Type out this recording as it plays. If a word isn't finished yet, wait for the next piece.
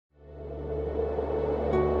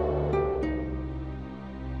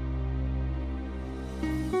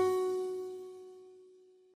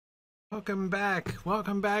Welcome back.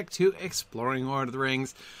 Welcome back to Exploring Lord of the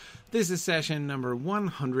Rings. This is session number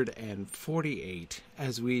 148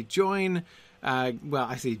 as we join,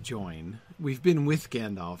 I say join. We've been with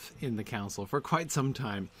Gandalf in the council for quite some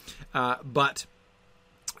time. But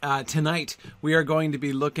tonight we are going to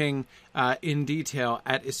be looking in detail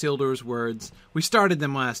at Isildur's words. We started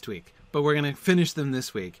them last week, but we're going to finish them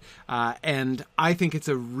this week. And I think it's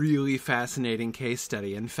a really fascinating case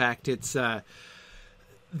study. In fact, it's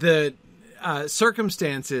the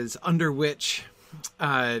circumstances under which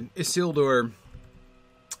Isildur,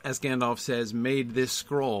 as Gandalf says, made this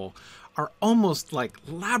scroll are almost like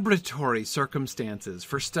laboratory circumstances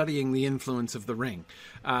for studying the influence of the ring.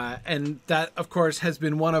 And that, of course, has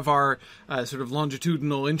been one of our sort of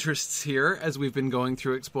longitudinal interests here as we've been going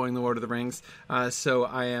through exploring the Lord of the Rings. So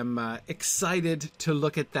I am excited to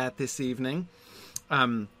look at that this evening.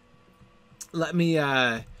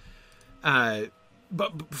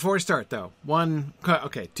 But before we start, though,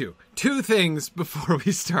 two things before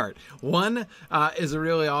we start. One is a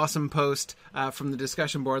really awesome post from the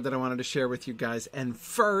discussion board that I wanted to share with you guys. And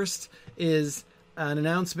first is an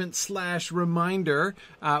announcement / reminder,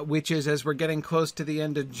 which is as we're getting close to the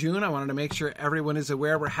end of June, I wanted to make sure everyone is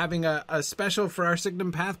aware we're having a special for our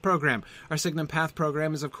Signum Path program. Our Signum Path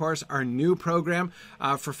program is, of course, our new program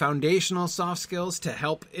for foundational soft skills to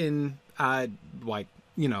help in,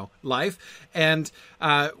 life. And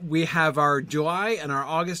we have our July and our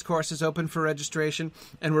August courses open for registration,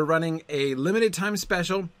 and we're running a limited time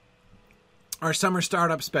special, our summer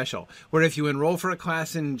startup special, where if you enroll for a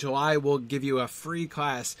class in July, we'll give you a free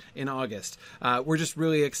class in August. We're just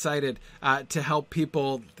really excited to help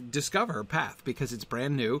people discover Path because it's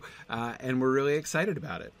brand new, and we're really excited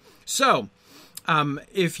about it. So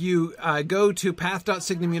if you go to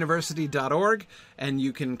path.signumuniversity.org and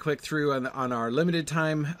you can click through on our limited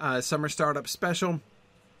time summer startup special,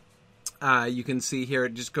 you can see here,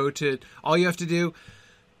 just all you have to do,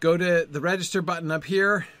 go to the register button up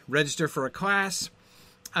here, register for a class,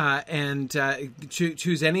 and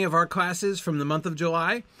choose any of our classes from the month of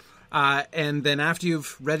July. And then after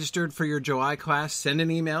you've registered for your July class, send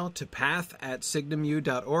an email to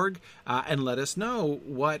path@signumu.org and let us know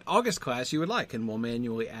what August class you would like, and we'll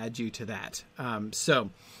manually add you to that.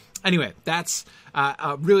 So anyway, that's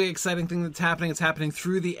a really exciting thing that's happening. It's happening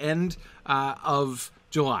through the end of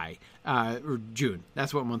July, or June.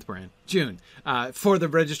 That's what month we're in. June, for the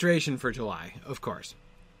registration for July, of course.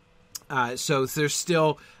 So there's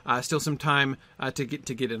still some time to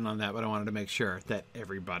get in on that, but I wanted to make sure that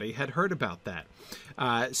everybody had heard about that.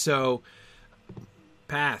 So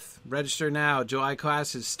Path, register now. July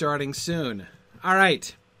class is starting soon. All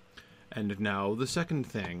right. And now the second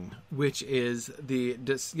thing, which is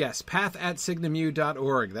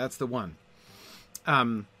path@signumu.org. That's the one.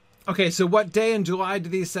 Okay, so what day in July do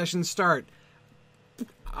these sessions start?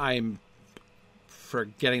 I'm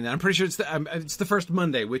forgetting that. I'm pretty sure it's the first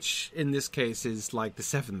Monday, which in this case is like the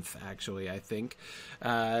 7th, actually, I think.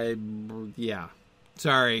 Yeah.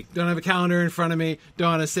 Sorry. Don't have a calendar in front of me.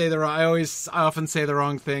 Don't want to say I often say the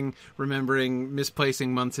wrong thing,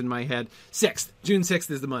 misplacing months in my head. 6th. June 6th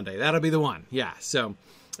is the Monday. That'll be the one. Yeah. So,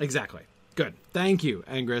 exactly. Good. Thank you,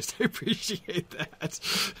 Angrist. I appreciate that.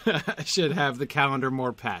 I should have the calendar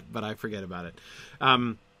more pat, but I forget about it.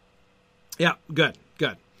 Yeah. Good.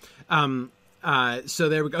 So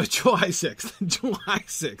there we go. July 6th. July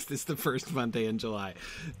 6th is the first Monday in July.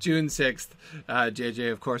 June 6th,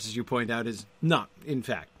 JJ, of course, as you point out, is not, in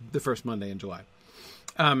fact, the first Monday in July.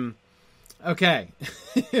 Okay.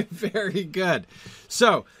 Very good.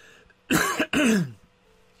 So,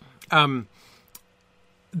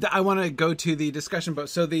 I want to go to the discussion board.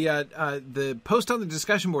 So the post on the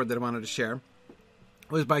discussion board that I wanted to share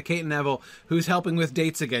was by Kate and Neville, who's helping with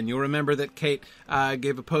dates again. You'll remember that Kate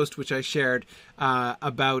gave a post which I shared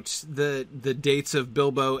about the dates of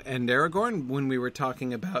Bilbo and Aragorn when we were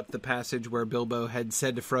talking about the passage where Bilbo had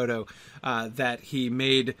said to Frodo that he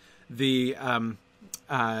made the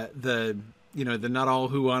Not All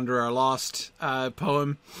Who Wander Are Lost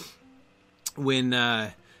poem when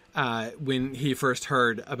he first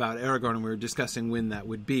heard about Aragorn, and we were discussing when that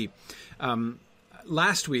would be.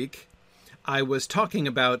 Last week I was talking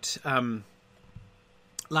about the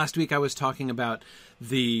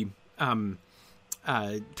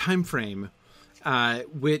time frame,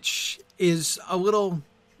 which is a little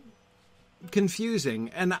confusing,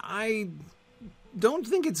 and I don't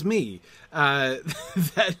think it's me. I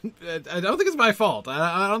don't think it's my fault.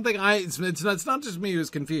 I don't think it's not just me who's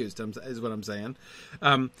confused, is what I'm saying.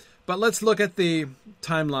 But let's look at the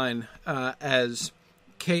timeline as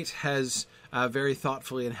Kate has very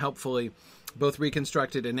thoughtfully and helpfully both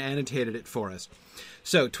reconstructed and annotated it for us.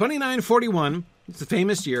 So 2941, it's the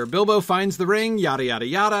famous year. Bilbo finds the ring, yada, yada,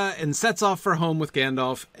 yada, and sets off for home with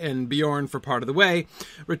Gandalf and Beorn for part of the way,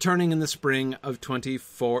 returning in the spring of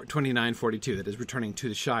 2942. That is, returning to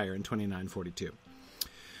the Shire in 2942.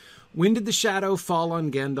 When did the shadow fall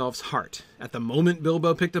on Gandalf's heart? At the moment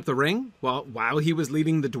Bilbo picked up the ring? While he was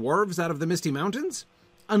leading the dwarves out of the Misty Mountains?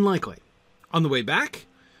 Unlikely. On the way back?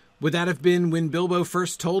 Would that have been when Bilbo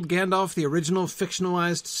first told Gandalf the original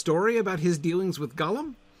fictionalized story about his dealings with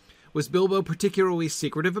Gollum? Was Bilbo particularly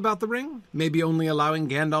secretive about the ring, maybe only allowing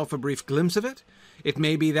Gandalf a brief glimpse of it? It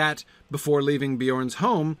may be that, before leaving Beorn's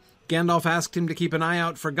home, Gandalf asked him to keep an eye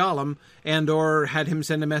out for Gollum, and/or had him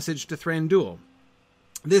send a message to Thranduil.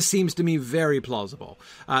 This seems to me very plausible.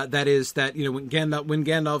 That is, that when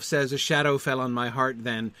Gandalf says, "A shadow fell on my heart,"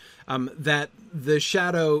 then that the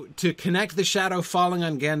shadow, to connect the shadow falling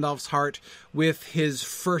on Gandalf's heart with his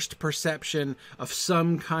first perception of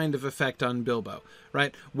some kind of effect on Bilbo,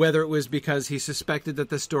 right? Whether it was because he suspected that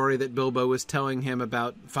the story that Bilbo was telling him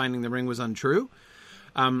about finding the ring was untrue,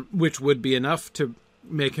 which would be enough to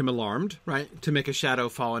make him alarmed, right? To make a shadow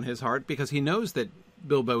fall on his heart, because he knows that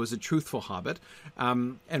Bilbo is a truthful hobbit,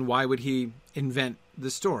 and why would he invent the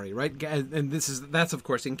story, right? And that's of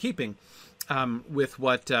course in keeping with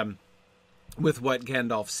what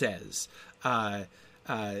Gandalf says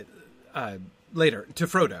later to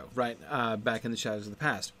Frodo, right? Back in the Shadows of the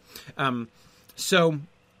Past. So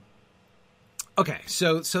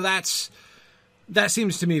that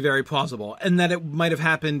seems to me very plausible, and that it might have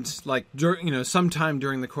happened like sometime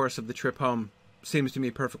during the course of the trip home seems to me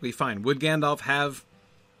perfectly fine. Would Gandalf have,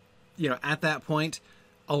 at that point,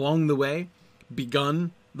 along the way,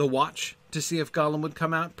 begun the watch to see if Gollum would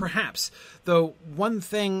come out? Perhaps. Though one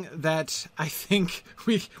thing that I think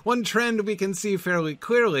one trend we can see fairly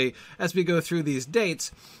clearly as we go through these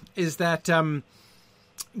dates is that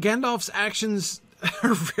Gandalf's actions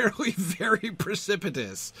are very, very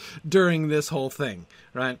precipitous during this whole thing,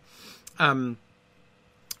 right?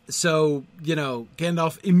 So,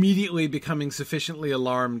 Gandalf immediately becoming sufficiently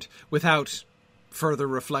alarmed without further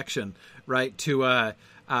reflection, right, to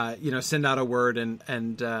send out a word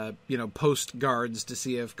and post guards to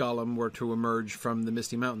see if Gollum were to emerge from the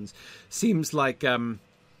Misty Mountains seems like a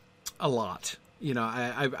lot.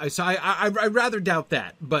 I'd rather doubt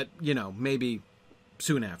that, but maybe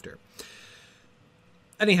soon after.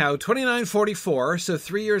 Anyhow, 2944, so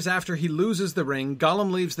 3 years after he loses the ring,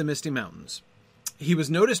 Gollum leaves the Misty Mountains. He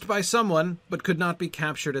was noticed by someone, but could not be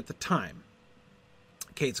captured at the time.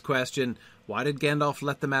 Kate's question, why did Gandalf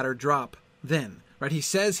let the matter drop then? Right? He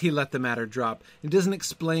says he let the matter drop. He doesn't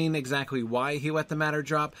explain exactly why he let the matter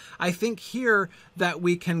drop. I think here that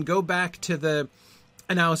we can go back to the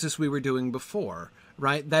analysis we were doing before,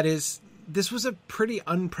 right? That is, this was a pretty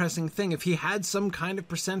unpressing thing. If he had some kind of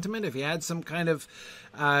presentiment, if he had some kind of,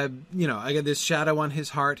 I got this shadow on his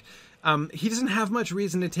heart, he doesn't have much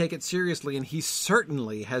reason to take it seriously, and he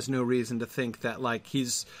certainly has no reason to think that, like,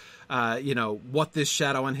 he's, what this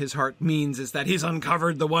shadow on his heart means is that he's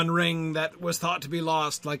uncovered the one ring that was thought to be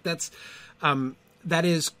lost. Like, that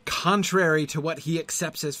is contrary to what he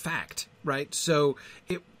accepts as fact, right? So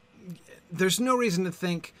there's no reason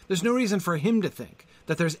for him to think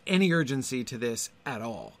that there's any urgency to this at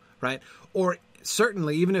all, right? Or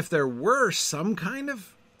certainly, even if there were some kind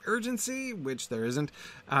of urgency, which there isn't,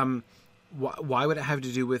 why would it have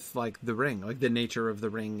to do with, like, the ring, like the nature of the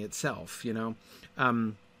ring itself,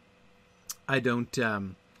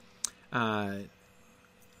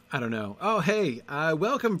 I don't know. Oh, hey,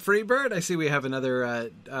 welcome, Freebird. I see we have another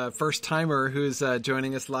first-timer who's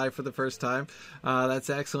joining us live for the first time. That's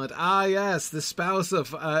excellent. Ah, yes, the spouse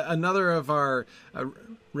of another of our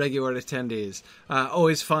regular attendees.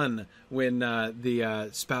 Always fun when the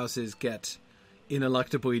spouses get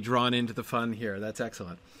ineluctably drawn into the fun here. That's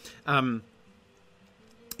excellent.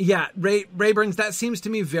 Yeah, Rayburns, that seems to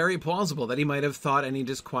me very plausible that he might have thought any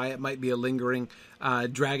disquiet might be a lingering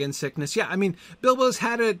dragon sickness. Yeah, I mean, Bilbo's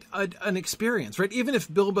had an experience, right? Even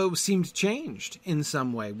if Bilbo seemed changed in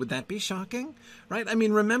some way, would that be shocking, right? I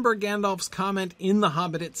mean, remember Gandalf's comment in The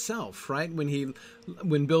Hobbit itself, right?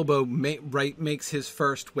 When Bilbo makes his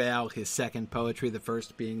second poetry, the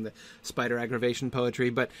first being the spider aggravation poetry,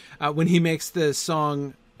 but when he makes the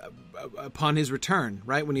song upon his return,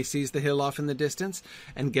 right, when he sees the hill off in the distance,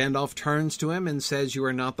 and Gandalf turns to him and says, "You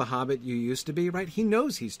are not the hobbit you used to be," right? He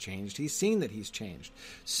knows he's changed. He's seen that he's changed.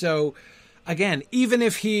 So, again, even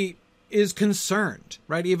if he is concerned,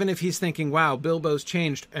 right, even if he's thinking, wow, Bilbo's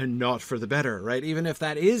changed and not for the better, right, even if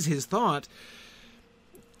that is his thought,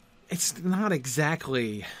 it's not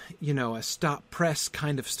exactly, a stop press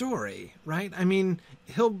kind of story, right? I mean,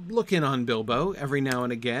 he'll look in on Bilbo every now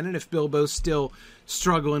and again, and if Bilbo's still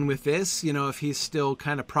struggling with this, if he's still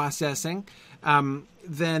kind of processing,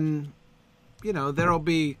 then, there'll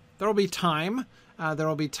be time.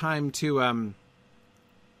 There'll be time to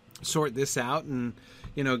sort this out and,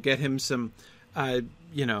 get him some,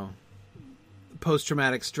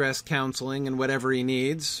 post-traumatic stress counseling and whatever he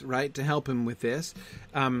needs, right, to help him with this.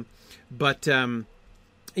 Arden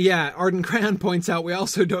Cran points out we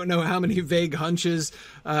also don't know how many vague hunches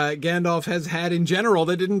Gandalf has had in general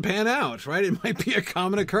that didn't pan out, right? It might be a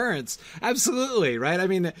common occurrence. Absolutely, right? I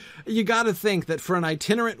mean, you got to think that for an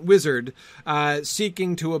itinerant wizard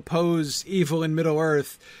seeking to oppose evil in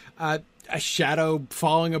Middle-earth, a shadow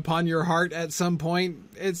falling upon your heart at some point,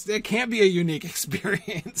 it can't be a unique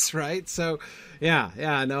experience, right? So,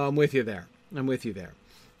 I'm with you there.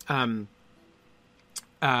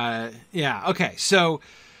 Okay. So,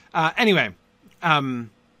 anyway,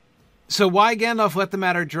 so why Gandalf let the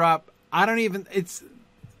matter drop?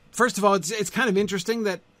 First of all, it's kind of interesting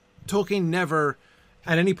that Tolkien never,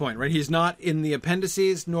 at any point, right? He's not in the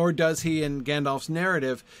appendices, nor does he in Gandalf's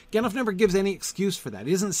narrative. Gandalf never gives any excuse for that.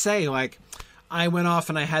 He doesn't say, like, I went off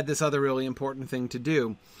and I had this other really important thing to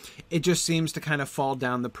do. It just seems to kind of fall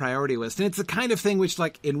down the priority list. And it's the kind of thing which,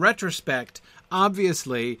 like, in retrospect,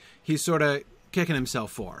 obviously, he's sort of kicking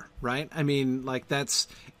himself for, right? I mean, like, it's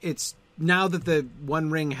now that the One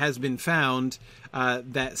Ring has been found,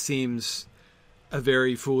 that seems a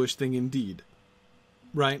very foolish thing indeed,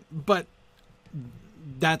 right? But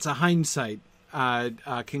that's a hindsight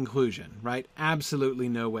conclusion, right? Absolutely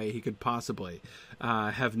no way he could possibly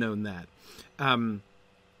have known that.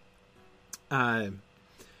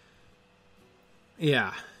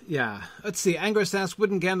 Let's see. Angros asks,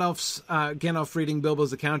 wouldn't Gandalf reading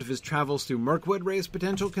Bilbo's account of his travels through Mirkwood raise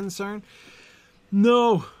potential concern?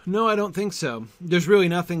 No, I don't think so. There's really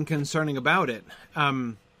nothing concerning about it.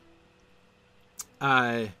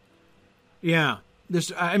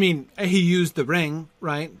 He used the ring,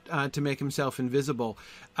 right, to make himself invisible.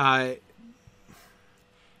 The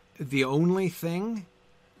only thing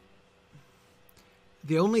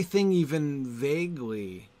even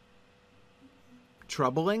vaguely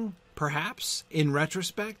troubling, perhaps, in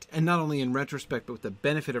retrospect, and not only in retrospect, but with the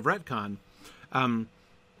benefit of retcon,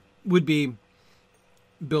 would be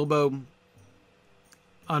Bilbo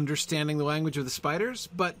understanding the language of the spiders.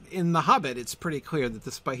 But in The Hobbit, it's pretty clear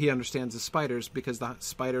that he understands the spiders because the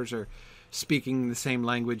spiders are speaking the same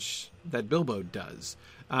language that Bilbo does.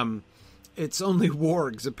 It's only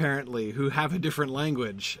wargs, apparently, who have a different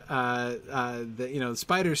language. The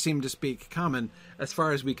spiders seem to speak common, as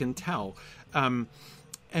far as we can tell. And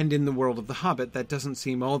in the world of The Hobbit, that doesn't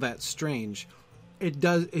seem all that strange.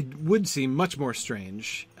 It would seem much more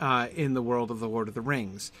strange in the world of The Lord of the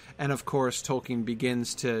Rings. And, of course, Tolkien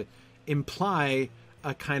begins to imply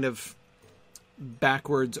a kind of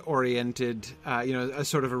backwards-oriented, a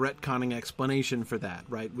sort of a retconning explanation for that,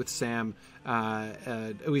 right? With Sam,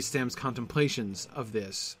 at least Sam's contemplations of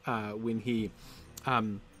this when he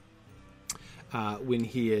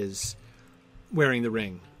is wearing the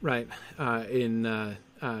ring, right? In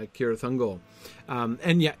Cirith Ungol.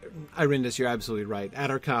 And yeah, Irindus, you're absolutely right.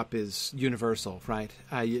 Addercop is universal, right?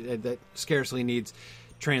 That scarcely needs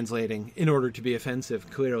translating in order to be offensive,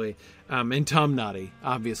 clearly. And Tom Noddy,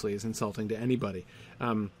 obviously, is insulting to anybody,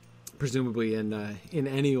 presumably in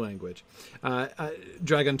any language.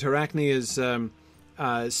 Dragon Tarachni is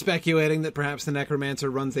speculating that perhaps the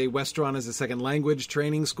Necromancer runs a Westron as a second language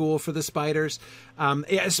training school for the spiders,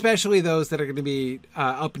 especially those that are going to be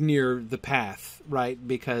up near the path, right?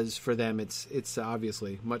 Because for them, it's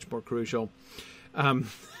obviously much more crucial. Oh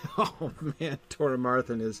man, Tora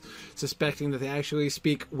Marthin is suspecting that they actually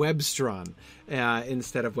speak Webstron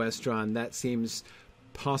instead of Westron. That seems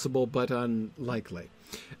possible but unlikely.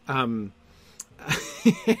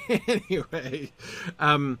 Anyway,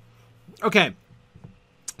 okay.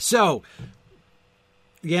 So,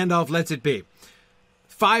 Gandalf lets it be.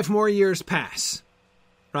 5 more years pass,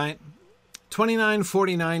 right?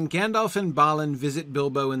 2949, Gandalf and Balin visit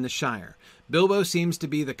Bilbo in the Shire. Bilbo seems to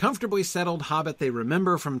be the comfortably settled hobbit they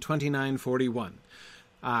remember from 2941.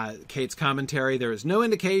 Kate's commentary, there is no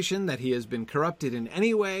indication that he has been corrupted in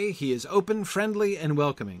any way. He is open, friendly, and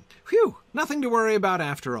welcoming. Phew, nothing to worry about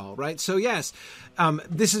after all, right? So yes,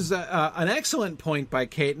 this is an excellent point by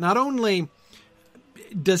Kate. Not only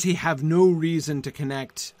does he have no reason to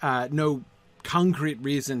connect, no concrete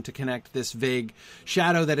reason to connect this vague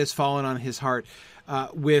shadow that has fallen on his heart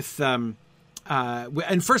with... and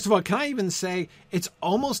first of all, can I even say it's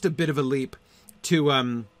almost a bit of a leap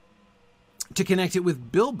to to connect it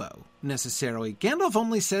with Bilbo, necessarily. Gandalf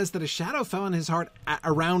only says that a shadow fell on his heart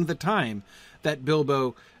around the time that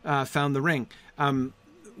Bilbo found the ring.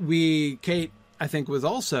 Kate, I think, was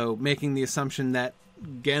also making the assumption that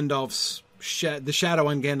Gandalf's the shadow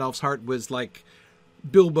on Gandalf's heart was like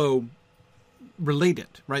Bilbo related,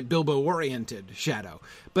 right? Bilbo oriented shadow.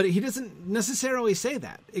 But he doesn't necessarily say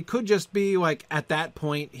that. It could just be like at that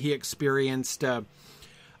point he experienced a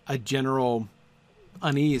general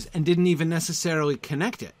unease and didn't even necessarily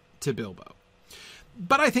connect it to Bilbo.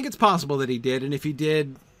 But I think it's possible that he did, and if he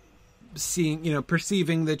did,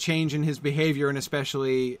 perceiving the change in his behavior, and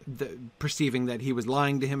especially perceiving that he was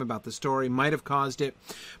lying to him about the story, might have caused it.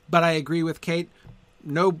 But I agree with Kate.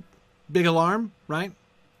 No big alarm, right?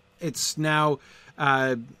 It's now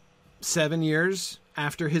 7 years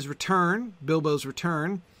after his return, Bilbo's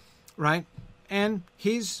return, right? And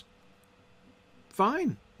he's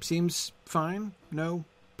fine. Seems fine. No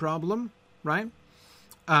problem, right?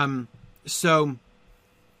 So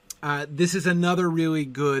this is another really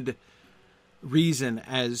good reason,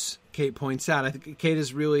 as Kate points out. I think Kate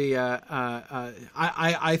is really,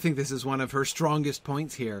 I think this is one of her strongest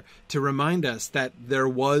points here, to remind us that there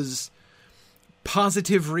was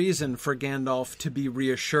positive reason for Gandalf to be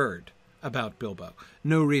reassured about Bilbo.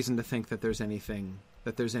 No reason to think that there's anything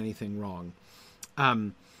wrong.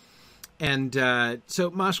 So,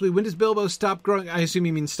 Moshli, when does Bilbo stop growing? I assume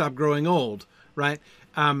you mean stop growing old, right?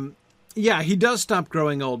 Yeah, he does stop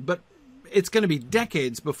growing old, but it's going to be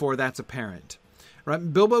decades before that's apparent,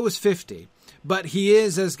 right? Bilbo was 50, but he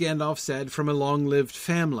is, as Gandalf said, from a long-lived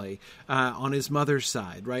family on his mother's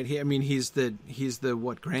side, right? He's the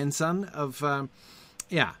grandson of,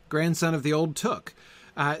 grandson of the old Took.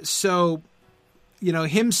 So,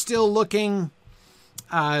 him still looking,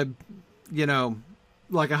 like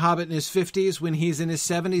a hobbit in his 50s when he's in his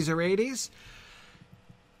 70s or 80s,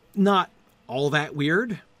 not all that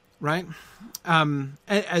weird, right?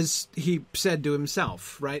 As he said to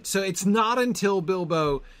himself, right? So it's not until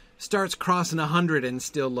Bilbo starts crossing 100 and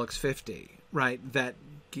still looks 50, right, that,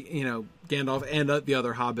 Gandalf and the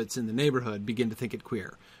other hobbits in the neighborhood begin to think it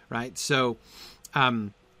queer, right? So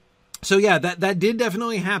yeah, that did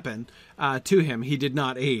definitely happen to him. He did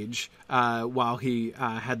not age while he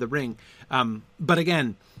had the ring. But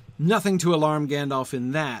again, nothing to alarm Gandalf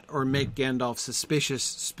in that or make Gandalf suspicious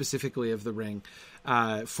specifically of the ring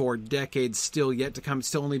for decades still yet to come. It's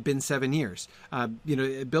still only been 7 years.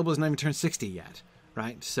 Bilbo's not even turned 60 yet,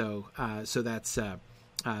 right? So that's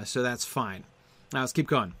fine. Now let's keep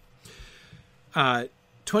going.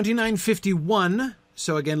 2951.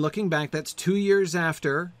 So again, looking back, that's 2 years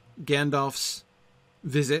after Gandalf's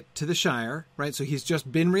visit to the Shire, right? So he's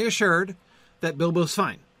just been reassured that Bilbo's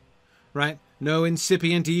fine, right? No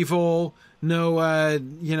incipient evil, no,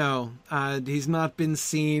 he's not been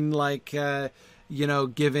seen like,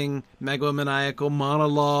 giving megalomaniacal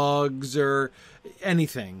monologues or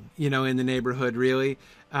anything, in the neighborhood, really.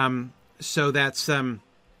 So that's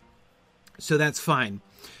fine.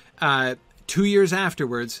 2 years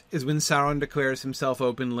afterwards is when Sauron declares himself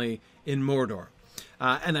openly in Mordor.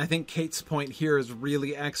 And I think Kate's point here is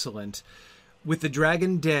really excellent. With the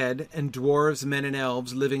dragon dead and dwarves, men, and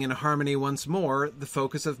elves living in harmony once more, the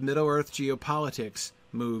focus of Middle-earth geopolitics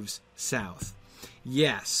moves south.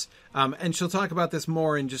 Yes, and she'll talk about this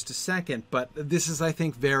more in just a second, but this is, I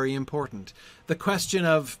think, very important. The question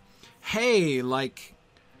of, hey,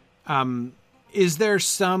 is there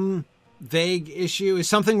some vague issue? Is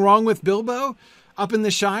something wrong with Bilbo up in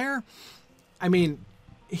the Shire? I mean,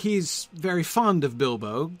 he's very fond of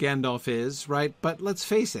Bilbo, Gandalf is, right? But let's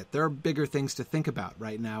face it, there are bigger things to think about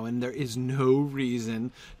right now, and there is no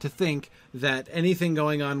reason to think that anything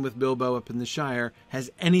going on with Bilbo up in the Shire has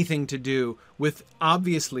anything to do with,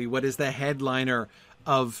 obviously, what is the headliner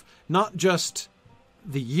of not just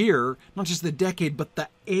the year, not just the decade, but the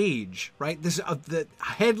age, right? This is the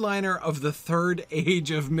headliner of the third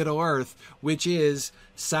age of Middle-earth, which is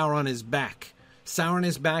Sauron is back. Sauron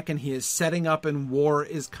is back and he is setting up and war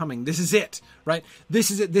is coming. This is it, right?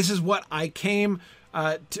 This is it. This is what I came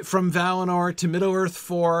from Valinor to Middle-earth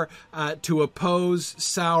for, to oppose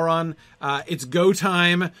Sauron. It's go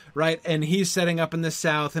time, right? And he's setting up in the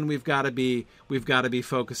south, and we've got to be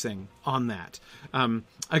focusing on that.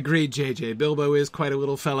 Agreed, JJ. Bilbo is quite a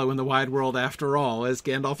little fellow in the wide world after all, as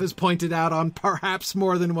Gandalf has pointed out on perhaps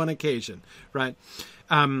more than one occasion, right?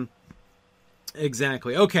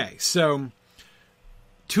 Exactly. Okay, so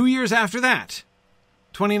 2 years after that,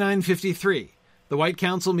 2953, the White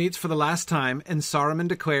Council meets for the last time, and Saruman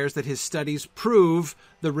declares that his studies prove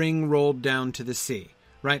the ring rolled down to the sea,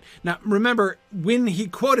 Right? Now, remember, when he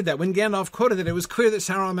quoted that, when Gandalf quoted that, it was clear that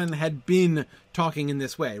Saruman had been talking in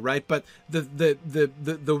this way, right? But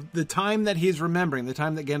the time that he's remembering, the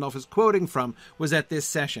time that Gandalf is quoting from, was at this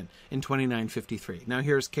session in 2953. Now,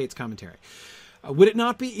 here's Kate's commentary. Would it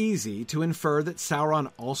not be easy to infer that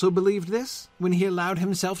Sauron also believed this when he allowed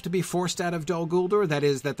himself to be forced out of Dol Guldur? That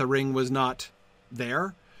is, that the ring was not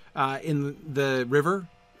there in the river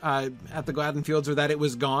at the Gladden Fields, or that it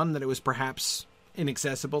was gone, that it was perhaps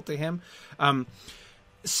inaccessible to him.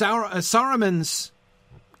 Saruman's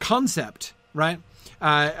concept, right?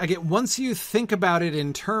 Again, once you think about it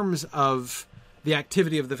in terms of the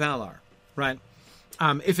activity of the Valar, right?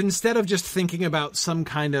 If instead of just thinking about some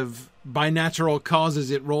kind of by natural causes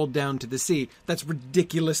it rolled down to the sea, that's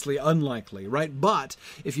ridiculously unlikely, right? But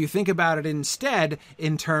if you think about it instead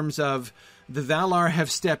in terms of the Valar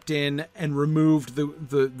have stepped in and removed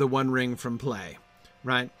the One Ring from play,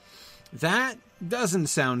 right? That doesn't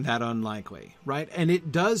sound that unlikely, right? And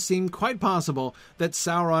it does seem quite possible that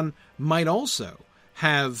Sauron might also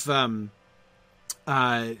have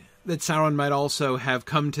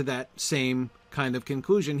come to that same kind of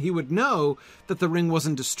conclusion. He would know that the ring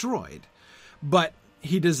wasn't destroyed, but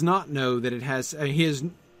he does not know that it has. He has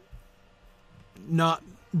not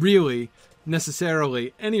really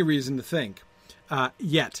necessarily any reason to think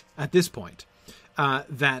yet at this point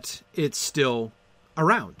that it's still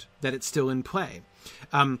around, that it's still in play.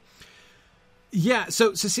 So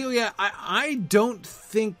Cecilia, I don't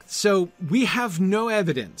think so. We have no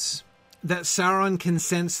evidence that Sauron can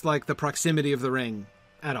sense like the proximity of the ring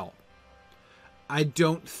at all. I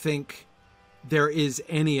don't think there is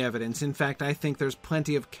any evidence. In fact, I think there's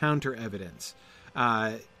plenty of counter evidence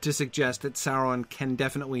to suggest that Sauron can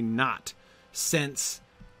definitely not sense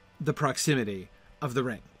the proximity of the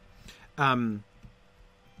ring.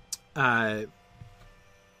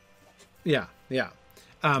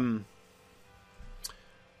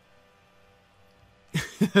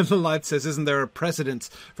 The light says, isn't there a precedence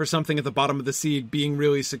for something at the bottom of the sea being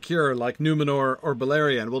really secure, like Numenor or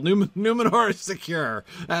Beleriand? Well, Numenor is secure,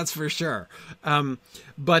 that's for sure. Now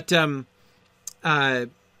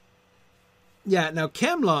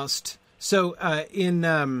Camlost, so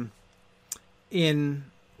in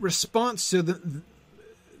response to the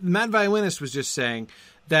Mad Violinist was just saying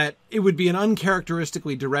that it would be an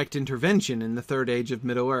uncharacteristically direct intervention in the Third Age of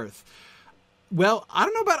Middle-earth. Well, I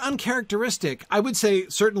don't know about uncharacteristic. I would say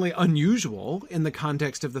certainly unusual in the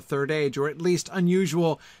context of the Third Age, or at least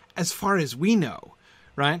unusual as far as we know,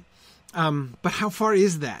 right? But how far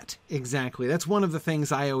is that exactly? That's one of the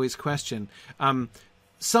things I always question.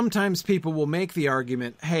 Sometimes people will make the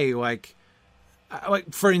argument, hey, like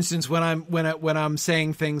for instance, when I'm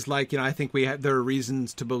saying things like, I think there are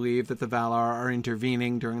reasons to believe that the Valar are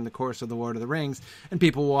intervening during the course of the Lord of the Rings, and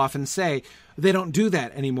people will often say they don't do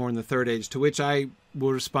that anymore in the Third Age, to which I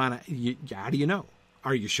will respond, how do you know?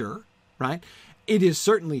 Are you sure? Right? It is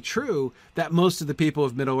certainly true that most of the people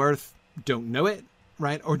of Middle-earth don't know it,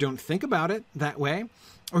 right? Or don't think about it that way,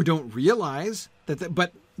 or don't realize that,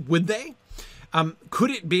 but would they?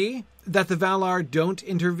 Could it be that the Valar don't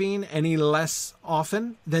intervene any less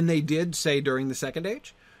often than they did, say, during the Second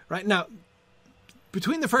Age? Right? Now,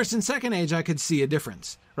 between the First and Second Age, I could see a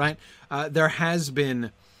difference, right? There has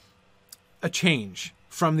been a change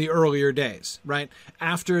from the earlier days, right?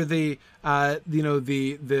 After the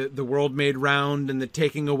world made round and the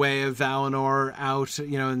taking away of Valinor out,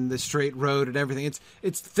 in the straight road and everything.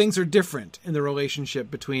 It's things are different in the relationship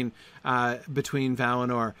between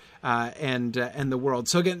Valinor and the world.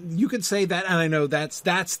 So again, you could say that, and I know that's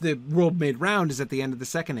the world made round is at the end of the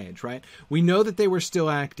Second Age, right? We know that they were still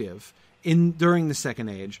active during the Second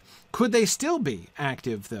Age. Could they still be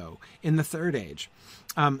active though in the Third Age?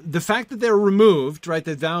 The fact that they're removed, right,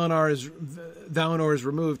 that Valinor is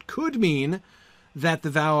removed, could mean that the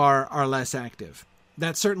Valar are less active.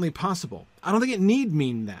 That's certainly possible. I don't think it need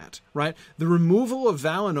mean that, right? The removal of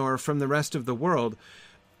Valinor from the rest of the world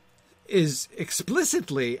is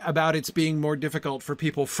explicitly about its being more difficult for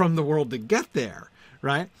people from the world to get there,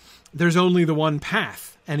 right? There's only the one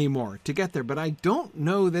path anymore to get there, but I don't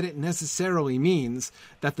know that it necessarily means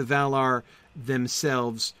that the Valar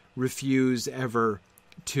themselves refuse ever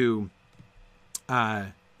to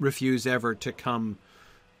come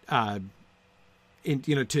to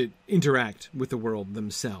interact with the world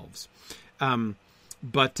themselves. Anyway,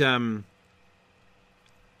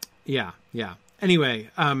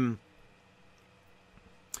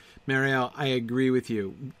 Marielle, I agree with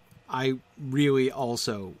you. I really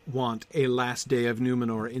also want a Last Day of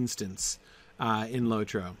Numenor instance in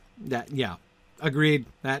Lotro. Agreed.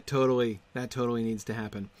 That totally needs to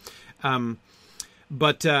happen.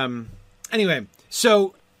 Anyway,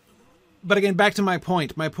 so, but again, back to my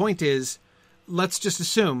point. My point is, let's just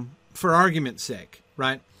assume, for argument's sake,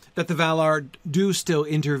 right, that the Valar do still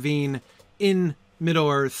intervene in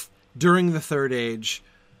Middle-earth during the Third Age,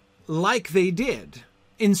 like they did,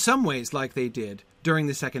 in some ways like they did, during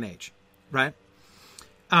the Second Age, right?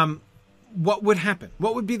 What would happen?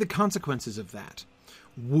 What would be the consequences of that?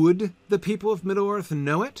 Would the people of Middle-earth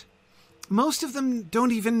know it? Most of them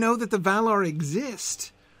don't even know that the Valar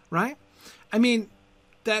exist, right? I mean,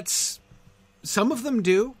 some of them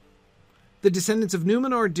do. The descendants of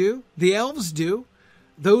Numenor do. The elves do.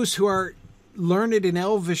 Those who are learned in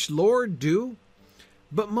elvish lore do.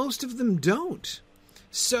 But most of them don't.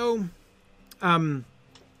 So,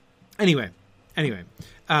 anyway,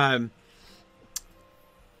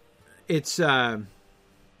 it's, to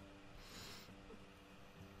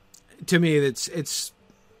me, it's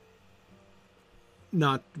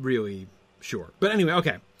not really sure. But anyway,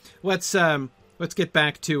 okay. Let's get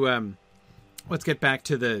back to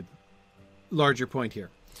the larger point here.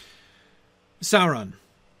 Sauron.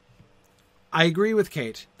 I agree with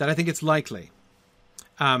Kate that I think it's likely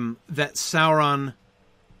that Sauron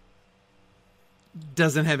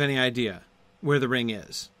doesn't have any idea where the ring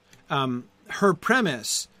is. Her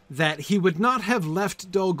premise that he would not have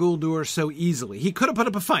left Dol Guldur so easily. He could have put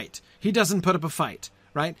up a fight. He doesn't put up a fight,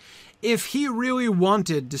 right? If he really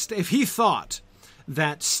wanted to stay, if he thought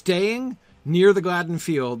that staying near the Gladden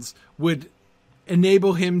Fields would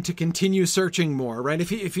enable him to continue searching more, right?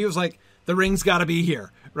 If he was like, the ring's got to be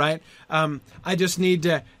here, right? I just need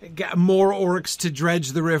to get more orcs to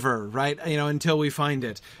dredge the river, right? Until we find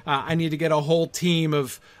it. I need to get a whole team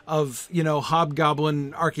of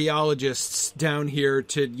hobgoblin archaeologists down here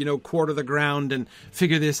to, quarter the ground and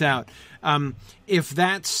figure this out. If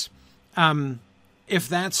that's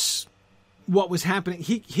what was happening,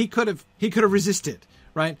 he could have resisted,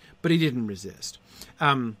 right? But he didn't resist.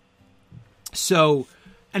 So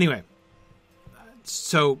anyway,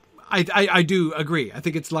 I do agree. I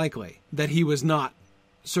think it's likely that he was not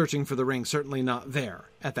searching for the ring, certainly not there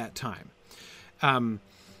at that time.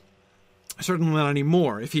 Certainly not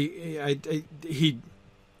anymore. If he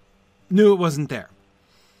knew it wasn't there,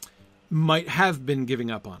 might have been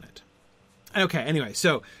giving up on it. Okay, anyway,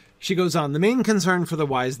 so she goes on. The main concern for the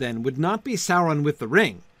wise then would not be Sauron with the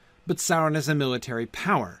ring, but Sauron as a military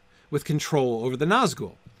power, with control over the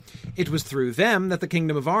Nazgul. It was through them that the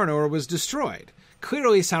kingdom of Arnor was destroyed.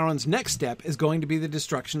 Clearly, Sauron's next step is going to be the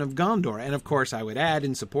destruction of Gondor. And of course, I would add,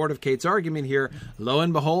 in support of Kate's argument here, lo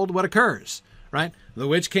and behold, what occurs, right? The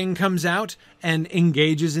Witch King comes out and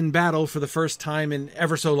engages in battle for the first time in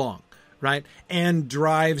ever so long, right? And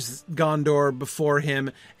drives Gondor before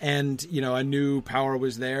him, and, a new power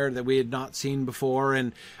was there that we had not seen before,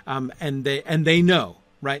 and they know,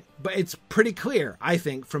 right? But it's pretty clear, I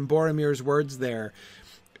think, from Boromir's words there,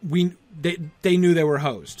 they knew they were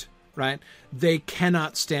hosed. Right? They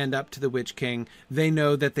cannot stand up to the Witch King. They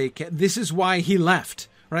know that they can. This is why he left,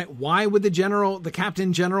 right? Why would the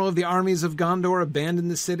captain general of the armies of Gondor abandon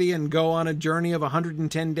the city and go on a journey of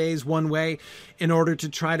 110 days one way in order to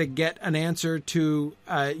try to get an answer to,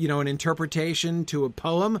 an interpretation to a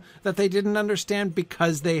poem that they didn't understand?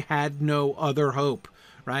 Because they had no other hope,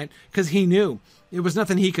 right? Because he knew it was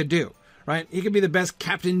nothing he could do. Right? He could be the best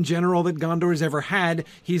captain general that Gondor's ever had.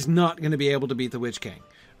 He's not going to be able to beat the Witch King.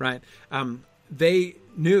 Right? They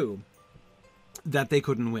knew that they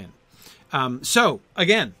couldn't win. So,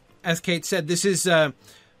 again, as Kate said, this is the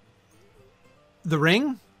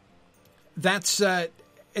ring. That's it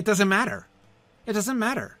doesn't matter. It doesn't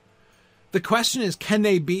matter. The question is, can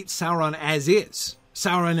they beat Sauron as is?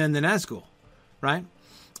 Sauron and the Nazgul, right?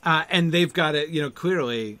 And they've got it.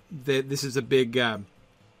 Clearly, this is a big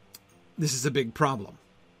problem.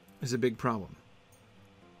 It's a big problem.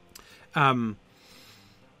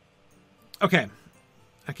 Okay.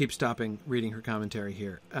 I keep stopping reading her commentary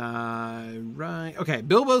here. Right. Okay.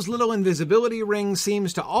 Bilbo's little invisibility ring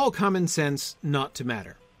seems to all common sense not to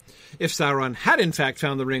matter. If Sauron had in fact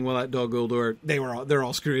found the ring while at Dol Guldur, they're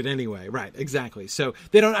all screwed anyway. Right. Exactly. So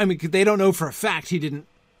they don't know for a fact he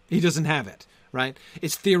doesn't have it. Right.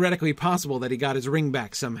 It's theoretically possible that he got his ring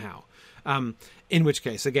back somehow. In which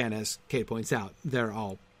case, again, as Kate points out, they're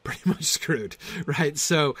all pretty much screwed. Right.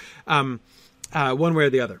 So, one way or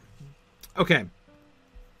the other. Okay.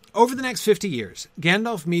 Over the next 50 years,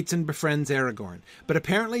 Gandalf meets and befriends Aragorn, but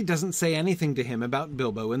apparently doesn't say anything to him about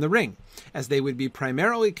Bilbo and the ring, as they would be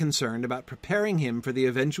primarily concerned about preparing him for the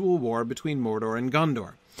eventual war between Mordor and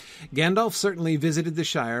Gondor. Gandalf certainly visited the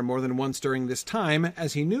Shire more than once during this time,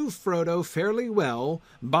 as he knew Frodo fairly well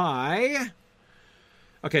by...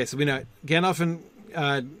 Okay, so we know Gandalf and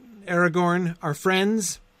Aragorn are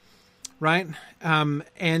friends. right?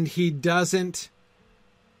 And he doesn't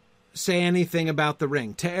say anything about the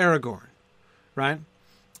ring to Aragorn, right?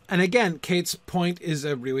 And again, Kate's point is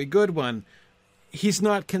a really good one. He's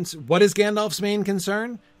not... what is Gandalf's main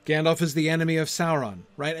concern? Gandalf is the enemy of Sauron,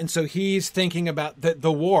 right? And so he's thinking about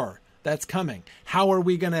the war that's coming. How are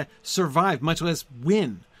we going to survive, much less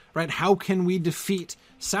win, right? How can we defeat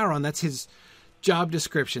Sauron? That's his job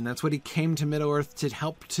description. That's what he came to Middle-earth to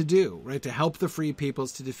help to do, right? To help the free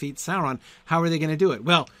peoples to defeat Sauron. How are they going to do it?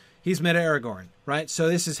 Well, he's met Aragorn, right? So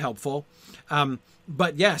this is helpful.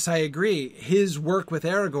 But yes, I agree. His work with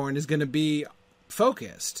Aragorn is going to be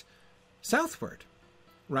focused southward,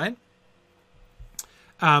 right?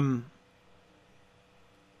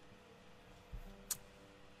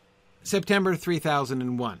 September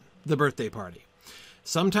 3001, the birthday party.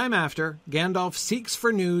 Sometime after, Gandalf seeks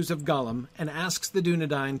for news of Gollum and asks the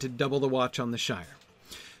Dunedain to double the watch on the Shire.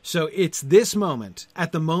 So it's this moment,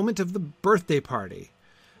 at the moment of the birthday party,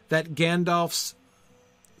 that Gandalf's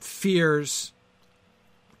fears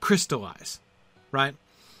crystallize, right?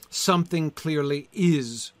 Something clearly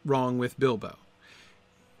is wrong with Bilbo.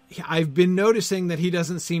 I've been noticing that he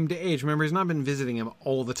doesn't seem to age. Remember, he's not been visiting him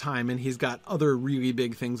all the time, and he's got other really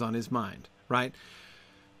big things on his mind, right?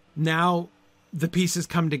 Now, the pieces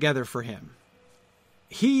come together for him.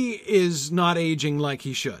 He is not aging like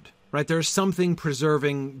he should, right? There's something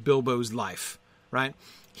preserving Bilbo's life, right?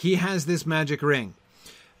 He has this magic ring.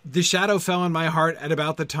 The shadow fell on my heart at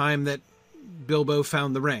about the time that Bilbo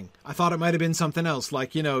found the ring. I thought it might have been something else,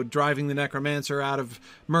 like, driving the necromancer out of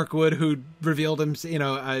Mirkwood, who revealed him,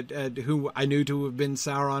 who I knew to have been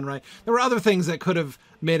Sauron, right? There were other things that could have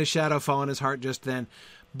made a shadow fall on his heart just then.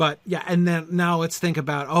 But yeah, and then now let's think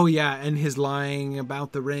about, and his lying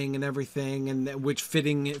about the ring and everything, and which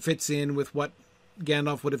fits in with what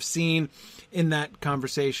Gandalf would have seen in that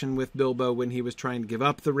conversation with Bilbo when he was trying to give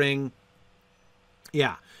up the ring.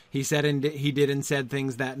 Yeah, he said and he did and said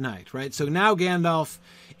things that night, right? So now Gandalf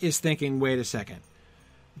is thinking, wait a second,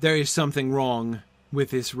 there is something wrong with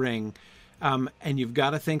this ring. And you've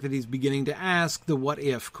got to think that he's beginning to ask the what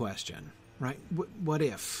if question, right? What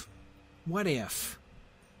if? What if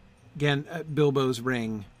Bilbo's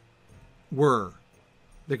ring were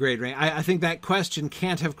the Great Ring? I think that question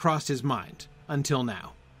can't have crossed his mind until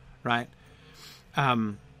now, right?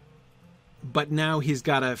 But now he's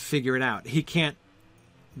got to figure it out. He can't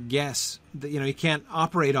guess that, he can't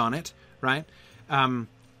operate on it, right?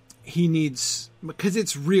 He needs, because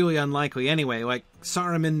it's really unlikely anyway. Like,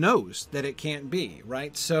 Saruman knows that it can't be,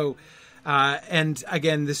 right? So, and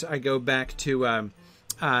again, I go back to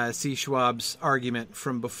C. Schwab's argument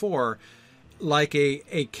from before, like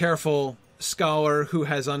a careful scholar who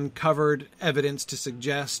has uncovered evidence to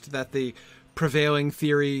suggest that the prevailing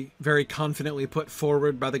theory very confidently put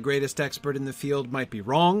forward by the greatest expert in the field might be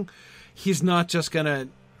wrong. He's not just going to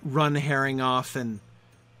run Herring off and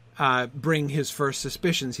bring his first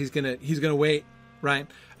suspicions. He's gonna wait, right?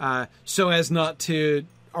 So as not to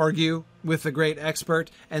argue with the great expert,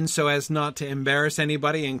 and so as not to embarrass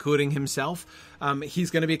anybody, including himself. He's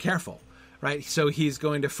going to be careful, right? So he's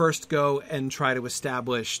going to first go and try to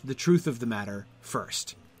establish the truth of the matter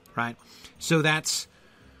first, right? So that's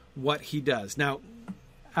what he does. Now,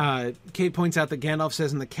 Kate points out that Gandalf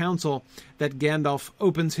says in the council that Gandalf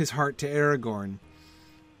opens his heart to Aragorn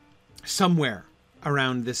somewhere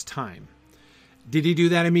around this time. Did he do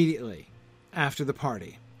that immediately after the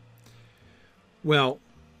party? Well,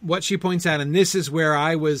 what she points out, and this is where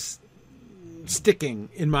I was sticking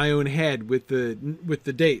in my own head with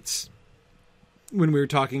the dates when we were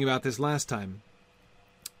talking about this last time.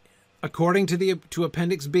 According to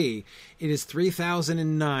Appendix B, it is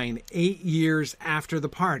 3009, 8 years after the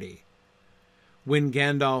party, when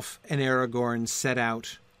Gandalf and Aragorn set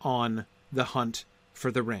out on the hunt for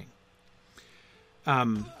the ring.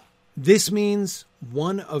 This means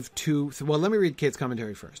one of two... Well, let me read Kate's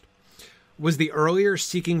commentary first. Was the earlier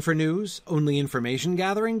seeking for news only information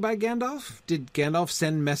gathering by Gandalf? Did Gandalf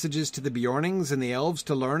send messages to the Beornings and the elves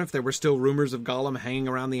to learn if there were still rumors of Gollum hanging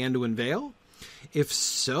around the Anduin Vale? If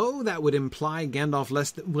so, that would imply Gandalf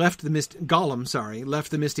left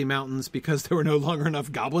the Misty Mountains because there were no longer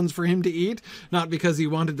enough goblins for him to eat, not because he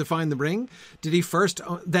wanted to find the ring. Did he first...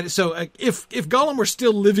 if Gollum were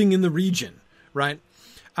still living in the region, right?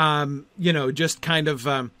 Just kind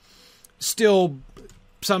of still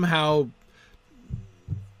somehow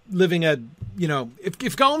living if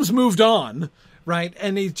Gollum's moved on, right,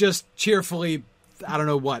 and he's just cheerfully, I don't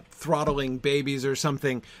know what, throttling babies or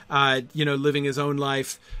something, living his own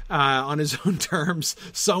life on his own terms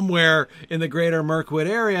somewhere in the greater Mirkwood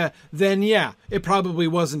area, then yeah, it probably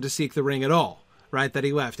wasn't to seek the ring at all, right, that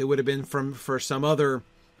he left. It would have been for some other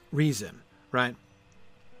reason, right?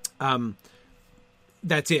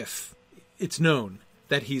 That's if it's known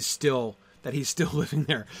that he's still living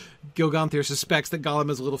there. Gilganthir suspects that Gollum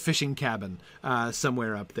has a little fishing cabin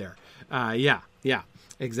somewhere up there. Yeah,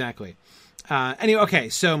 exactly. Anyway, okay,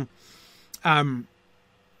 so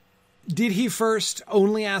did he first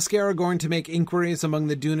only ask Aragorn to make inquiries among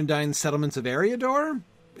the Dunedain settlements of Eriador?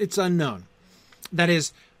 It's unknown. That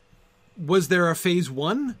is, was there a phase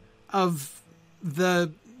one of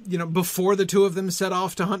the, before the two of them set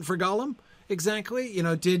off to hunt for Gollum? Exactly.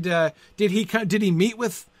 Did he meet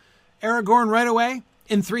with Aragorn right away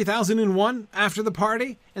in 3001 after the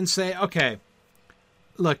party and say, okay,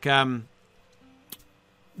 look,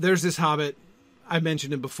 there's this hobbit. I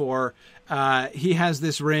mentioned it before. He has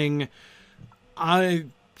this ring. I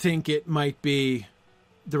think it might be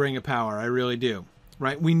the Ring of Power. I really do.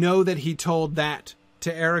 Right? We know that he told that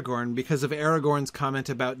to Aragorn because of Aragorn's comment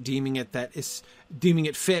about deeming it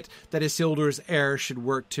fit that Isildur's heir should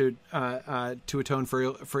work to atone for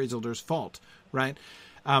Isildur's fault. Right?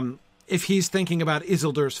 If he's thinking about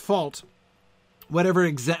Isildur's fault,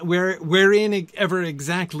 wherein ever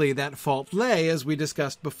exactly that fault lay, as we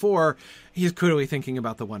discussed before, he's clearly thinking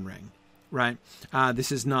about the One Ring, right?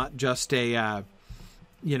 This is not just a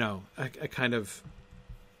kind of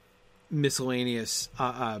miscellaneous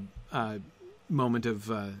moment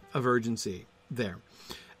of urgency there.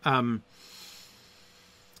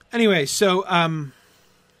 Anyway, so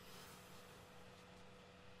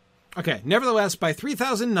okay, nevertheless, by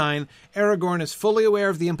 3009, Aragorn is fully aware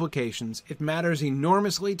of the implications. It matters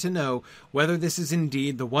enormously to know whether this is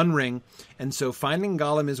indeed the One Ring, and so finding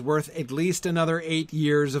Gollum is worth at least another 8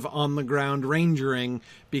 years of on-the-ground rangering,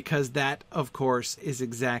 because that, of course, is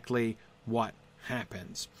exactly what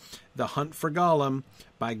happens. The hunt for Gollum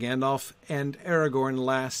by Gandalf and Aragorn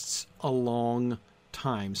lasts a long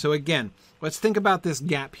time. So again, let's think about this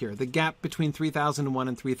gap here, the gap between 3001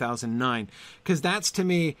 and 3009, because that's, to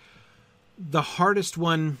me, the hardest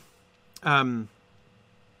one, the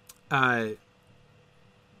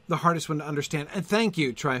hardest one to understand. And thank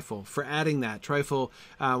you, Trifle, for adding that. Trifle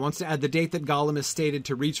wants to add the date that Gollum is stated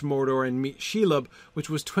to reach Mordor and meet Shelob, which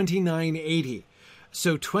was 2980.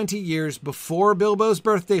 So 20 years before Bilbo's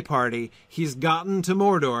birthday party, he's gotten to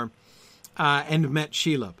Mordor and met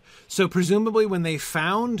Shelob. So presumably when they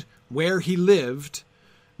found where he lived,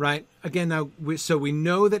 right? Again, now, we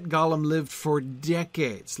know that Gollum lived for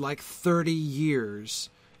decades, like 30 years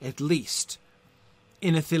at least,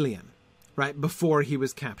 in Ithilien, right? Before he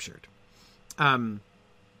was captured.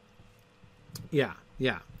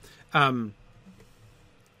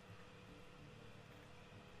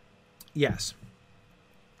 Yes.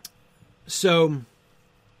 So,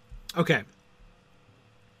 okay.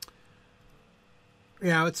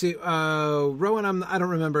 Yeah, let's see. Rowan, I don't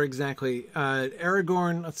remember exactly.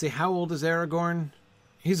 Aragorn, let's see. How old is Aragorn?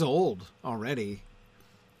 He's old already.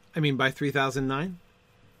 I mean, by 3009?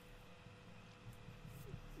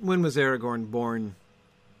 When was Aragorn born?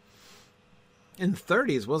 In the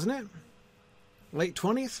 30s, wasn't it? Late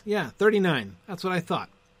 20s? Yeah, 39. That's what I thought.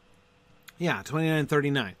 Yeah, 29,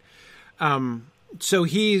 39. So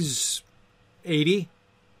he's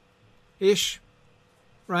 80-ish,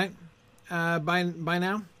 right? By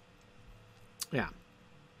now, yeah,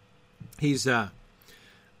 he's a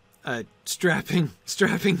strapping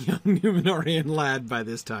young Numenorean lad by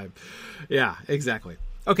this time. Yeah, exactly.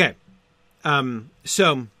 Okay,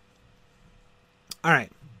 so all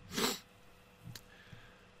right,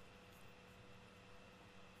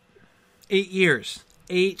 8 years.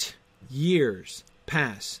 8 years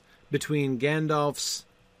pass between Gandalf's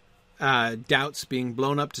doubts being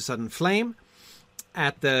blown up to sudden flame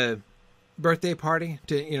at the birthday party,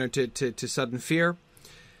 to sudden fear,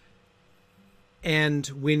 and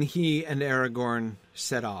when he and Aragorn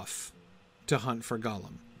set off to hunt for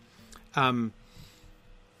Gollum.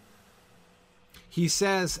 He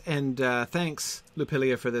says, and thanks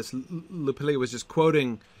Lupilia for this. Lupilia was just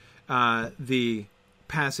quoting the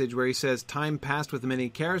passage where he says, "Time passed with many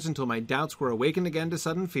cares until my doubts were awakened again to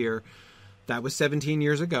sudden fear." That was 17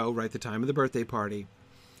 years ago, right, the time of the birthday party.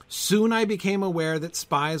 "Soon I became aware that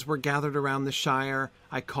spies were gathered around the Shire.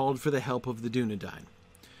 I called for the help of the Dunedain."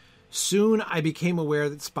 Soon I became aware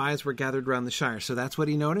that spies were gathered around the Shire. So that's what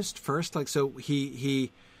he noticed first. So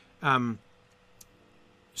he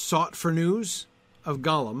sought for news of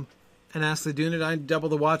Gollum and asked the Dunedain to double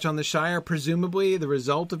the watch on the Shire. Presumably the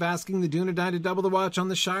result of asking the Dunedain to double the watch on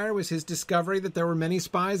the Shire was his discovery that there were many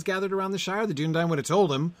spies gathered around the Shire. The Dunedain would have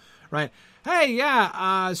told him, right, "Hey,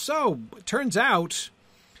 yeah, so it turns out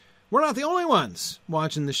we're not the only ones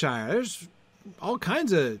watching the Shire. There's all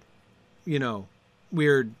kinds of,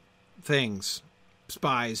 weird things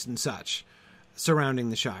spies and such surrounding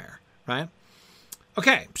the Shire, right?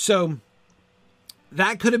 Okay, so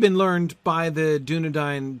that could have been learned by the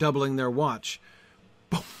Dunedain doubling their watch.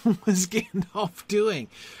 But what was Gandalf doing?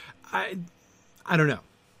 I don't know.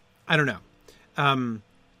 I don't know.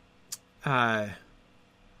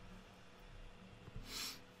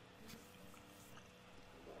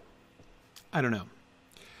 I don't know.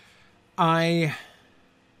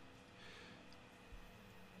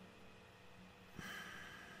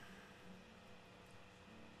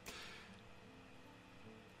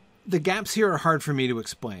 The gaps here are hard for me to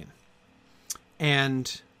explain.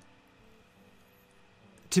 And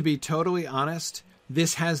to be totally honest,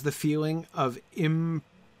 this has the feeling of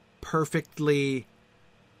imperfectly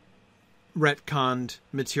retconned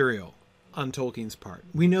material on Tolkien's part.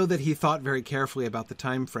 We know that he thought very carefully about the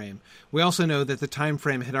time frame. We also know that the time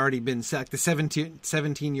frame had already been set. The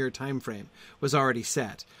 17-year time frame was already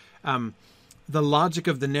set. The logic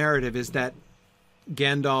of the narrative is that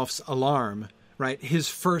Gandalf's alarm, right,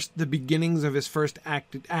 the beginnings of his first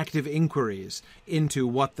active inquiries into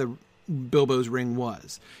what the Bilbo's ring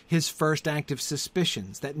was, his first active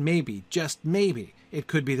suspicions that maybe, just maybe, it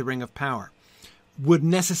could be the Ring of Power, would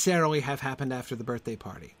necessarily have happened after the birthday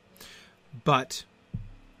party. But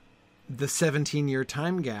the 17-year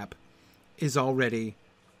time gap is already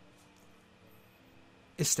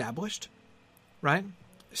established, right?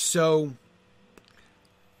 So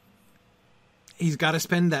he's got to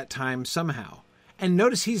spend that time somehow. And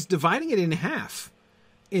notice he's dividing it in half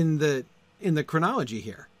in the chronology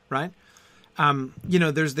here, right?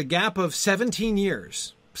 There's the gap of 17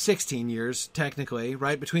 years, 16 years technically,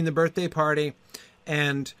 right, between the birthday party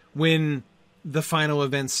and when the final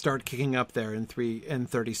events start kicking up there in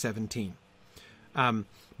 3017.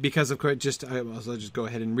 Because of course, I'll just go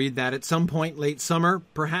ahead and read that. At some point late summer,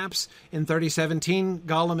 perhaps in 3017,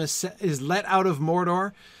 Gollum is let out of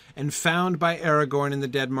Mordor and found by Aragorn in the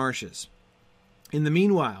Dead Marshes. In the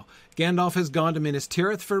meanwhile, Gandalf has gone to Minas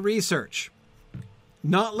Tirith for research.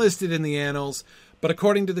 Not listed in the annals, but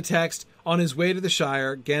according to the text, on his way to the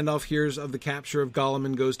Shire, Gandalf hears of the capture of Gollum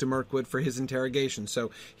and goes to Mirkwood for his interrogation.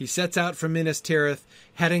 So he sets out from Minas Tirith,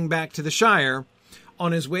 heading back to the Shire.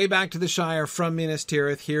 On his way back to the Shire from Minas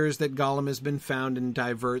Tirith, hears that Gollum has been found and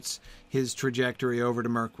diverts his trajectory over to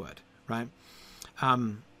Mirkwood, right?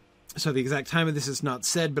 So the exact time of this is not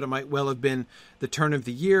said, but it might well have been the turn of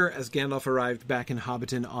the year as Gandalf arrived back in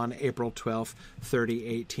Hobbiton on April 12th,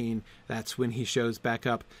 3018. That's when he shows back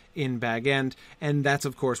up in Bag End. And that's,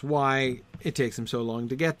 of course, why it takes him so long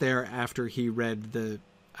to get there after he read the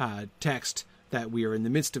text that we are in the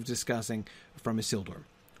midst of discussing from Isildur,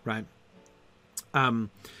 right?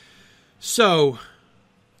 So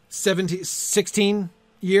 16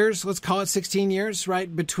 years, let's call it 16 years,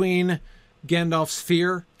 right, between Gandalf's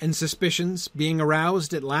fear and suspicions being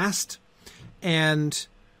aroused at last, and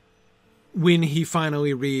when he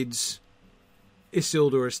finally reads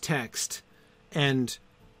Isildur's text and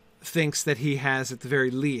thinks that he has, at the very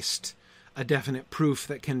least, a definite proof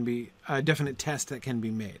that can be, a definite test that can be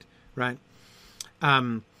made, right?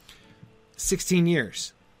 16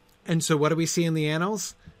 years. And so what do we see in the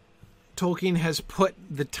annals? Tolkien has put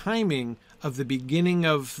the timing of the beginning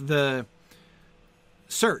of the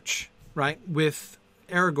search, right, with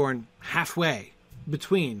Aragorn halfway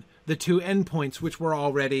between the two endpoints which were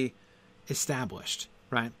already established,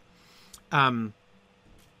 right?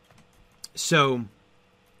 So,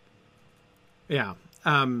 yeah.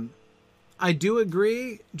 I do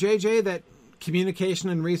agree, JJ, that communication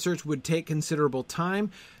and research would take considerable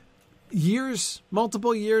time. Years,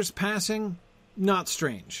 multiple years passing, not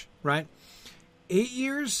strange, right? 8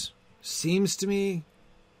 years seems to me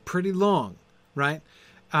pretty long, right?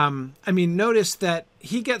 I mean, notice that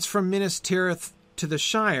he gets from Minas Tirith to the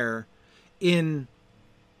Shire in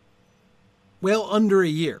well under a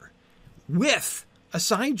year, with a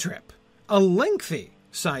side trip, a lengthy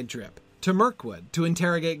side trip to Mirkwood to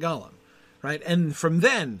interrogate Gollum, right? And from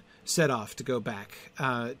then set off to go back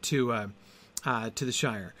to the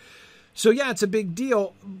Shire. So yeah, it's a big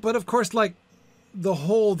deal. But of course, like, the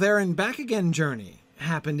whole there and back again journey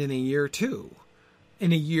happened in a year too,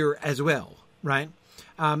 in a year as well, right?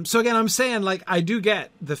 So again, I'm saying, like, I do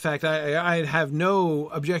get the fact I have no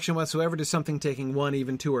objection whatsoever to something taking 1,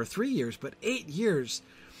 even 2 or 3 years, but 8 years,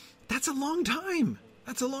 that's a long time.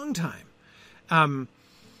 That's a long time.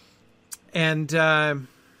 And I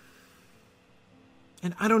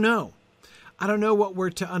don't know. I don't know what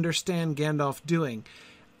we're to understand Gandalf doing.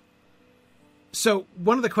 So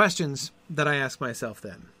one of the questions that I ask myself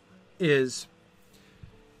then is,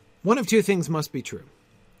 one of two things must be true,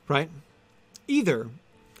 right? Either,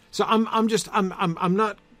 so I'm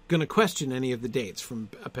not going to question any of the dates from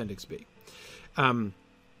Appendix B.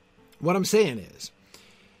 What I'm saying is,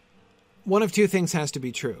 one of two things has to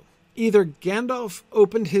be true. Either Gandalf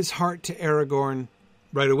opened his heart to Aragorn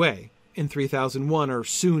right away in 3001 or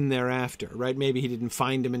soon thereafter, right? Maybe he didn't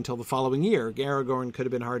find him until the following year. Aragorn could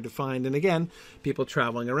have been hard to find. And again, people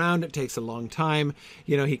traveling around, it takes a long time.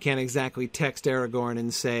 He can't exactly text Aragorn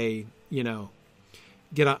and say,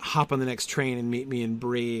 hop on the next train and meet me in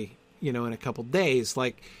Bree, in a couple days.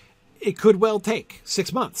 Like, it could well take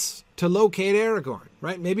 6 months to locate Aragorn,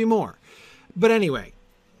 right? Maybe more. But anyway,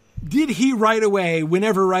 did he right away,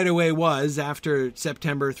 whenever right away was, after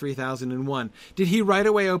September 3001, did he right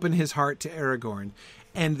away open his heart to Aragorn,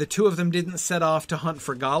 and the two of them didn't set off to hunt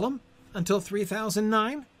for Gollum until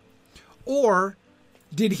 3009? Or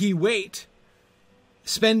did he wait,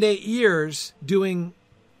 spend 8 years doing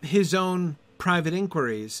his own private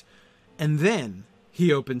inquiries, and then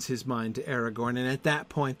he opens his mind to Aragorn, and at that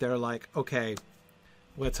point they're like, okay,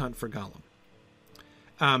 let's hunt for Gollum.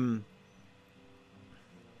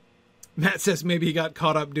 Matt says maybe he got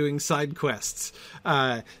caught up doing side quests,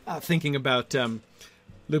 thinking about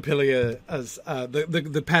Lupilia as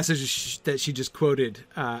the passage that she just quoted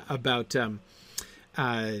about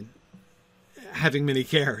having many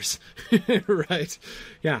cares, right?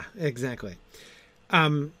 Yeah, exactly.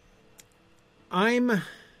 I'm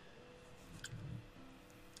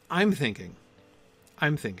thinking.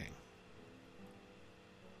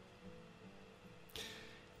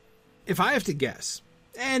 If I have to guess.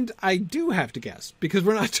 And I do have to guess, because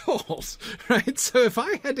we're not told, right? So if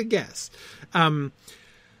I had to guess, I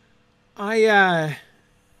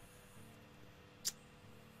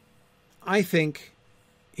think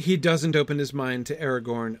he doesn't open his mind to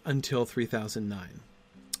Aragorn until 3009.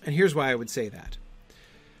 And here's why I would say that.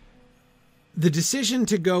 The decision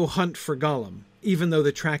to go hunt for Gollum, even though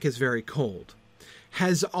the track is very cold,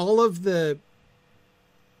 has all of the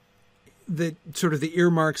sort of the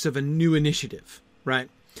earmarks of a new initiative.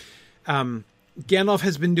 Right. Gandalf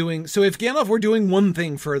has been doing... So if Gandalf were doing one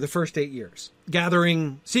thing for the first 8 years,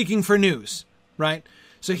 seeking for news, right?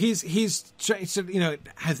 So he's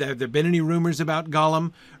has there been any rumors about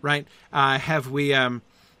Gollum, right? Have we, does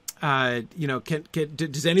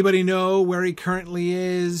anybody know where he currently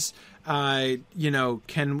is? I'm gonna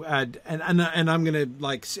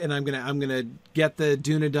get the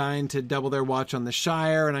Dunedain to double their watch on the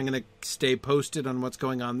Shire, and I'm gonna stay posted on what's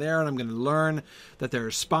going on there, and I'm gonna learn that there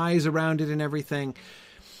are spies around it and everything.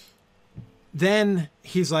 Then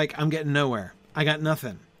he's like, I'm getting nowhere. I got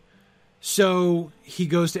nothing. So he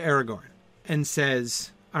goes to Aragorn and says,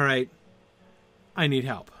 all right, I need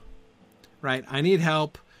help. Right? I need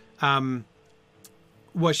help.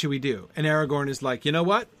 What should we do? And Aragorn is like, you know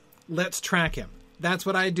what? Let's track him. That's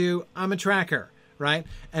what I do. I'm a tracker, right?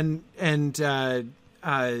 And Gandalf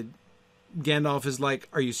is like,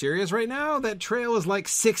 are you serious right now? That trail is like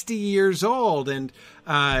 60 years old. And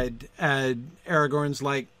Aragorn's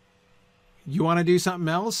like, you want to do something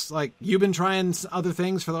else? Like, you've been trying other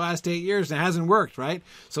things for the last 8 years and it hasn't worked, right?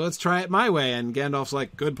 So let's try it my way. And Gandalf's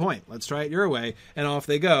like, good point. Let's try it your way. And off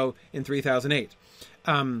they go in 3008.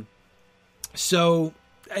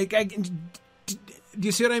 Do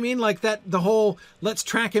you see what I mean? Like that, the whole let's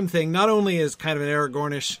track him thing not only is kind of an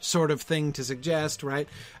Aragornish sort of thing to suggest, right?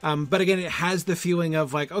 But again, it has the feeling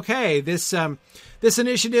of like, okay, this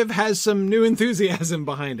initiative has some new enthusiasm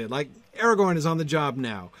behind it. Like Aragorn is on the job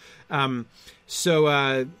now. Angrist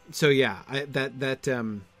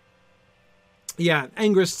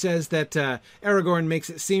says that Aragorn makes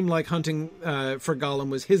it seem like hunting for Gollum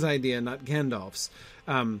was his idea, not Gandalf's.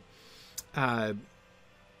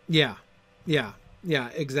 Yeah,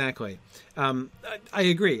 exactly. I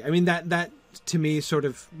agree. I mean, that to me sort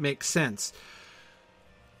of makes sense.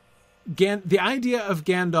 The idea of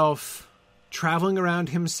Gandalf traveling around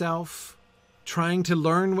himself, trying to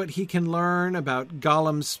learn what he can learn about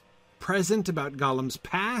Gollum's present, about Gollum's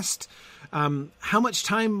past. How much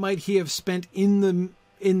time might he have spent in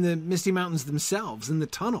the Misty Mountains themselves, in the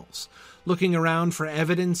tunnels, looking around for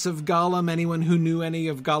evidence of Gollum, anyone who knew any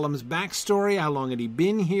of Gollum's backstory, how long had he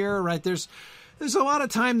been here, right? There's a lot of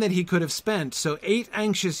time that he could have spent. So 8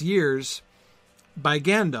 anxious years by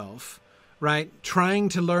Gandalf, right, trying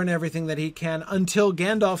to learn everything that he can until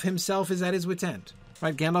Gandalf himself is at his wit's end,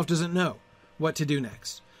 right? Gandalf doesn't know what to do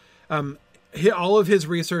next. All of his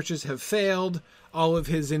researches have failed. All of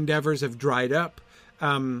his endeavors have dried up.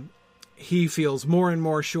 He feels more and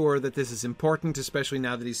more sure that this is important, especially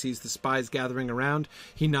now that he sees the spies gathering around.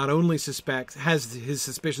 He not only has his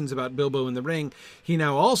suspicions about Bilbo in the Ring, he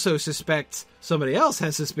now also suspects somebody else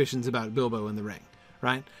has suspicions about Bilbo in the Ring,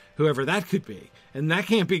 right? Whoever that could be. And that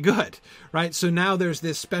can't be good, right? So now there's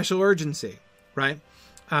this special urgency, right?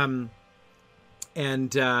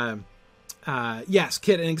 Yes,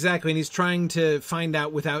 Kit, and exactly. And he's trying to find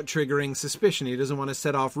out without triggering suspicion. He doesn't want to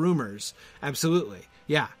set off rumors. Absolutely.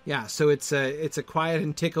 Yeah. So it's a quiet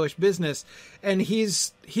and ticklish business. And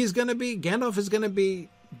Gandalf is going to be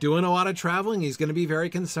doing a lot of traveling. He's going to be very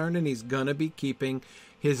concerned, and he's going to be keeping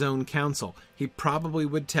his own counsel. He probably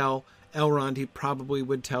would tell Elrond, he probably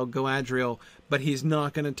would tell Galadriel, but he's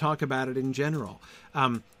not going to talk about it in general.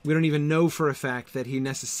 We don't even know for a fact that he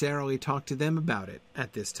necessarily talked to them about it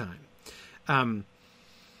at this time.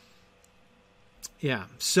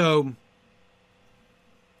 So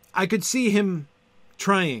I could see him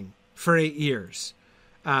trying for 8 years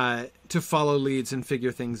to follow leads and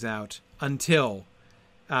figure things out until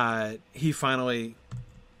he finally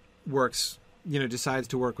decides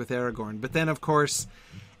to work with Aragorn. But then, of course,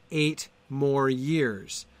 8 more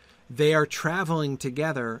years. They are traveling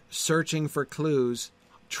together, searching for clues,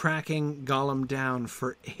 tracking Gollum down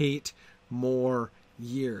for 8 more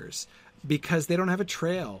years because they don't have a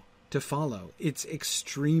trail to follow. It's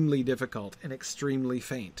extremely difficult and extremely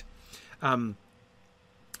faint. And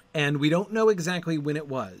we don't know exactly when it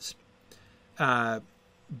was.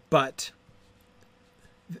 But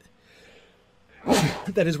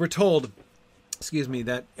that is, we're told,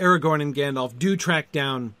 that Aragorn and Gandalf do track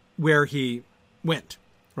down where he went,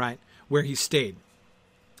 right? Where he stayed.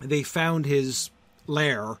 They found his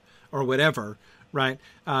lair or whatever, right?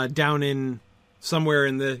 Down in somewhere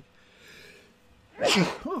in the,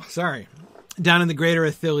 down in the Greater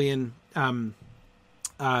Ithilien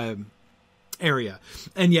area.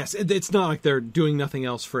 And yes, it's not like they're doing nothing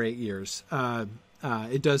else for 8 years.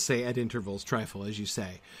 It does say at intervals, trifle, as you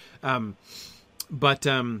say.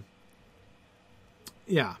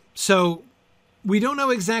 So we don't know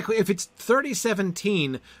exactly if it's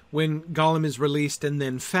 3017 when Gollum is released and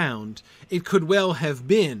then found. It could well have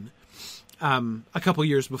been a couple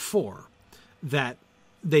years before that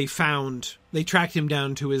they tracked him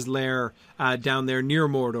down to his lair down there near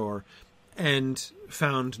Mordor and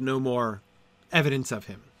found no more evidence of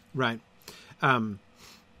him, right? Sam,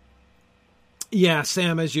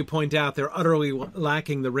 as you point out, they're utterly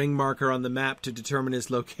lacking the ring marker on the map to determine his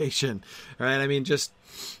location, right? I mean, just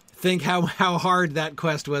think how hard that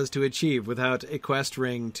quest was to achieve without a quest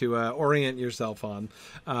ring to orient yourself on,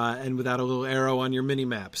 and without a little arrow on your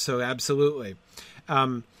mini-map. So absolutely.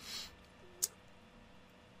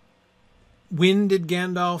 When did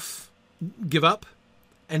Gandalf give up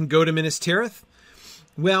and go to Minas Tirith?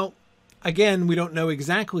 Well, again, we don't know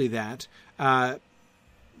exactly that, but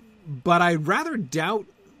I rather doubt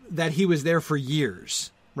that he was there for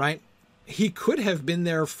years, right? He could have been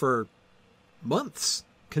there for months,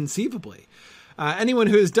 conceivably. Anyone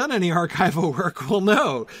who has done any archival work will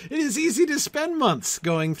know it is easy to spend months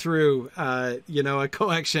going through, a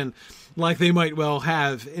collection like they might well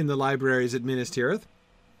have in the libraries at Minas Tirith.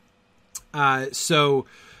 Gandalf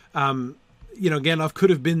could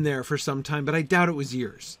have been there for some time, but I doubt it was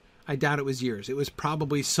years. It was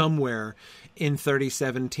probably somewhere in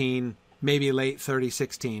 3017, maybe late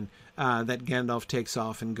 3016, that Gandalf takes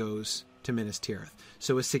off and goes to Minas Tirith.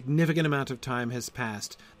 So a significant amount of time has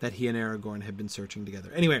passed that he and Aragorn have been searching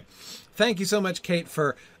together. Anyway, thank you so much, Kate,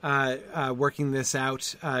 for working this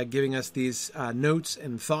out, giving us these notes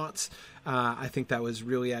and thoughts. I think that was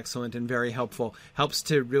really excellent and very helpful. Helps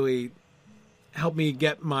to really help me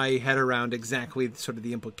get my head around exactly sort of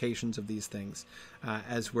the implications of these things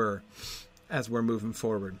as we're moving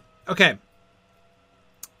forward. Okay.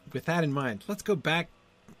 With that in mind, let's go back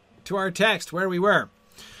to our text where we were.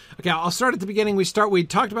 Okay, I'll start at the beginning. We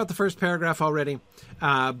talked about the first paragraph already,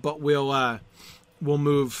 but we'll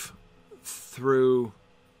move through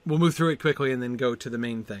it quickly and then go to the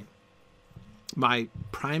main thing. My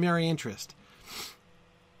primary interest.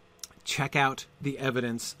 Check out the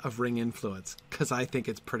evidence of ring influence, because I think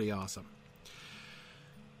it's pretty awesome.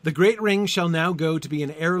 The great ring shall now go to be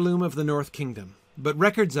an heirloom of the North Kingdom, but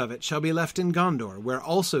records of it shall be left in Gondor, where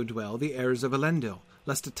also dwell the heirs of Elendil,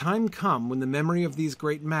 lest a time come when the memory of these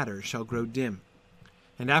great matters shall grow dim.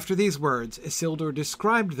 And after these words, Isildur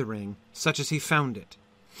described the ring, such as he found it.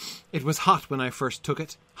 It was hot when I first took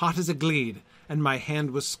it, hot as a gleed, and my hand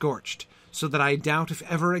was scorched, so that I doubt if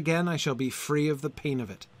ever again I shall be free of the pain of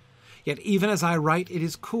it. Yet even as I write it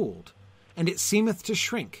is cooled, and it seemeth to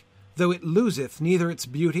shrink, though it loseth neither its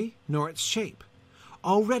beauty nor its shape.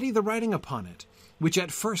 Already the writing upon it, which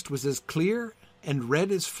at first was as clear and red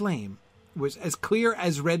as flame, which at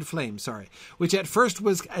first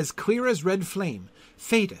was as clear as red flame,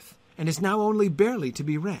 fadeth, and is now only barely to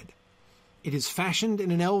be read. It is fashioned in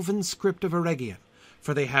an elven script of Eregion,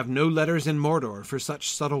 for they have no letters in Mordor for such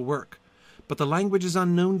subtle work. But the language is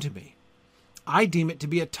unknown to me. I deem it to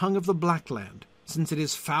be a tongue of the Blackland, since it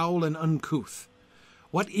is foul and uncouth.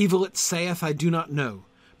 What evil it saith I do not know,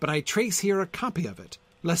 but I trace here a copy of it,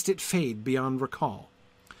 lest it fade beyond recall.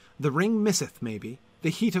 The ring misseth, maybe, the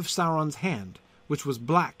heat of Sauron's hand, which was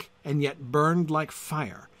black and yet burned like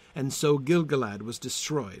fire, and so Gil-galad was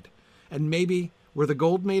destroyed. And maybe, were the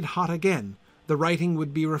gold made hot again, the writing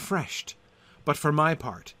would be refreshed. But for my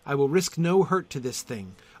part, I will risk no hurt to this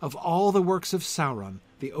thing, of all the works of Sauron,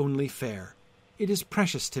 the only fair. It is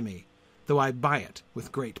precious to me, though I buy it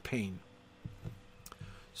with great pain.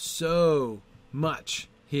 So much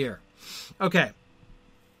here. Okay.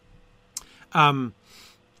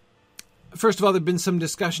 First of all, there'd been some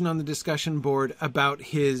discussion on the discussion board about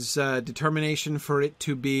his determination for it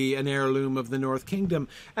to be an heirloom of the North Kingdom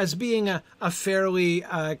as being a fairly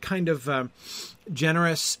kind of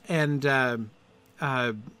generous and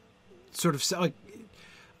sort of like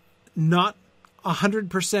not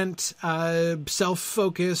 100%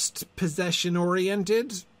 self-focused,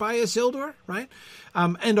 possession-oriented by Isildur, right?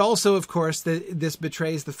 And also, of course, this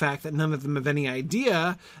betrays the fact that none of them have any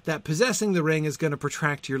idea that possessing the ring is going to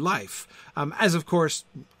protract your life. As, of course,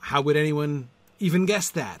 how would anyone even guess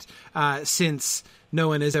that, since no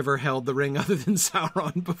one has ever held the ring other than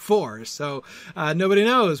Sauron before? So nobody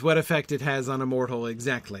knows what effect it has on a mortal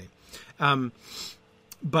exactly.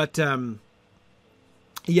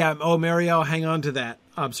 Yeah, Mariel, hang on to that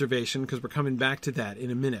observation because we're coming back to that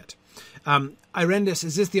in a minute. Irendis,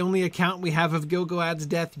 is this the only account we have of Gil-galad's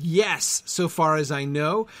death? Yes, so far as I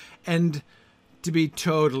know. And to be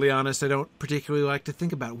totally honest, I don't particularly like to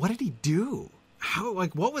think about it. What did he do?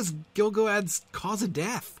 What was Gil-galad's cause of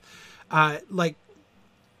death? And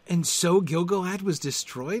so Gil-galad was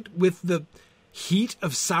destroyed with the heat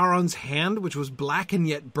of Sauron's hand, which was black and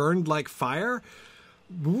yet burned like fire?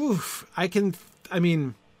 Oof, I can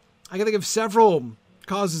think of several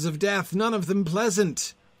causes of death, none of them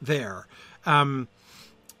pleasant there. I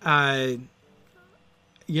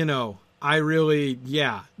really,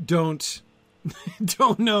 don't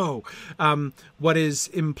know what is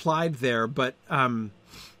implied there, but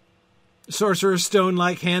Sorcerer's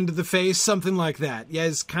Stone-like hand to the face, something like that. Yeah,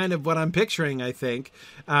 is kind of what I'm picturing, I think.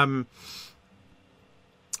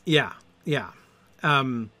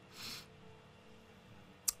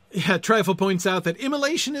 Trifle points out that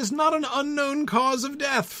immolation is not an unknown cause of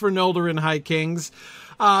death for Noldorin High Kings.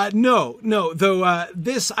 No, though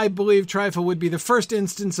this, I believe, Trifle, would be the first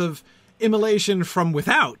instance of immolation from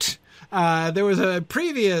without. There was a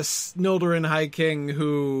previous Noldorin High King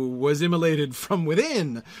who was immolated from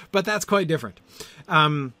within, but that's quite different.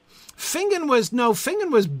 Fingon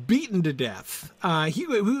was beaten to death.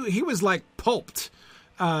 He was like pulped.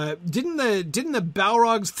 Didn't the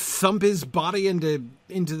Balrogs thump his body into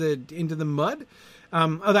the mud?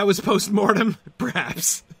 That was post-mortem,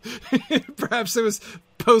 perhaps. Perhaps it was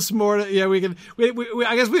post-mortem. Yeah, we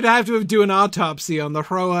I guess we'd have to do an autopsy on the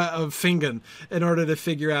Hroa of Fingon in order to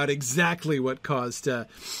figure out exactly what caused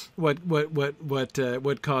what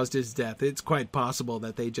caused his death. It's quite possible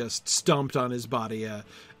that they just stomped on his body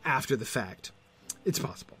after the fact. It's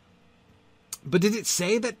possible. But did it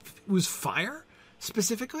say that it was fire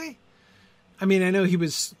specifically? I mean, I know he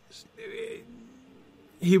was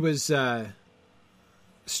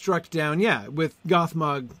struck down, with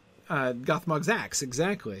Gothmog's axe,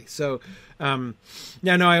 exactly. So, I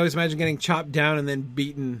always imagine getting chopped down and then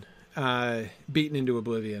beaten into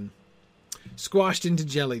oblivion, squashed into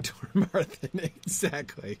jelly, Tormarthen.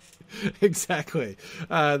 Exactly.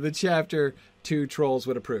 The chapter 2 trolls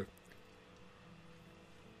would approve.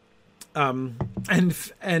 And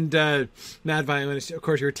Mad Violinist, of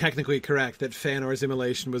course, you're technically correct that Feanor's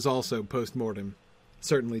immolation was also post-mortem.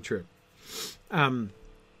 Certainly true.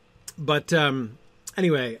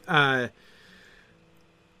 Anyway,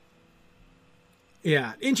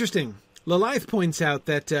 interesting. Lilith points out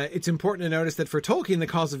that it's important to notice that for Tolkien, the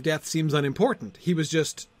cause of death seems unimportant. He was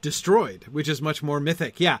just destroyed, which is much more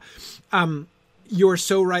mythic. Yeah. You're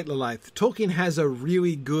so right, Lilith. Tolkien has a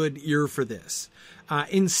really good ear for this.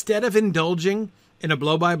 Instead of indulging in a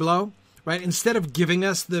blow-by-blow, right? Instead of giving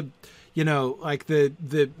us the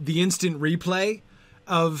instant replay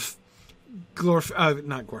of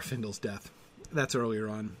not Glorfindel's death. That's earlier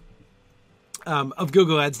on. Of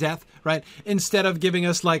Gil-galad's death, right? Instead of giving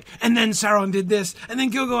us and then Sauron did this, and then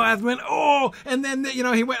Gil-galad went, and then,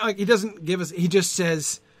 he went, he doesn't give us, he just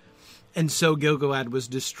says, and so Gil-galad was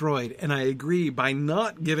destroyed. And I agree, by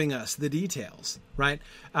not giving us the details, right?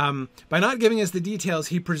 By not giving us the details,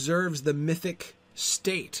 he preserves the mythic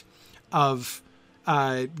state of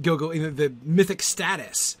Gil-galad, the mythic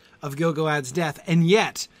status of Gil-galad's death, and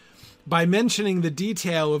yet, by mentioning the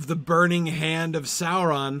detail of the burning hand of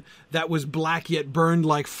Sauron that was black yet burned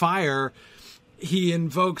like fire, he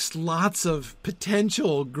invokes lots of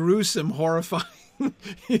potential gruesome, horrifying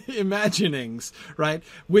imaginings, right?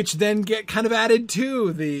 Which then get kind of added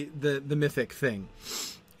to the mythic thing.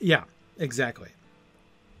 Yeah, exactly.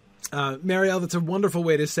 Marielle, that's a wonderful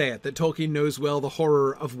way to say it, that Tolkien knows well the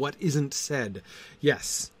horror of what isn't said.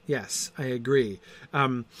 Yes, I agree.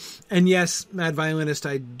 And yes, Mad Violinist,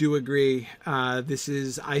 I do agree. This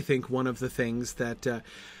is, I think, one of the things that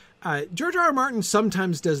George R. R. Martin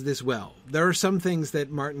sometimes does this well. There are some things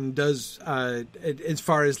that Martin does as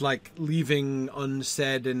far as like leaving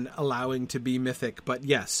unsaid and allowing to be mythic. But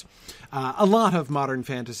yes, a lot of modern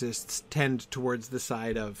fantasists tend towards the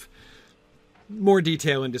side of more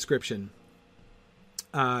detail and description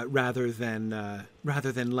rather than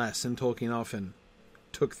less. And Tolkien often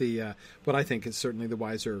took the what I think is certainly the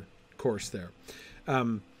wiser course there.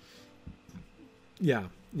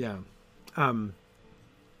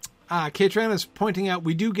 Katran is pointing out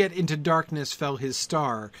we do get into darkness fell his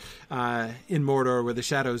star in Mordor where the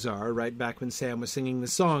shadows are, right back when Sam was singing the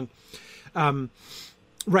song.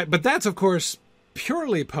 Right, but that's, of course,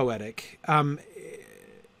 purely poetic. I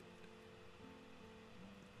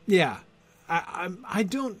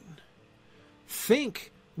don't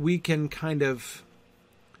think we can kind of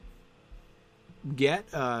get,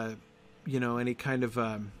 any kind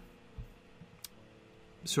of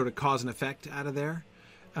sort of cause and effect out of there.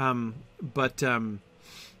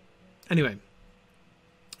 Anyway,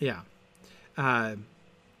 yeah.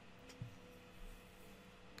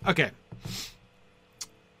 Okay.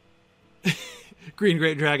 Green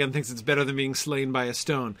Great Dragon thinks it's better than being slain by a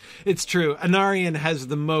stone. It's true. Anarion has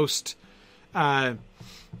the most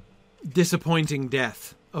disappointing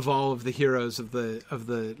death of all of the heroes of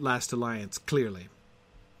the Last Alliance. Clearly.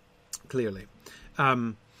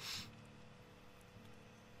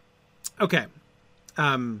 Okay.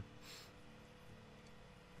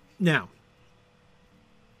 Now,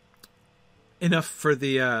 enough for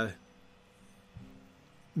the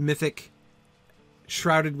mythic,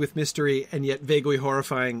 shrouded with mystery, and yet vaguely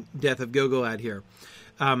horrifying death of Gil-galad here.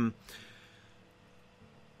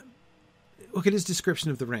 Look at his description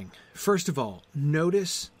of the ring. First of all,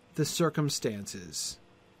 notice the circumstances.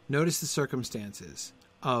 Notice the circumstances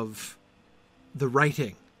of the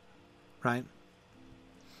writing, right?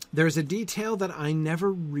 There's a detail that I never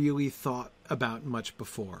really thought about much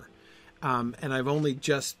before. And I've only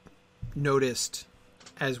just noticed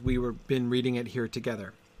as we were been reading it here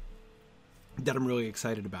together that I'm really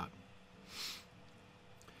excited about.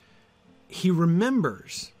 He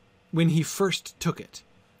remembers when he first took it,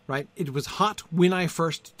 right? It was hot when I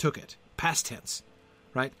first took it. Past tense,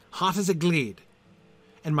 right? Hot as a gleed.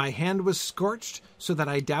 And my hand was scorched so that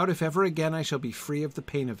I doubt if ever again I shall be free of the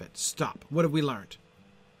pain of it. Stop. What have we learned?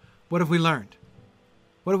 What have we learned?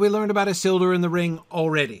 What have we learned about Isildur and the ring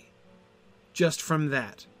already? Just from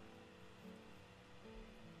that.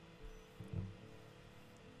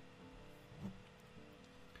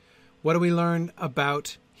 What do we learn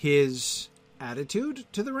about his attitude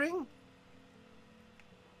to the ring?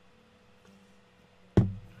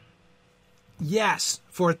 Yes,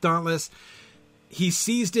 Fourth Dauntless. He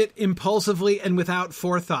seized it impulsively and without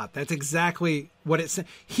forethought. That's exactly what it said.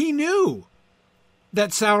 He knew that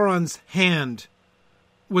Sauron's hand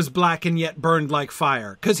was black and yet burned like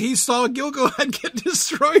fire, because he saw Gil-galad get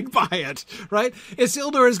destroyed by it, right?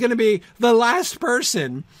 Isildur is going to be the last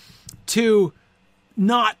person to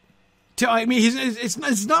not...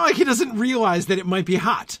 it's not like he doesn't realize that it might be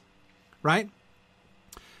hot, right?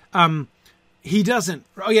 He doesn't.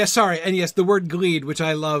 Oh, yeah, sorry. And yes, the word gleed, which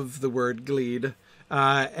I love the word gleed.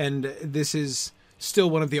 And this is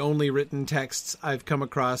still one of the only written texts I've come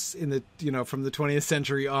across in the, from the 20th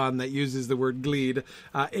century on that uses the word gleed.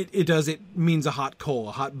 It means a hot coal,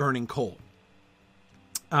 a hot burning coal.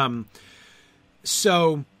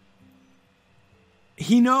 So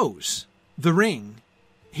he knows the ring.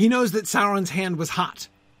 He knows that Sauron's hand was hot.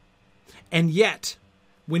 And yet,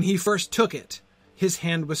 when he first took it, his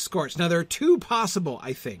hand was scorched. Now, there are two possible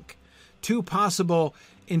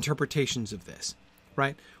interpretations of this,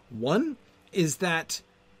 right? One is that,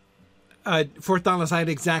 Fourth Dauntless, I had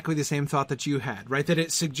exactly the same thought that you had, right? That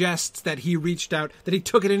it suggests that he reached out, that he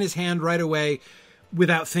took it in his hand right away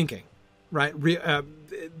without thinking, right?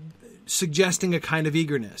 Suggesting a kind of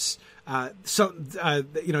eagerness. A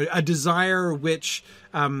desire which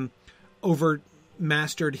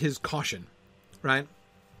overmastered his caution, right?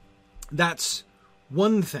 That's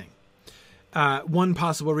one thing. One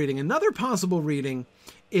possible reading. Another possible reading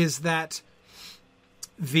is that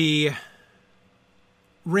the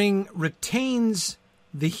ring retains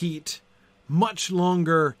the heat much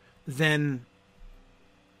longer than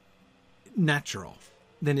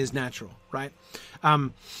is natural, right?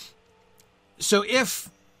 So if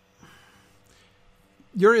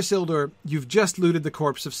you're Isildur, you've just looted the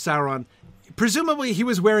corpse of Sauron, presumably he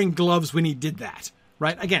was wearing gloves when he did that,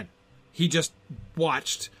 right? Again, he just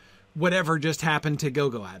watched whatever just happened to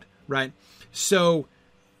Gil-galad, right? So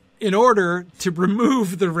in order to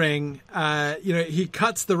remove the ring, he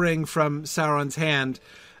cuts the ring from Sauron's hand.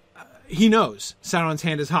 He knows Sauron's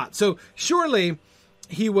hand is hot. So surely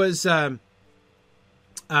he was, so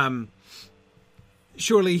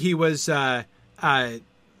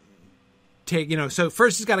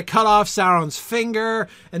first he's got to cut off Sauron's finger,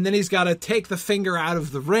 and then he's got to take the finger out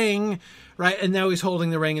of the ring, right? And now he's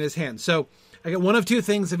holding the ring in his hand. So I get one of two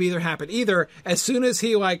things have either happened. Either as soon as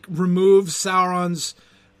he removes Sauron's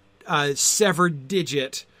severed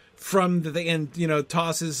digit from the thing and,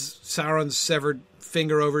 tosses Sauron's severed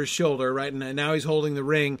finger over his shoulder, right? And now he's holding the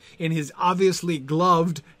ring in his obviously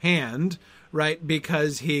gloved hand, right?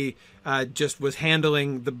 Because he just was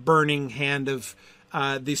handling the burning hand of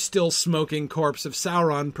the still smoking corpse of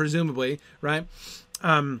Sauron, presumably, right?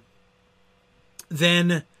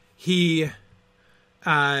 Then he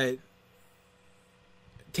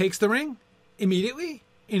takes the ring immediately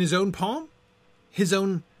in his own palm, his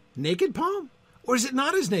own naked palm, or is it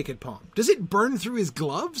not his naked palm? Does it burn through his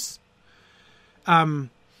gloves? I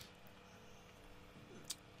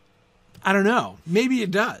don't know. Maybe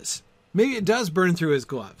it does. Maybe it does burn through his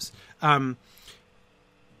gloves.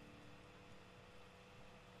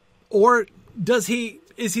 Or is he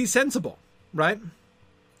sensible, right?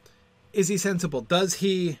 Is he sensible? Does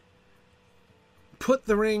he put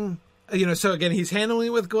the ring, so again, he's handling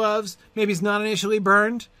it with gloves. Maybe he's not initially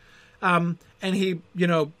burned. And he,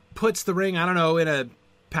 puts the ring, I don't know, in a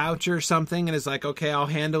pouch or something and is like, okay, I'll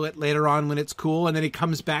handle it later on when it's cool. And then he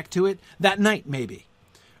comes back to it that night, maybe,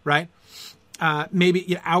 right?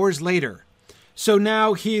 Maybe hours later. So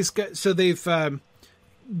now he's gone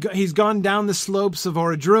down the slopes of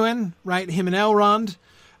Orodruin, right? Him and Elrond,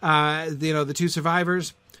 the two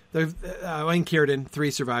survivors, and Círdan,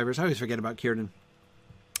 3 survivors. I always forget about Círdan.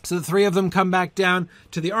 So the 3 of them come back down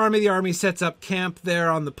to the army. The army sets up camp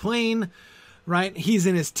there on the plain, right? He's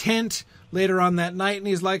in his tent later on that night, and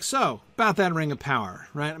he's like, so, about that ring of power,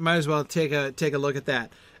 right? Might as well take a look at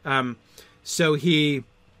that. So he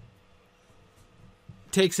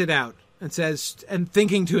takes it out and says, and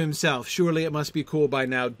thinking to himself, surely it must be cool by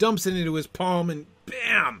now, dumps it into his palm, and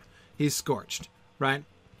bam, he's scorched, right?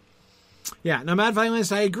 Yeah, now, Mad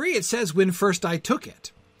Violinist, I agree. It says, when first I took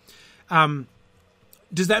it.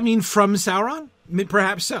 Does that mean from Sauron?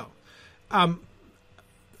 Perhaps so.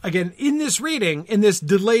 Again, in this reading, in this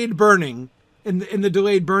delayed burning, in the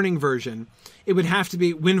delayed burning version, it would have to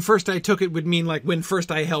be when first I took it would mean like when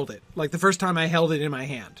first I held it. Like the first time I held it in my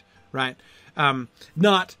hand, right?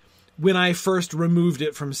 Not when I first removed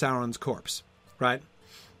it from Sauron's corpse, right?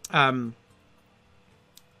 But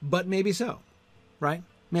maybe so, right?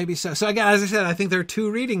 Maybe so. So again, as I said, I think there are 2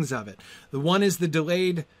 readings of it. The one is the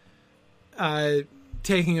delayed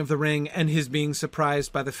taking of the ring and his being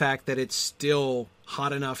surprised by the fact that it's still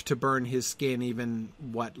hot enough to burn his skin even,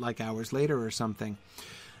 like hours later or something.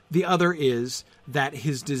 The other is that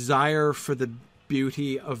his desire for the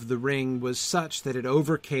beauty of the ring was such that it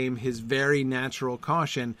overcame his very natural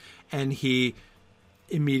caution, and he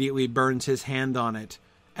immediately burns his hand on it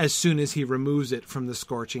as soon as he removes it from the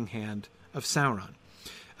scorching hand of Sauron.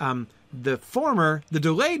 The former, the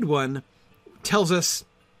delayed one, tells us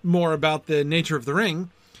more about the nature of the ring,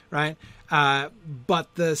 right?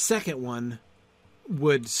 But the second one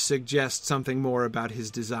would suggest something more about his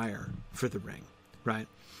desire for the ring, right?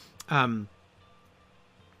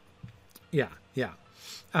 Yeah.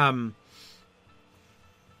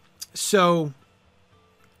 So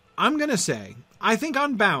I'm going to say, I think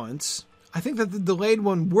on balance, I think that the delayed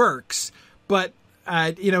one works, but,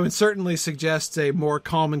 it certainly suggests a more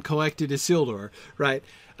calm and collected Isildur, right?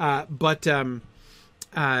 Yeah,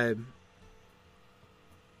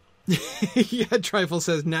 Trifle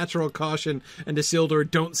says natural caution and Isildur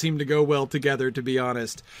don't seem to go well together, to be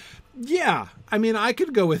honest. Yeah, I mean, I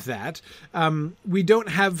could go with that. We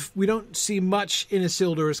don't see much in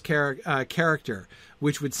Isildur's character,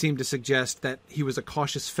 which would seem to suggest that he was a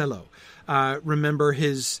cautious fellow. Remember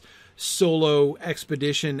his solo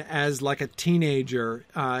expedition as like a teenager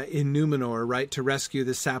in Numenor, right, to rescue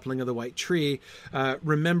the sapling of the White Tree.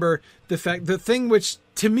 Remember the thing which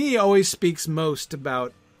to me always speaks most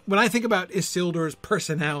about when I think about Isildur's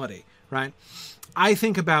personality, right? I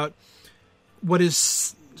think about what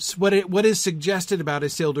is suggested about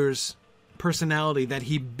Isildur's personality that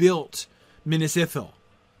he built Minas Ithil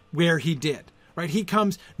where he did, right? He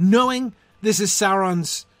comes knowing this is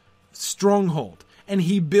Sauron's stronghold, and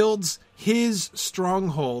he builds his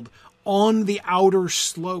stronghold on the outer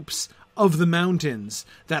slopes of the mountains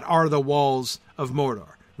that are the walls of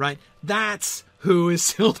Mordor, right? That's who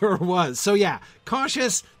Isildur was. So yeah,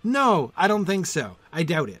 cautious? No, I don't think so. I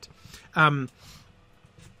doubt it.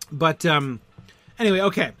 But anyway,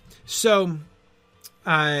 okay. So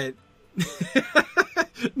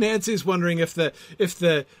Nancy's wondering if the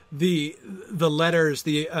letters,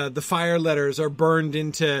 the fire letters, are burned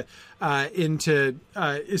into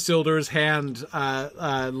Isildur's hand,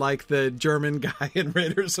 like the German guy in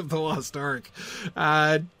Raiders of the Lost Ark.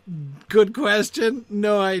 Good question.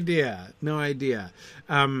 No idea.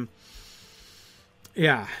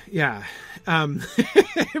 Yeah.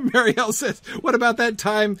 Marielle says, what about that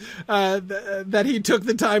time that he took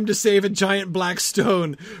the time to save a giant black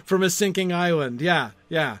stone from a sinking island? Yeah.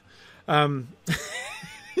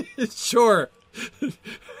 Sure.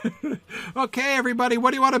 Okay, everybody,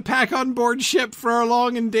 what do you want to pack on board ship for our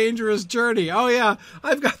long and dangerous journey? Oh yeah,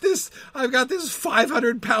 I've got this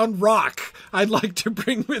 500-pound rock I'd like to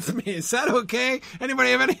bring with me. Is that okay?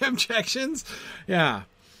 Anybody have any objections? Yeah,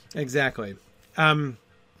 exactly.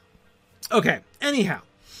 Okay, anyhow,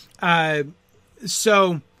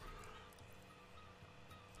 so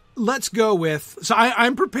let's go with,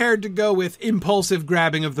 I'm prepared to go with impulsive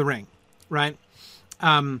grabbing of the ring, right?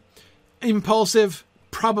 Impulsive,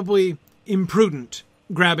 probably imprudent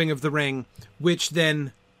grabbing of the ring, which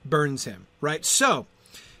then burns him, right? So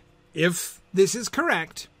if this is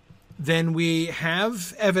correct, then we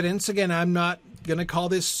have evidence. Again, I'm not going to call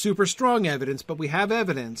this super strong evidence, but we have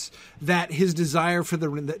evidence that his desire for the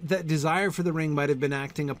ring might have been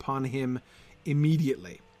acting upon him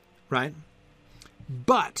immediately, right?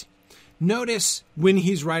 But notice when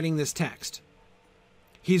he's writing this text.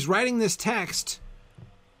 He's writing this text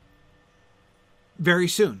very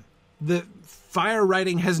soon. The fire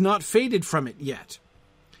writing has not faded from it yet.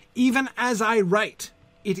 Even as I write,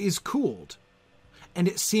 it is cooled, and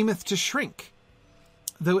it seemeth to shrink,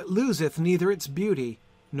 though it loseth neither its beauty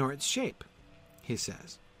nor its shape, he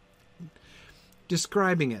says.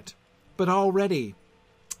 Describing it, but already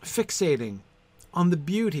fixating on the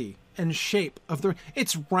beauty and shape of the ring.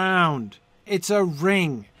 It's round. It's a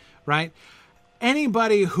ring, right?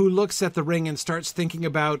 Anybody who looks at the ring and starts thinking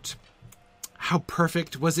about how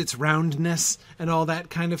perfect was its roundness and all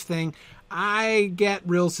that kind of thing, I get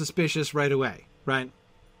real suspicious right away, right?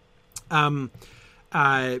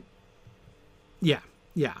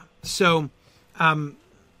 Yeah. So,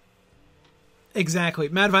 exactly.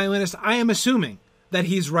 Mad Violinist, I am assuming that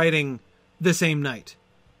he's writing the same night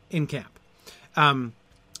in camp.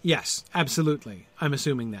 Yes, absolutely. I'm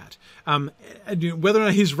assuming that. Whether or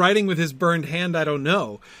not he's writing with his burned hand, I don't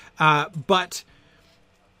know. But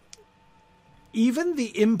even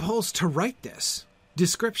the impulse to write this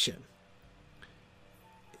description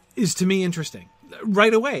is, to me, interesting.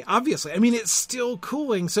 Right away, obviously. I mean, it's still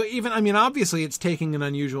cooling. So obviously it's taking an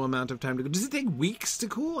unusual amount of time to go. Does it take weeks to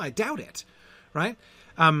cool? I doubt it, right?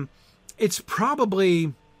 It's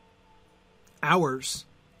probably hours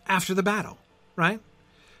after the battle, right?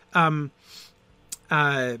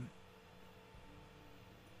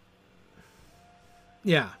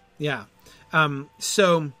 Yeah.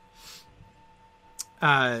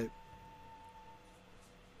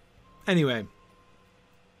 Anyway,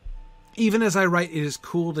 even as I write, it is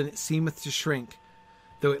cooled, and it seemeth to shrink,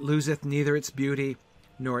 though it loseth neither its beauty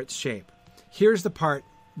nor its shape. Here's the part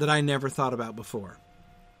that I never thought about before.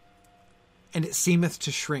 And it seemeth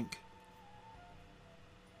to shrink.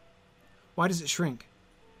 Why does it shrink?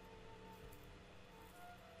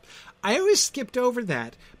 I always skipped over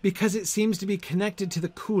that because it seems to be connected to the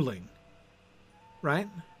cooling, right?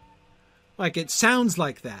 Like it sounds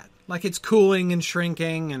like that. Like it's cooling and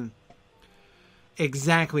shrinking and...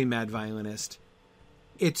 Exactly, Mad Violinist.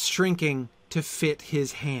 It's shrinking to fit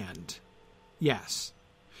his hand. Yes.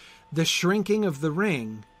 The shrinking of the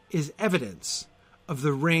ring is evidence of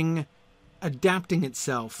the ring adapting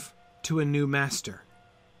itself to a new master.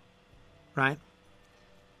 Right?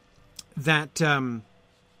 That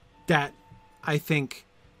I think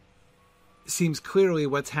seems clearly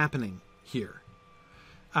what's happening here.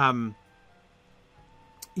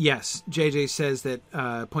 Yes, JJ says that,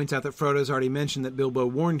 points out that Frodo's already mentioned that Bilbo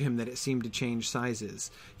warned him that it seemed to change sizes.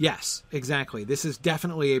 Yes, exactly. This is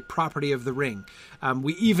definitely a property of the ring.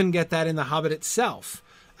 We even get that in The Hobbit itself.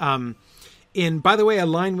 by the way, a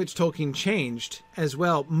line which Tolkien changed as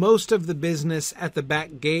well. Most of the business at the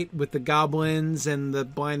back gate with the goblins and the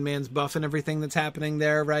blind man's buff and everything that's happening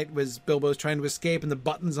there, right, was Bilbo's trying to escape and the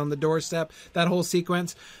buttons on the doorstep, that whole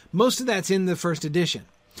sequence. Most of that's in the first edition.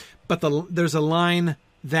 But there's a line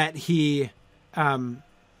that he, the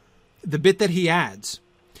bit that he adds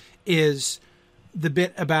is the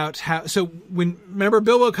bit about how, so remember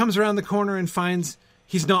Bilbo comes around the corner and finds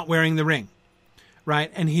he's not wearing the ring,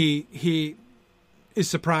 right? And he is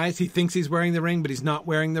surprised. He thinks he's wearing the ring, but he's not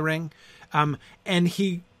wearing the ring. And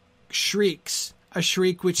he shrieks, a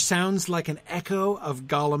shriek which sounds like an echo of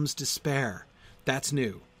Gollum's despair. That's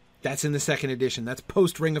new. That's in the second edition. That's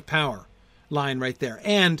post Ring of Power line right there.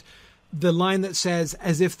 And the line that says,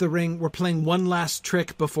 as if the ring were playing one last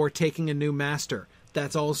trick before taking a new master.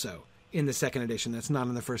 That's also in the second edition. That's not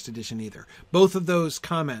in the first edition either. Both of those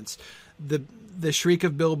comments, the shriek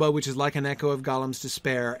of Bilbo, which is like an echo of Gollum's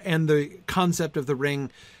despair, and the concept of the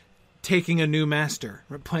ring taking a new master,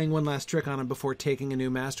 playing one last trick on him before taking a new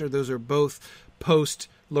master, those are both post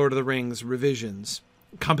Lord of the Rings revisions,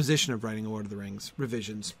 composition of writing Lord of the Rings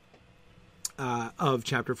revisions of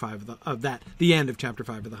Chapter 5 the end of Chapter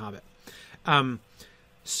 5 of The Hobbit.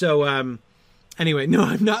 Anyway, no,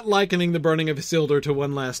 I'm not likening the burning of Isildur to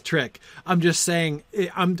one last trick. I'm just saying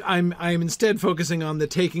I'm instead focusing on the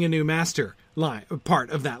taking a new master line, part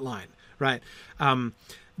of that line, right?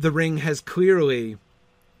 The ring has clearly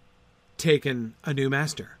taken a new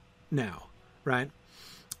master now, right?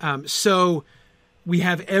 So we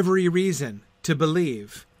have every reason to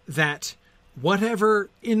believe that whatever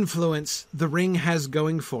influence the ring has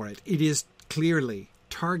going for it, it is clearly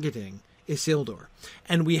targeting Isildur.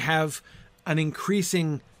 And we have an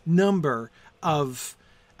increasing number of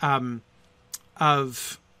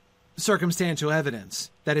circumstantial evidence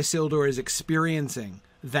that Isildur is experiencing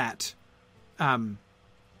that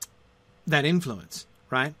influence,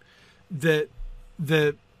 right? The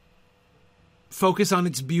focus on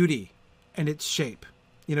its beauty and its shape,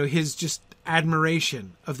 his just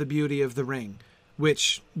admiration of the beauty of the ring,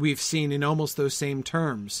 which we've seen in almost those same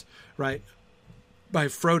terms, right, by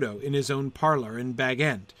Frodo in his own parlor in Bag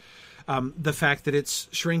End. The fact that it's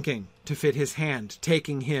shrinking to fit his hand,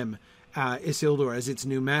 taking him, Isildur, as its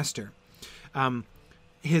new master.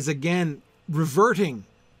 His, again, reverting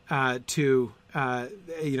to,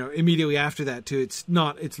 immediately after that to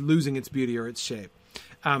it's losing its beauty or its shape.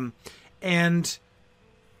 And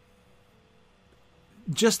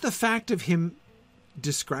just the fact of him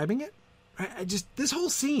describing it, right? This whole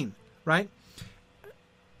scene, right?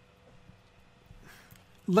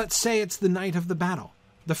 Let's say it's the night of the battle.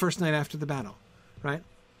 The first night after the battle, right?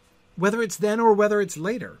 Whether it's then or whether it's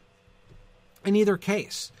later, in either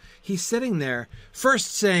case, he's sitting there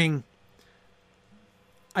first saying,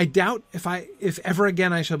 I doubt if ever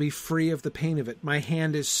again I shall be free of the pain of it. My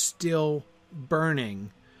hand is still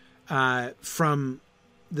burning from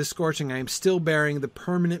the scorching. I am still bearing the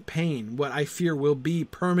permanent pain, what I fear will be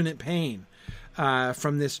permanent pain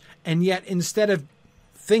from this. And yet, instead of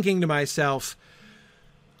thinking to myself,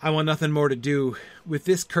 I want nothing more to do with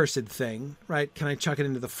this cursed thing, right? Can I chuck it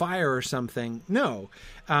into the fire or something? No.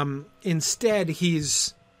 Instead,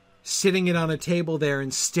 he's sitting it on a table there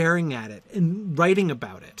and staring at it and writing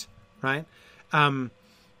about it, right?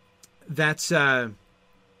 That's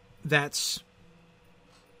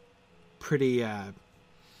pretty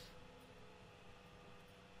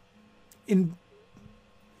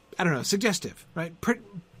suggestive, right?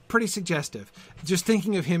 Pretty suggestive. Just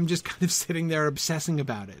thinking of him just kind of sitting there obsessing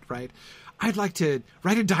about it, right? I'd like to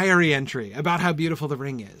write a diary entry about how beautiful the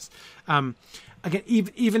ring is. Again,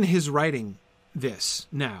 even his writing this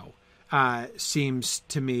now seems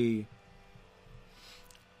to me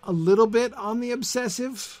a little bit on the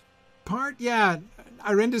obsessive part. Yeah,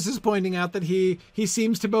 Arendis is pointing out that he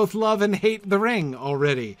seems to both love and hate the ring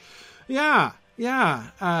already. Yeah.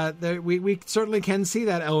 We certainly can see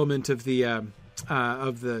that element of the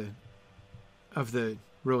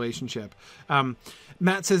relationship.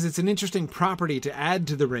 Matt says it's an interesting property to add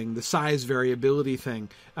to the ring, the size variability thing.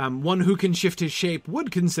 One who can shift his shape would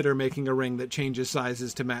consider making a ring that changes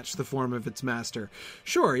sizes to match the form of its master.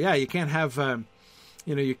 Sure, yeah, you can't have,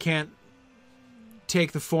 you can't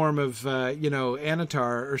take the form of,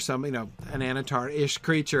 Anatar or some, an Anatar-ish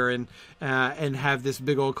creature and have this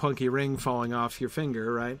big old clunky ring falling off your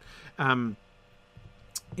finger, right?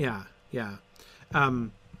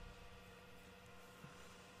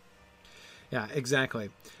 Yeah, exactly.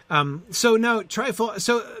 So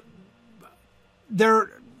there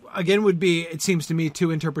again would be, it seems to me,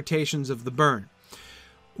 two interpretations of the burn.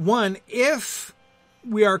 One, if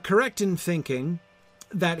we are correct in thinking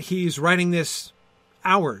that he's writing this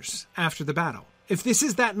hours after the battle. If this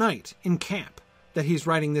is that night in camp that he's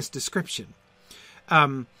writing this description,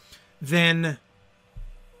 then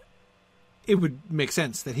it would make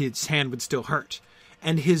sense that his hand would still hurt.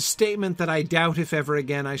 And his statement that I doubt if ever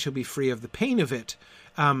again I shall be free of the pain of it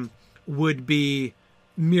would be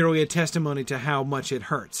merely a testimony to how much it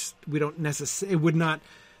hurts. We don't necessarily,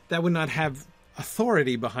 that would not have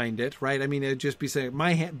authority behind it, right? I mean, it'd just be saying,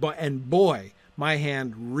 my hand, and boy, my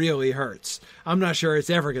hand really hurts. I'm not sure it's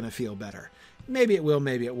ever going to feel better. Maybe it will,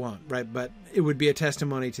 maybe it won't, right? But it would be a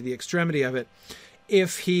testimony to the extremity of it.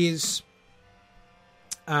 If he's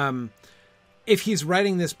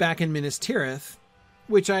writing this back in Minas Tirith,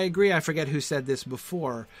 which I agree, I forget who said this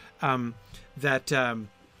before, that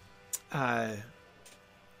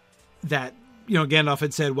Gandalf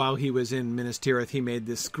had said while he was in Minas Tirith, he made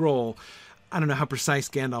this scroll. I don't know how precise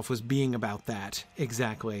Gandalf was being about that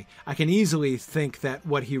exactly. I can easily think that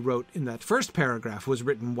what he wrote in that first paragraph was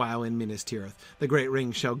written while in Minas Tirith. The Great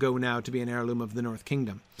Ring shall go now to be an heirloom of the North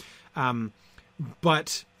Kingdom.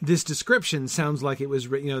 But this description sounds like it was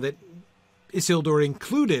written, that Isildur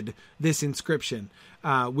included this inscription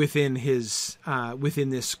within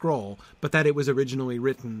this scroll, but that it was originally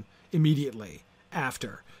written immediately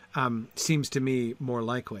after seems to me more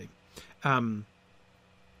likely.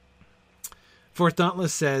 Fourth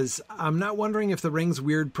Dauntless says, I'm not wondering if the ring's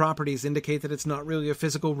weird properties indicate that it's not really a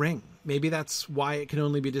physical ring. Maybe that's why it can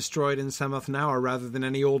only be destroyed in Sammath Naur rather than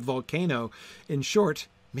any old volcano. In short,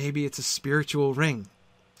 maybe it's a spiritual ring.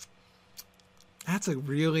 That's a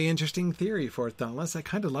really interesting theory, Fourth Dauntless. I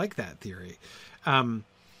kind of like that theory.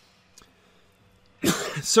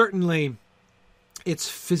 Certainly, it's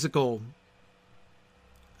physical,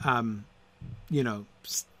 so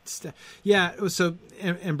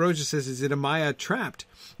Ambrosia says, is it Amaya trapped?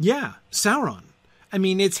 Yeah, Sauron. I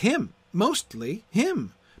mean, it's him. Mostly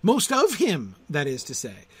him. Most of him, that is to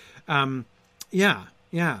say. Yeah.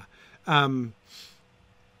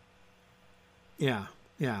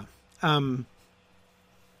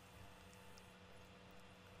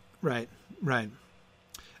 Right.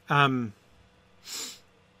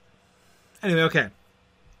 Anyway, okay.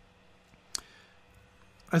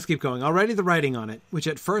 Let's keep going. Already the writing on it, which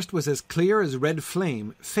at first was as clear as red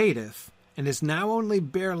flame, fadeth, and is now only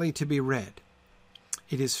barely to be read.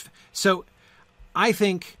 It is... So, I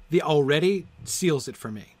think the already seals it for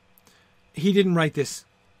me. He didn't write this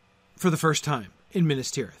for the first time in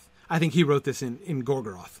Minas Tirith. I think he wrote this in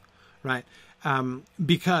Gorgoroth, right?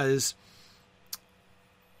 Because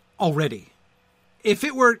already, if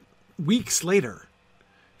it were weeks later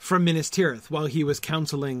from Minas Tirith while he was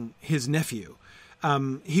counseling his nephew,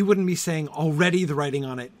 he wouldn't be saying already the writing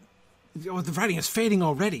on it. Oh, the writing is fading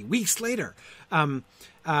already. Weeks later,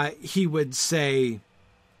 he would say,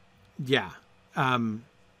 yeah.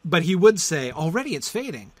 But he would say already it's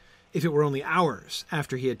fading if it were only hours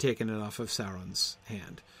after he had taken it off of Sauron's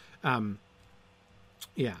hand.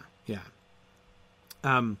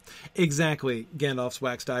 Exactly, Gandalf's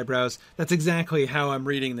waxed eyebrows. That's exactly how I'm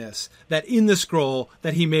reading this. That in the scroll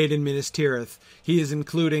that he made in Minas Tirith, he is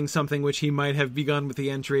including something which he might have begun with the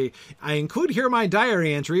entry, I include here my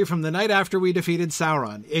diary entry from the night after we defeated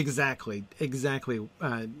Sauron. Exactly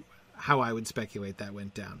how I would speculate that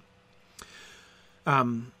went down.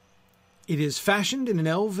 It is fashioned in an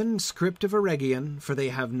elven script of Eregion, for they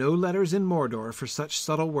have no letters in Mordor for such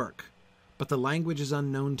subtle work, but the language is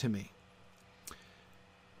unknown to me.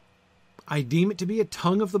 I deem it to be a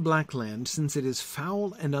tongue of the Black Land, since it is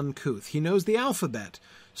foul and uncouth. He knows the alphabet,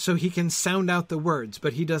 so he can sound out the words,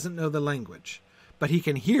 but he doesn't know the language. But he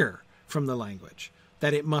can hear from the language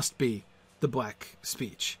that it must be the Black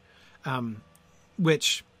speech.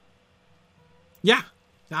 Which, yeah,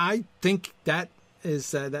 I think that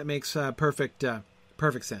is that makes perfect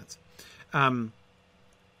sense.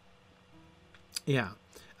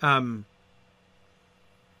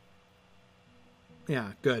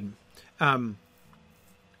 Good.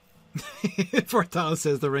 Fortal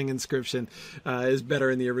says the ring inscription is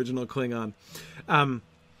better in the original Klingon.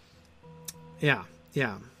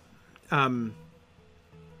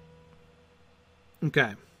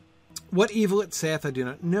 Okay. What evil it saith I do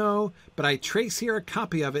not know, but I trace here a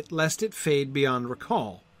copy of it, lest it fade beyond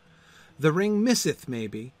recall. The ring misseth,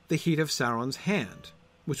 maybe, the heat of Sauron's hand,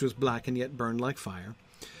 which was black and yet burned like fire.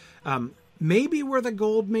 Maybe were the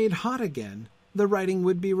gold made hot again, the writing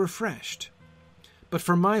would be refreshed. But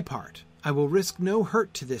for my part, I will risk no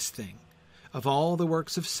hurt to this thing. Of all the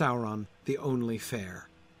works of Sauron, the only fair.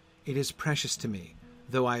 It is precious to me,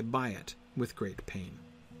 though I buy it with great pain.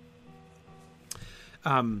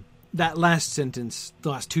 That last sentence,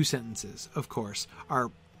 the last two sentences, of course, are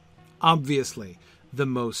obviously the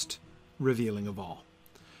most revealing of all.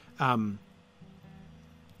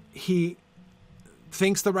 He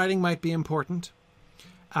thinks the writing might be important,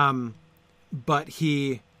 but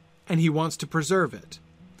he wants to preserve it.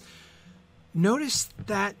 Notice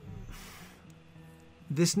that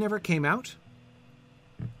this never came out,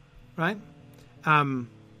 right?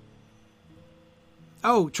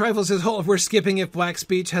 Trifle says, "Oh, we're skipping if black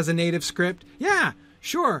speech has a native script." Yeah,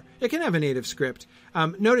 sure, it can have a native script.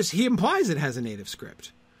 Notice he implies it has a native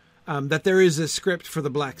script, that there is a script for the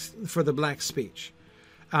black speech.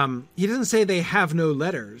 He doesn't say they have no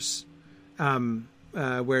letters.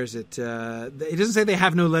 Where is it? He doesn't say they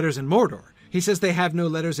have no letters in Mordor. He says they have no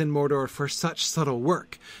letters in Mordor for such subtle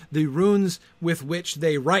work. The runes with which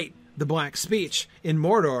they write the black speech in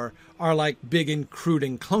Mordor are like big and crude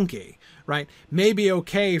and clunky, right? Maybe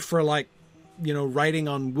okay for writing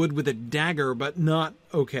on wood with a dagger, but not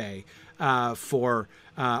okay for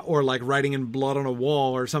or like writing in blood on a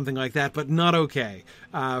wall or something like that, but not okay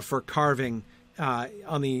for carving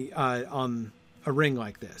on a ring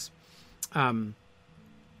like this.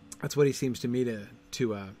 That's what he seems to me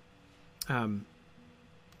to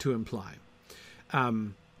imply.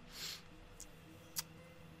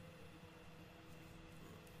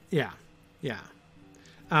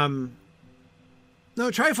 No,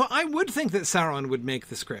 Trifle, I would think that Sauron would make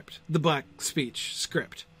the script, the black speech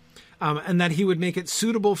script, and that he would make it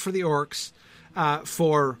suitable for the orcs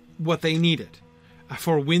for what they needed,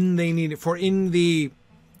 for when they needed, for in the,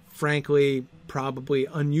 frankly, probably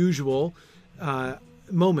unusual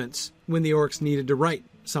moments when the orcs needed to write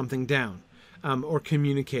something down or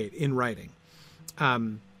communicate in writing.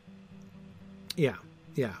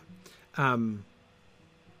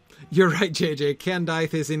 You're right, JJ.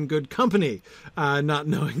 Candaith is in good company, not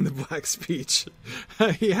knowing the black speech.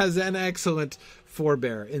 He has an excellent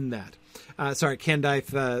forebear in that. Sorry,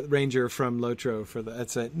 Candaith, Ranger from Lotro.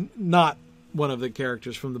 That's not one of the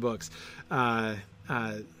characters from the books.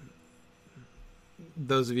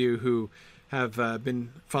 Those of you who have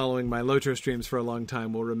been following my Lotro streams for a long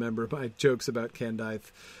time will remember my jokes about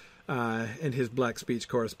Candaith and his black speech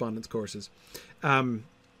correspondence courses.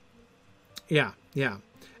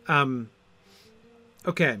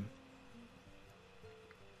 Okay.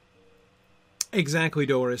 Exactly,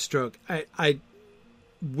 Doris Stroke.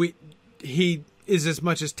 He is as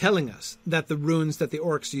much as telling us that the runes that the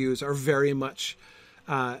orcs use are very much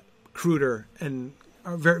cruder and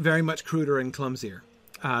very much cruder and clumsier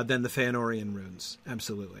than the Feanorian runes.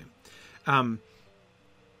 Absolutely.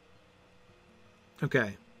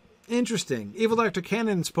 Okay. Interesting. Evil Dr.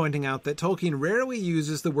 Cannon's pointing out that Tolkien rarely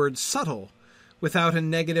uses the word subtle without a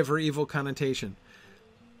negative or evil connotation.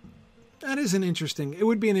 That is it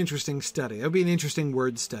would be an interesting study. It would be an interesting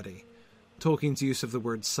word study. Tolkien's use of the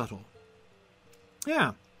word subtle.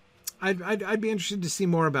 Yeah. I'd be interested to see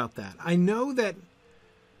more about that. I know that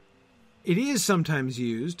it is sometimes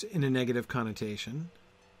used in a negative connotation.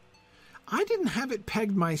 I didn't have it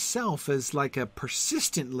pegged myself as like a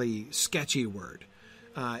persistently sketchy word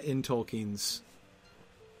in Tolkien's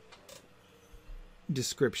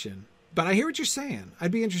description. But I hear what you're saying.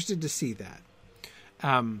 I'd be interested to see that.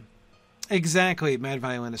 Exactly, Mad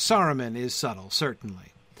Violinist. Saruman is subtle,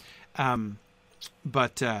 certainly. Okay.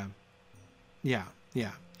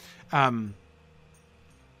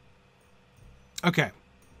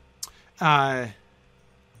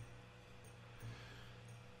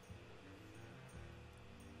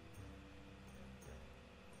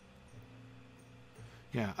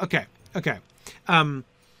 Okay.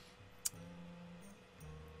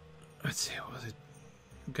 Let's see, what was it?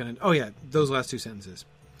 Those last two sentences.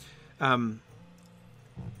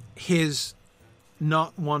 His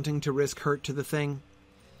not wanting to risk hurt to the thing,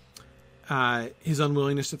 his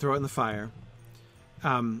unwillingness to throw it in the fire.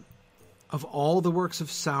 Of all the works of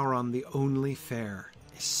Sauron, the only fair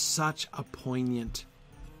is such a poignant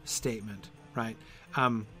statement, right?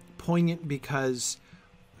 Poignant because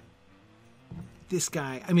this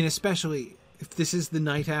guy, especially if this is the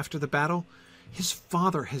night after the battle, his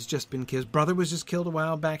father has just been killed. His brother was just killed a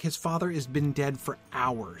while back. His father has been dead for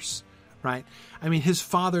hours, right? His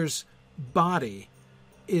father's body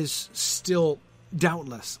is still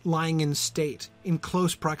doubtless lying in state in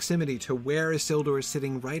close proximity to where Isildur is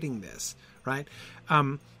sitting writing this, right?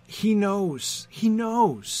 He knows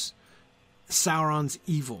Sauron's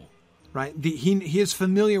evil, right? He is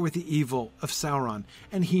familiar with the evil of Sauron,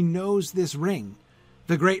 and he knows this ring,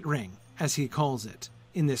 the Great Ring, as he calls it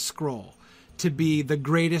in this scroll, to be the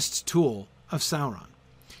greatest tool of Sauron.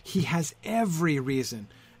 He has every reason,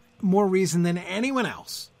 more reason than anyone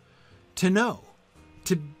else, to know,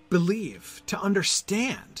 to believe, to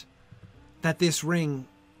understand that this ring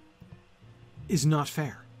is not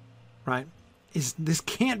fair, right? this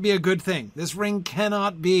can't be a good thing. This ring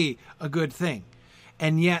cannot be a good thing.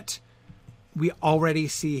 And yet we already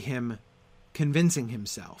see him convincing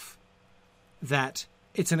himself that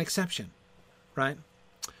it's an exception, right?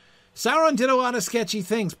 Sauron did a lot of sketchy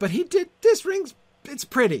things, but he did this ring's, it's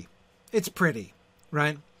pretty. It's pretty,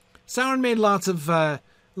 right? Sauron made lots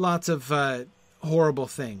of horrible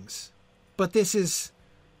things, but this is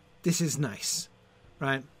nice,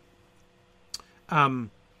 right?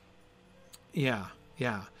 Yeah.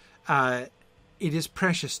 It is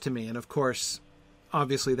precious to me. And of course,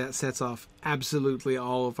 obviously that sets off absolutely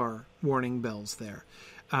all of our warning bells there.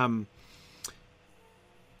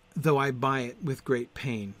 Though I buy it with great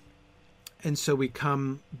pain. And so we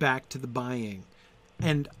come back to the buying.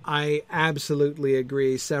 And I absolutely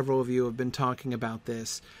agree. Several of you have been talking about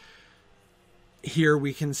this. Here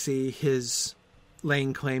we can see his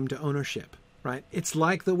laying claim to ownership, right? It's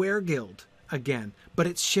like the Weregild again, but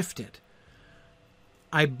it's shifted.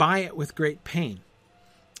 I buy it with great pain.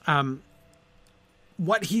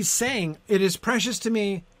 What he's saying, it is precious to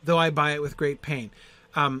me, though I buy it with great pain.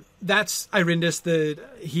 That's Irindis,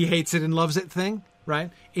 he hates it and loves it thing, right?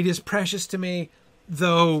 It is precious to me,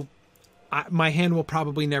 though my hand will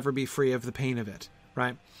probably never be free of the pain of it,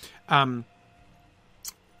 right?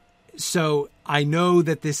 So I know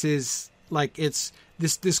that this is like,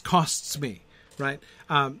 this costs me, right?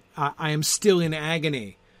 I am still in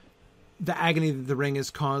agony, the agony that the ring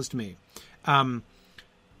has caused me. And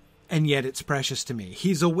yet it's precious to me.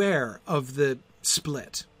 He's aware of the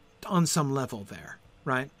split on some level there,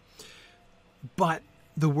 right? But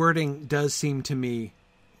the wording does seem to me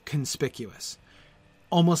conspicuous.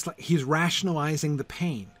 Almost like he's rationalizing the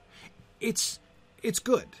pain. It's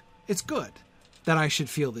good. It's good that I should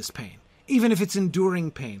feel this pain. Even if it's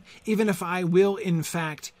enduring pain. Even if I will, in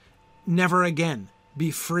fact, never again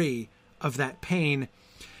be free of that pain.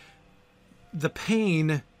 The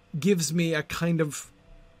pain gives me a kind of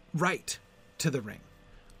right to the ring.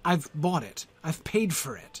 I've bought it. I've paid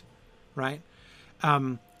for it. Right?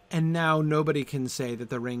 And now nobody can say that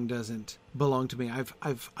the ring doesn't belong to me.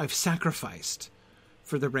 I've sacrificed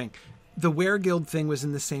for the ring. The Weregild thing was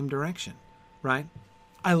in the same direction, right?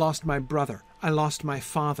 I lost my brother. I lost my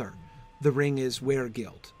father. The ring is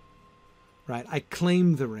Weregild, right? I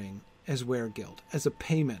claim the ring as Weregild, as a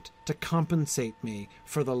payment to compensate me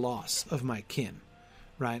for the loss of my kin,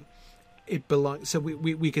 right? It belongs. So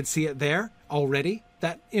we could see it there already.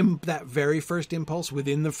 That very first impulse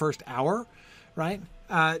within the first hour, right?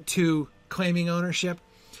 To claiming ownership.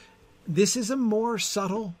 This is a more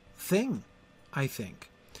subtle thing, I think.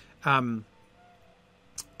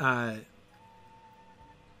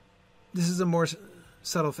 This is a more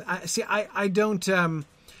subtle thing. I don't.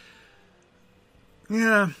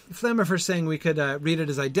 Flammer saying we could read it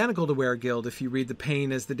as identical to Weregild if you read the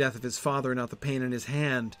pain as the death of his father, not the pain in his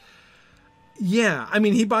hand. Yeah, I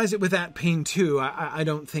mean, he buys it with that pain too. I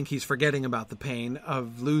don't think he's forgetting about the pain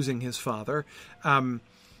of losing his father.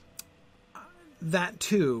 That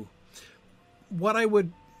too. What I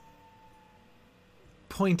would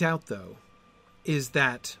point out, though, is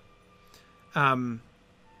that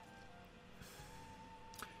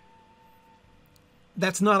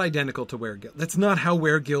that's not identical to Weregild. That's not how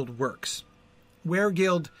Weregild works.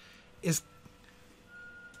 Weregild is...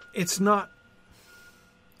 It's not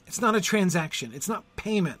a transaction. It's not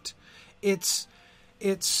payment. It's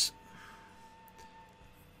an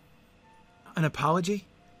apology,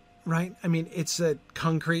 right? I mean, it's a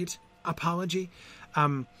concrete apology.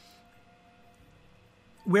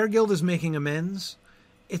 Weregild is making amends.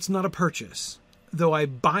 It's not a purchase, though I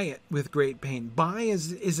buy it with great pain. Buy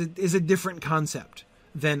is a different concept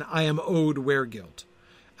than I am owed Weregild.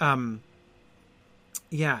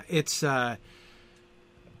 It's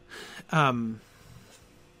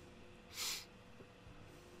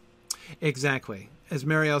exactly. As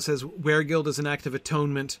Marielle says, Weregild is an act of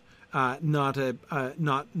atonement, not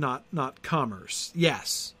commerce.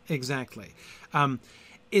 Yes, exactly.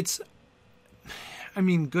 It's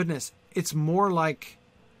more like,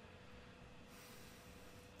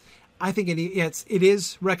 I think it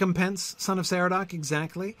is recompense, Son of Saradoc,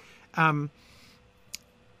 exactly. I'm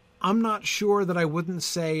not sure that I wouldn't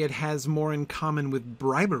say it has more in common with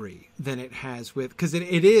bribery than it has with, because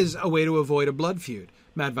it is a way to avoid a blood feud.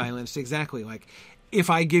 Mad Violinist, exactly. Like, if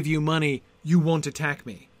I give you money, you won't attack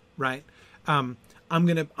me, right? I'm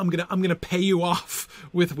gonna pay you off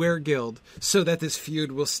with Weregild so that this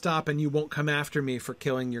feud will stop and you won't come after me for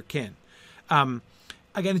killing your kin.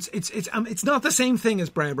 Again, it's not the same thing as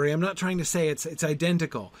bribery. I'm not trying to say it's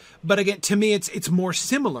identical, but again, to me, it's more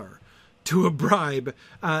similar to a bribe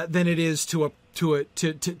than it is to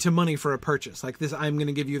money for a purchase. Like this, I'm going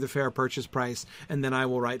to give you the fair purchase price, and then I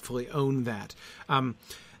will rightfully own that.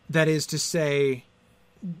 That is to say,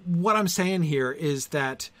 what I'm saying here is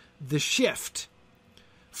that the shift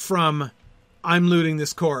from I'm looting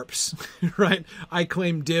this corpse, right? I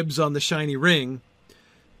claim dibs on the shiny ring,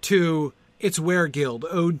 to it's Weregild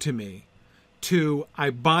owed to me, to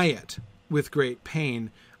I buy it with great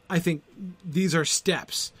pain. I think these are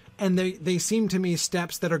steps, and they seem to me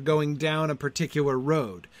steps that are going down a particular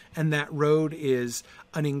road, and that road is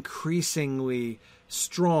an increasingly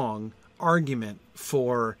strong argument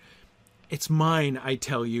for it's mine, I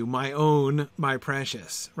tell you, my own, my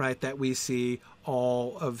precious, right? That we see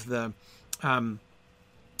all of the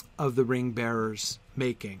ring bearers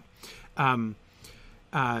making.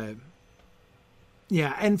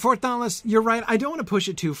 Yeah, and Fort Dauntless, you're right. I don't want to push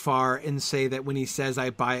it too far and say that when he says I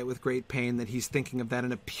buy it with great pain, that he's thinking of that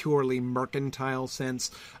in a purely mercantile sense.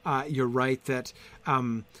 You're right that,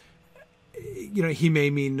 he may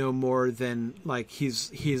mean no more than like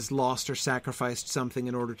he's lost or sacrificed something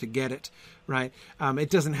in order to get it, right? It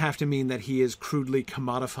doesn't have to mean that he is crudely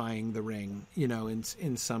commodifying the ring,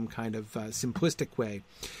 in some kind of simplistic way.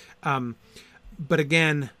 But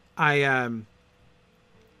again, I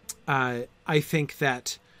think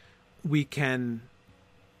that we can,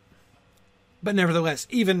 but nevertheless,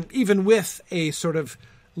 even with a sort of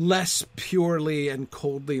less purely and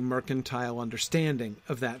coldly mercantile understanding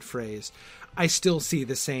of that phrase, I still see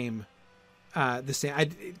the same.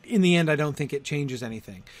 In the end, I don't think it changes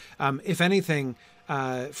anything. If anything,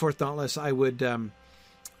 Fort Dauntless, I would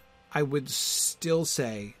still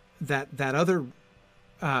say that other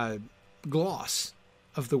gloss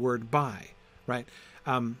of the word buy, right?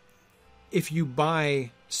 If you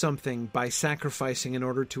buy something by sacrificing in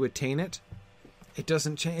order to attain it, it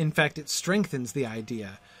doesn't change. In fact, it strengthens the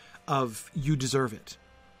idea of you deserve it,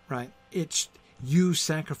 right? It's you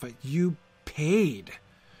sacrificed, you paid,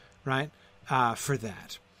 right, for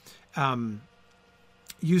that.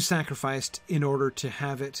 You sacrificed in order to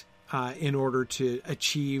have it, in order to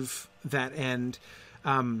achieve that end.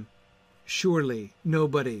 Surely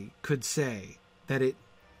nobody could say that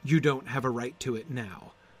you don't have a right to it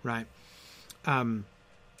now, right?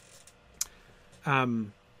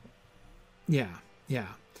 Yeah.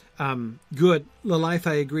 Good. Lilith,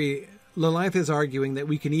 I agree. Lilith is arguing that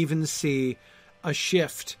we can even see a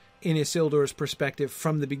shift in Isildur's perspective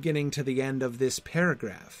from the beginning to the end of this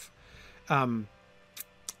paragraph.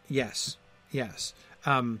 Yes.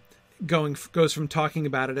 Goes from talking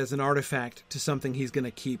about it as an artifact to something he's going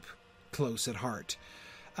to keep close at heart.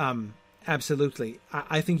 Absolutely.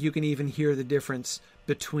 I think you can even hear the difference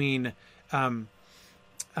between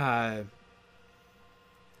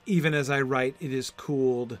even as I write, it is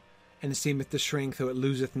cooled, and seemeth to shrink, though it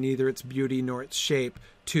loseth neither its beauty nor its shape,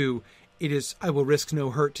 to it is, I will risk no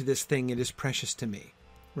hurt to this thing, it is precious to me,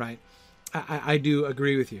 right? I do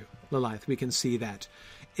agree with you, Lilith. We can see that.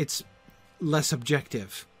 It's less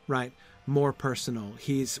objective, right? More personal.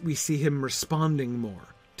 We see him responding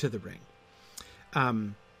more to the ring.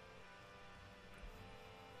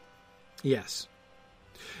 Yes.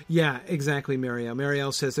 Yeah, exactly, Marielle.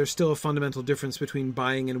 Marielle says there's still a fundamental difference between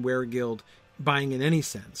buying and Weregild, buying in any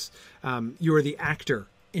sense. You are the actor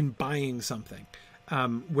in buying something,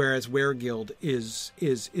 whereas Weregild is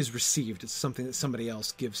received. It's something that somebody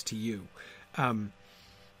else gives to you.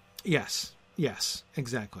 Yes,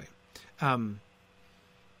 exactly. And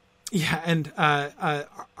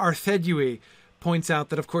Arthedui points out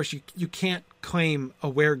that, of course, you can't claim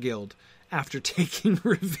a Weregild after taking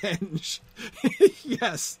revenge.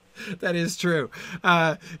 Yes, that is true.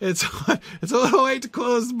 It's a little late to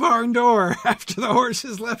close the barn door after the horse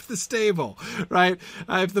has left the stable, right?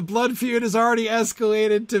 If the blood feud has already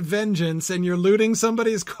escalated to vengeance and you're looting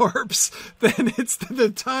somebody's corpse, then it's the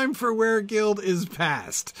time for Weregild is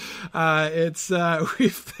past.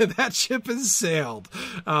 That ship has sailed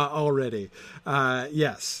already.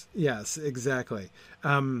 Yes, exactly.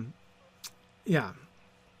 Yeah.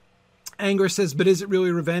 Anger says, but is it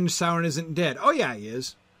really revenge? Sauron isn't dead. Oh yeah, he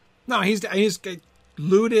is. No, he's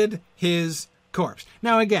looted his corpse.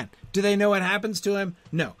 Now again, do they know what happens to him?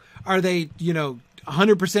 No. Are they,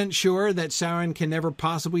 100% sure that Sauron can never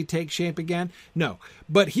possibly take shape again? No.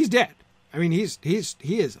 But he's dead. I mean, he is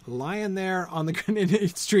lying there on the ground.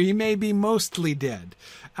 It's true. He may be mostly dead.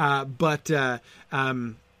 But they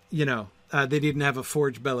didn't have a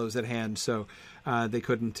forged bellows at hand, so they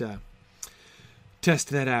couldn't test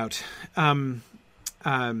that out.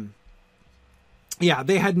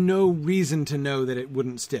 They had no reason to know that it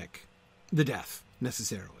wouldn't stick, the death,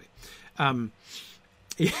 necessarily.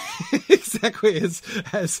 Exactly,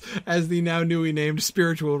 as the now newly named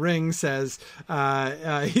spiritual ring says,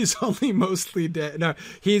 he's only mostly dead. No,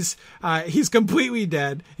 he's completely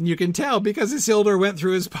dead, and you can tell because Isildur went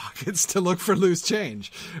through his pockets to look for loose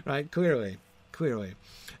change. Right, clearly.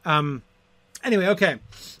 Anyway, okay.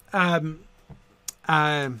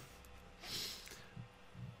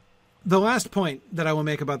 The last point that I will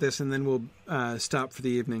make about this, and then we'll stop for the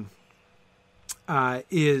evening,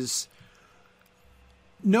 is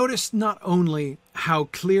notice not only how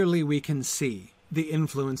clearly we can see the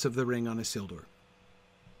influence of the ring on Isildur,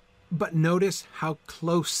 but notice how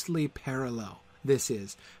closely parallel this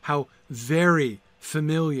is, how very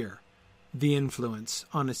familiar the influence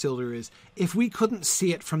on Isildur is. If we couldn't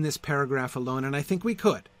see it from this paragraph alone, and I think we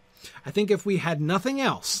could, I think if we had nothing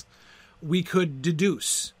else, we could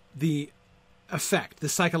deduce the effect, the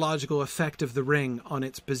psychological effect of the ring on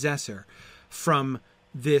its possessor from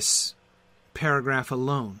this paragraph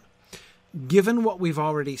alone. Given what we've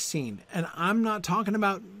already seen, and I'm not talking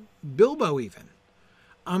about Bilbo even,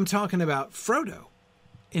 I'm talking about Frodo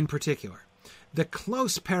in particular. The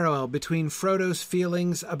close parallel between Frodo's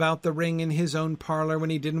feelings about the ring in his own parlor when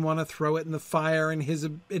he didn't want to throw it in the fire, and his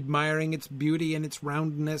admiring its beauty and its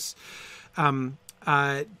roundness, to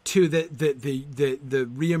the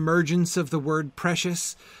reemergence of the word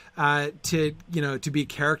precious, to be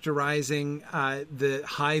characterizing the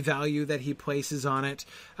high value that he places on it,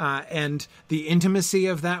 and the intimacy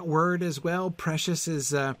of that word as well. Precious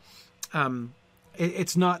is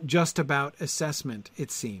it's not just about assessment,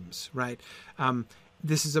 it seems, right?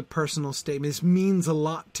 This is a personal statement. This means a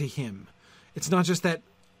lot to him. It's not just that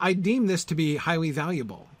I deem this to be highly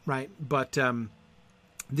valuable, right? But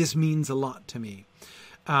this means a lot to me.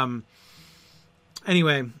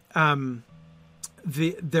 Anyway,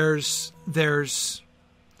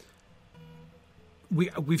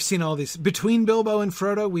 we've seen all these between Bilbo and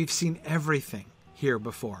Frodo. We've seen everything here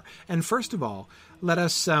before. And first of all, let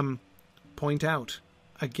us point out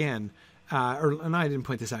again, and I didn't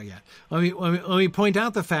point this out yet. Let me point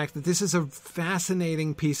out the fact that this is a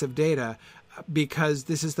fascinating piece of data, because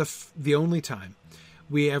this is the only time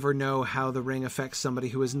we ever know how the ring affects somebody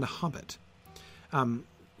who isn't a hobbit.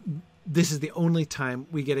 This is the only time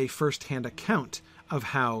we get a first-hand account of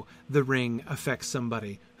how the ring affects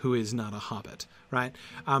somebody who is not a hobbit, right?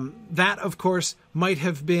 That, of course, might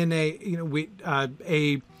have been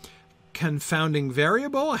a confounding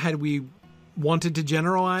variable had we wanted to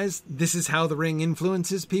generalize this is how the ring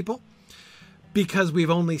influences people, because we've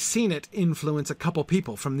only seen it influence a couple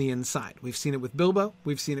people from the inside. We've seen it with Bilbo,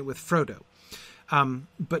 we've seen it with Frodo.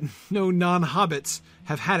 But no non-hobbits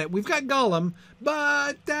have had it. We've got Gollum,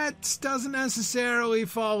 but that doesn't necessarily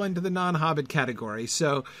fall into the non-hobbit category.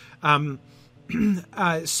 So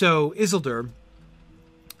Isildur,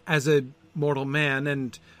 as a mortal man,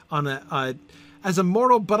 and as a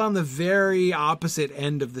mortal, but on the very opposite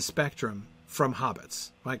end of the spectrum from hobbits.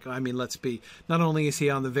 Like, I mean, not only is he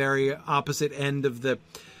on the very opposite end of the,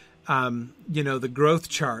 the growth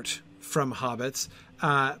chart from hobbits,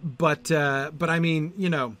 but I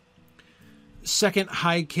mean, second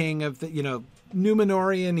High King of the,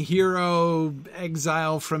 Númenorian hero,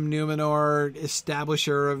 exile from Númenor,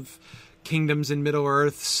 establisher of kingdoms in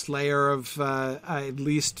Middle-earth, slayer of, at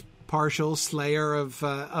least partial slayer of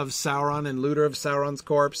Sauron and looter of Sauron's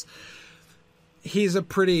corpse. He's a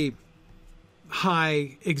pretty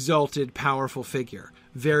high, exalted, powerful figure.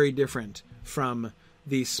 Very different from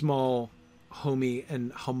the small, homey,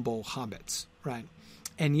 and humble hobbits, right?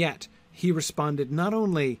 And yet, he responded not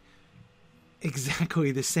only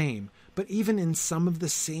exactly the same, but even in some of the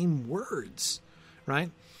same words,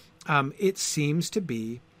 right? It seems to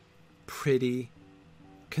be pretty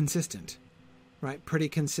consistent, right? Pretty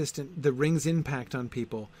consistent. The ring's impact on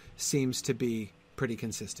people seems to be pretty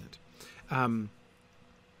consistent.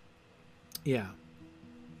 Yeah.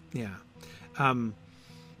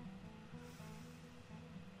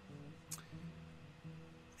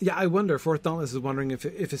 I wonder, Fourth Dauntless is wondering if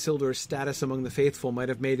Isildur's status among the faithful might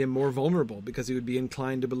have made him more vulnerable because he would be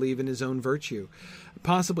inclined to believe in his own virtue.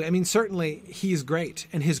 Possibly. I mean, certainly he's great,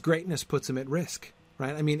 and his greatness puts him at risk,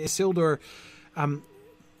 right? I mean, Isildur,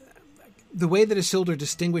 the way that Isildur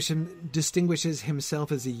distinguishes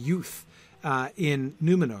himself as a youth in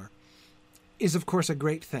Númenor is, of course, a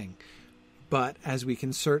great thing. But as we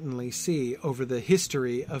can certainly see over the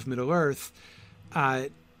history of Middle-earth,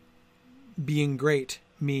 being great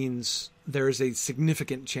means there is a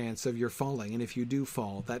significant chance of your falling. And if you do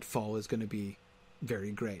fall, that fall is going to be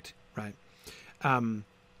very great, right?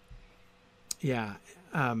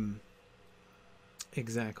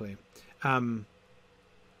 Exactly.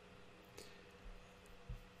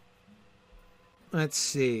 Let's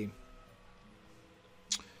see.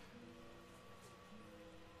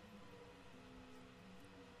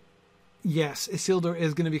 Yes, Isildur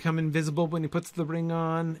is going to become invisible when he puts the ring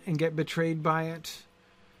on and get betrayed by it.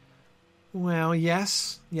 Well,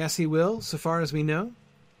 yes. Yes, he will, so far as we know.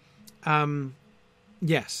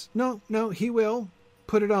 Yes. No, he will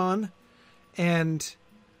put it on and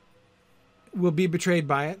will be betrayed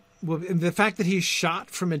by it. The fact that he's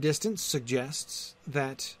shot from a distance suggests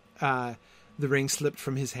that the ring slipped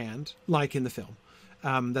from his hand, like in the film,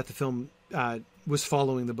 that the film was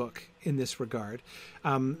following the book in this regard.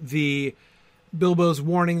 The Bilbo's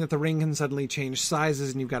warning that the ring can suddenly change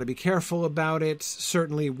sizes and you've got to be careful about it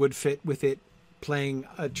certainly would fit with it playing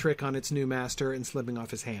a trick on its new master and slipping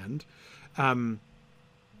off his hand.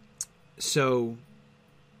 So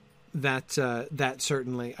that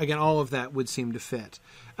certainly, again, all of that would seem to fit.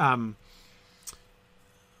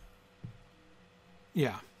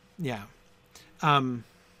 Yeah.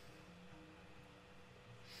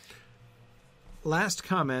 Last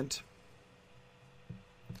comment.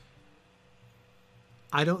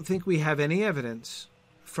 I don't think we have any evidence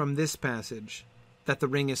from this passage that the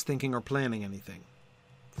ring is thinking or planning anything.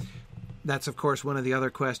 That's, of course, one of the other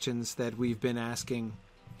questions that we've been asking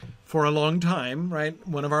for a long time, right?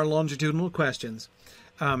 One of our longitudinal questions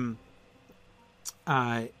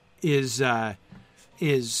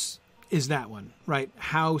is that one, right?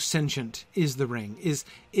 How sentient is the ring?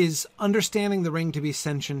 Is understanding the ring to be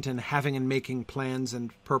sentient and having and making plans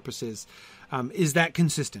and purposes, is that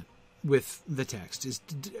consistent with the text?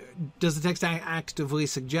 Does the text actively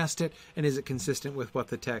suggest it, and is it consistent with what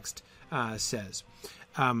the text says?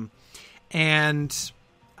 And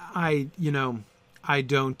I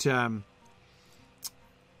don't.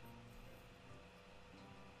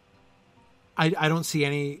 I don't see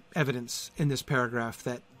any evidence in this paragraph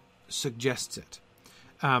that suggests it.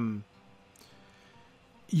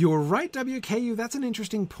 You're right, WKU. That's an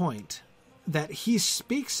interesting point. That he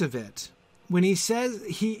speaks of it when he says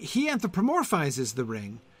he anthropomorphizes the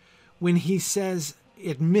ring when he says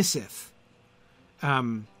it misseth,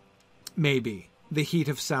 maybe the heat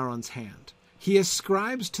of Sauron's hand. He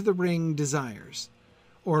ascribes to the ring desires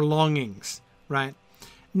or longings, right?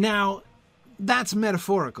 Now, that's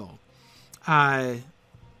metaphorical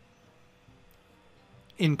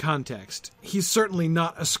in context. He's certainly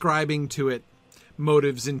not ascribing to it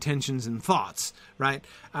motives, intentions, and thoughts, right?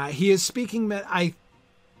 He is speaking, I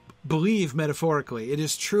believe, metaphorically. It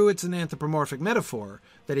is true it's an anthropomorphic metaphor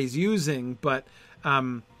that he's using, but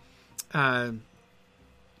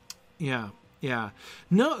yeah.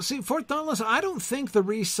 No, see, Fort Dauntless, I don't think the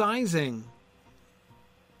resizing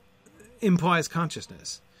implies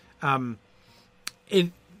consciousness.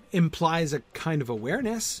 It implies a kind of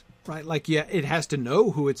awareness, right? Like, yeah, it has to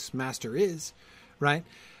know who its master is, right?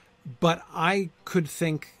 But I could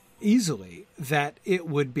think easily that it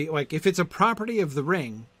would be, like, if it's a property of the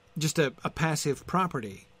ring, just a passive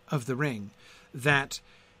property of the ring, that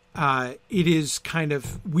it is kind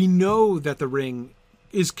of, we know that the ring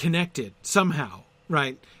is connected somehow,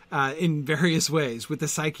 right? In various ways with the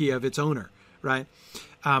psyche of its owner, right?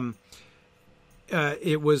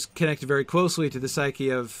 It was connected very closely to the psyche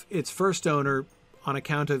of its first owner on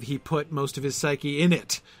account of he put most of his psyche in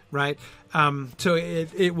it, right? So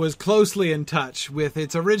it was closely in touch with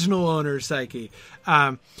its original owner's psyche.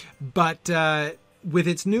 But with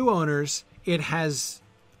its new owners, it has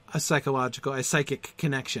a psychic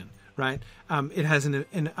connection, right? It has an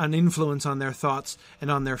influence on their thoughts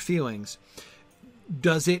and on their feelings.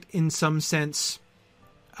 Does it, in some sense,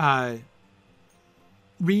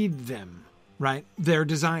 read them, right? Their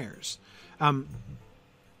desires,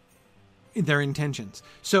 their intentions.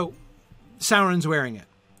 So Sauron's wearing it,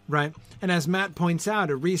 right? And as Matt points out,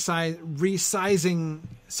 self-resizing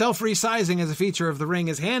as a feature of the ring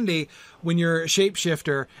is handy when you're a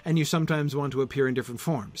shapeshifter and you sometimes want to appear in different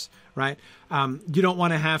forms, right? You don't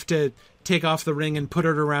want to have to take off the ring and put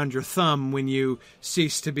it around your thumb when you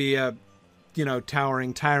cease to be a,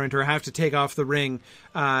 towering tyrant, or have to take off the ring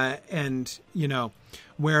and,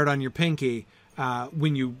 wear it on your pinky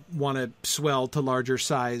when you want to swell to larger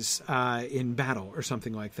size in battle or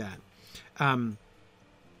something like that.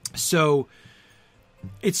 So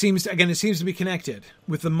it seems to be connected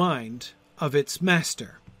with the mind of its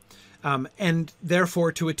master, and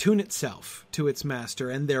therefore to attune itself to its master,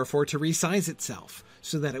 and therefore to resize itself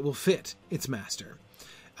so that it will fit its master.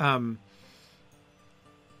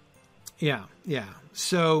 Yeah.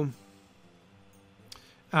 So,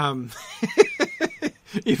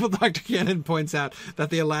 Evil Dr. Cannon points out that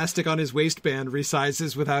the elastic on his waistband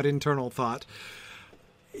resizes without internal thought.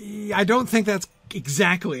 I don't think that's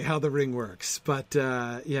exactly how the ring works, but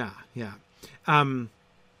yeah.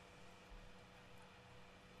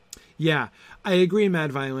 Yeah, I agree,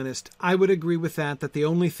 Mad Violinist. I would agree with that the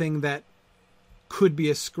only thing that could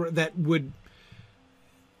be that would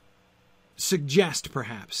suggest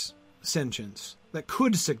perhaps sentience, that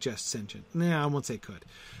could suggest sentience. I won't say could.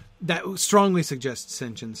 That strongly suggests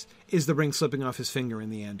sentience is the ring slipping off his finger in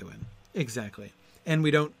the Anduin. Exactly. And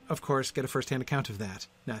we don't, of course, get a first-hand account of that,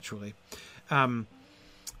 naturally. Yeah.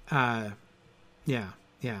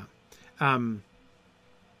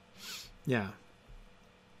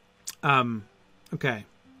 Okay.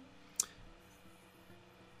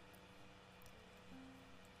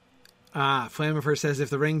 Flamifer says if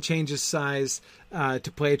the ring changes size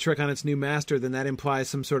to play a trick on its new master, then that implies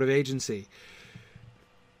some sort of agency.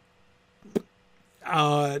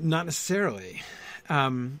 Not necessarily.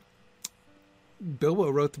 Bilbo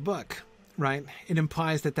wrote the book, right? It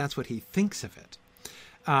implies that that's what he thinks of it.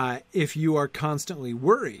 If you are constantly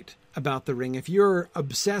worried about the ring, if you're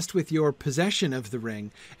obsessed with your possession of the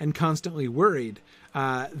ring and constantly worried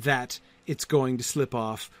that it's going to slip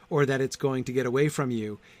off or that it's going to get away from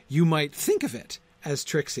you, you might think of it as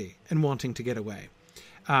tricksy and wanting to get away.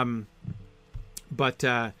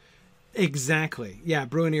 Exactly. Yeah,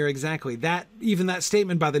 Bruinier, exactly. Even that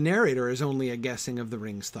statement by the narrator is only a guessing of the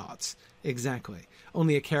ring's thoughts. Exactly.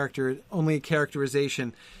 Only a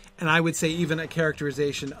characterization, and I would say even a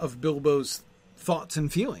characterization of Bilbo's thoughts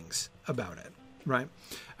and feelings about it, right?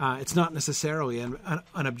 It's not necessarily an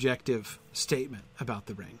objective statement about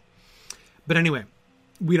the ring. But anyway,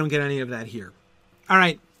 we don't get any of that here. All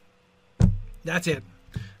right. That's it.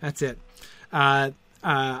 I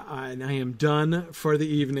am done for the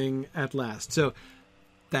evening at last. So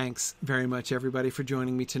thanks very much, everybody, for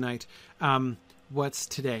joining me tonight. What's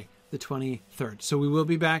today? The 23rd. So we will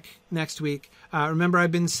be back next week. Remember,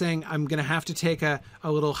 I've been saying I'm going to have to take a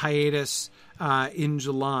little hiatus in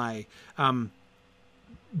July.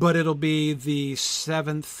 But it'll be the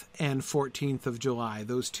 7th and 14th of July.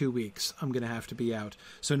 Those 2 weeks I'm going to have to be out.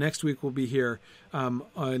 So next week we'll be here.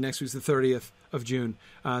 Next week's the 30th of June.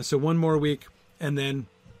 So one more week. And then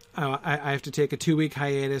I have to take a 2-week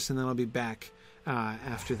hiatus, and then I'll be back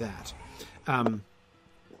after that.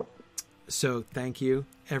 So thank you,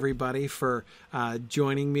 everybody, for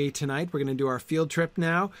joining me tonight. We're going to do our field trip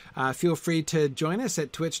now. Feel free to join us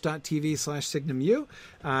at twitch.tv/SignumU.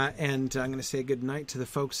 And I'm going to say good night to the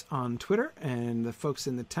folks on Twitter and the folks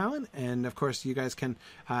in the Talon. And, of course, you guys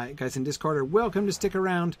in Discord are welcome to stick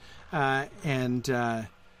around and do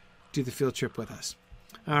the field trip with us.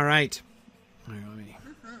 All right. All right, let me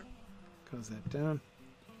close that down.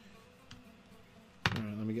 All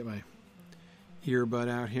right, let me get my earbud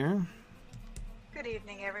out here. Good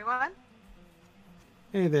evening, everyone.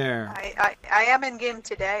 Hey there. I am in game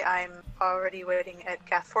today. I'm already waiting at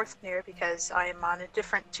Gathforthmere because I am on a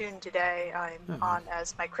different tune today. I'm on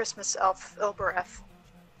as my Christmas elf, Ilbereth.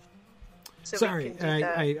 So sorry,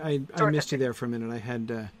 I missed you there for a minute. I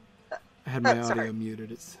had my audio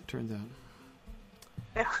muted, it turns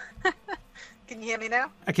out. Can you hear me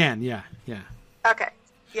now? I can, yeah. Okay.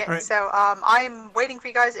 Yeah, right. So I'm waiting for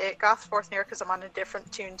you guys at Gathforthmere because I'm on a different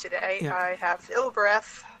tune today. Yeah. I have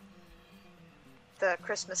Ilbereth, the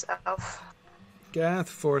Christmas elf.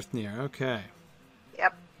 Gathforthmere, okay.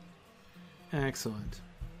 Yep. Excellent.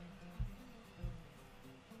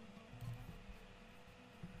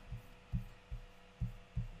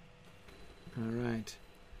 All right.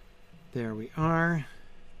 There we are.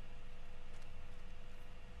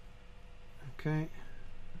 Okay.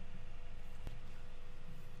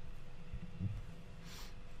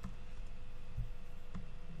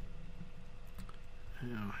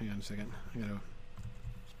 Oh, hang on a second. I gotta.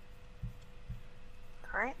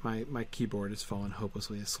 All right. My keyboard has fallen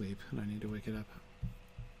hopelessly asleep, and I need to wake it up.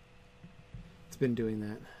 It's been doing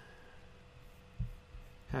that.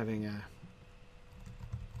 I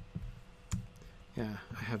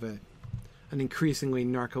have an increasingly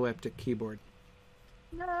narcoleptic keyboard.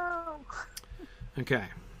 No. Okay.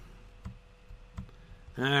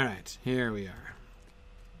 All right, here we are.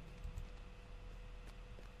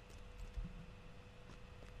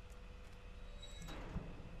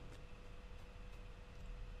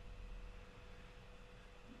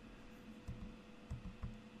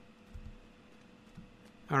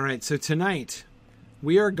 All right, so tonight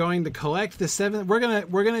we are going to collect the 7th.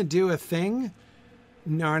 We're gonna do a thing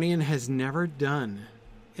Narnian has never done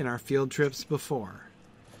in our field trips before,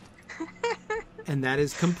 and that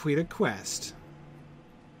is complete a quest.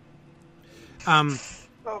 Oh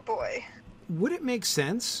boy! Would it make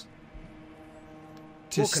sense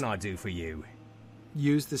to what can I do for you?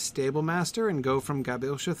 Use the stable master and go from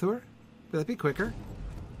Gabil Shathur? Would that be quicker?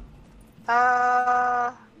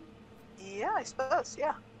 I suppose,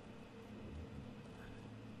 yeah.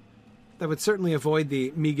 That would certainly avoid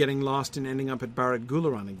me getting lost and ending up at Barad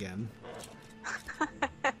Gularan again.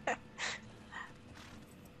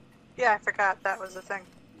 Yeah, I forgot that was a thing.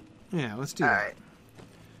 Yeah, let's do All that. right.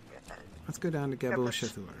 Let's go down to Gebel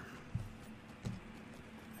Shethur.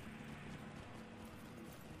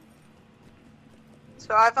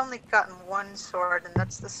 So I've only gotten one sword, and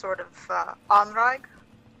that's the sword of Onraig.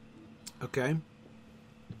 Okay.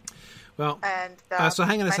 Well, And so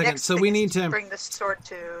hang on a my second. next So thing we is need to bring this sword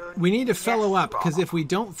to. we need to fellow up, because Nefral. if we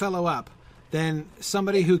don't fellow up, then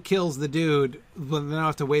somebody who kills the dude will then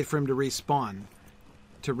have to wait for him to respawn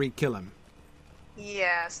to re-kill him.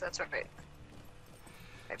 Yes, that's right.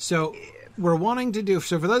 So we're wanting to do.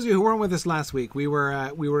 So for those of you who weren't with us last week, we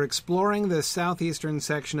were exploring the southeastern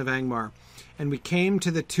section of Angmar, and we came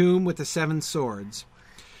to the tomb with the 7 swords.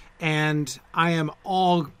 And I am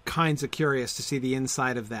all kinds of curious to see the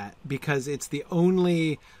inside of that, because it's the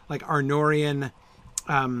only like Arnorian.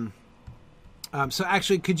 So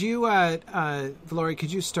actually, could you, Valori,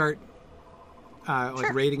 could you start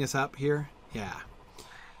Sure. rating us up here? Yeah.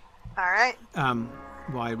 All right.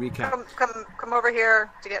 While I recap. Come over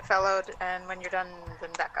here to get fellowed, and when you're done,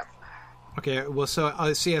 then back up. Okay. Well, so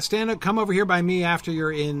I'll see. Stand up. Come over here by me after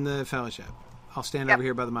you're in the fellowship. I'll stand Yep. over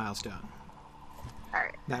here by the milestone. All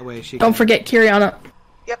right. That way she. Don't forget Kiriana.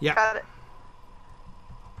 Yep, Yeah. got it.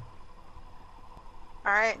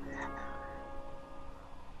 All right.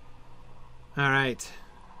 All right.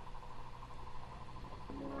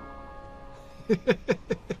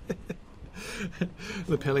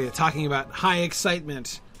 Lepilia talking about high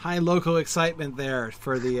excitement, high local excitement there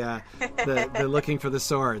for the looking for the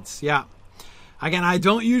swords. Yeah. Again, I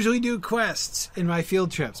don't usually do quests in my field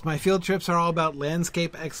trips. My field trips are all about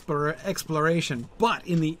landscape exploration. But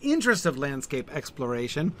in the interest of landscape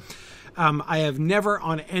exploration, I have never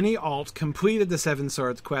on any alt completed the 7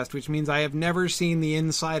 Swords quest, which means I have never seen the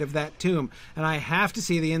inside of that tomb. And I have to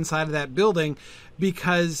see the inside of that building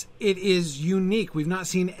because it is unique. We've not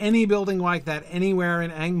seen any building like that anywhere in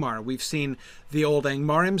Angmar. We've seen the old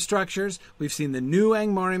Angmarim structures. We've seen the new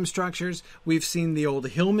Angmarim structures. We've seen the old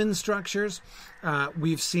Hillman structures.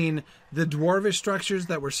 We've seen the dwarvish structures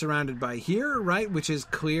that were surrounded by here, right, which is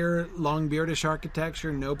clear Longbeardish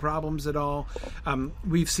architecture, no problems at all.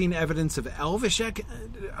 We've seen evidence of Elvish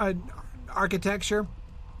architecture,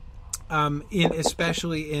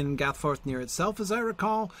 especially in Gathforthnear itself, as I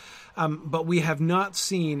recall. But we have not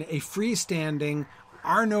seen a freestanding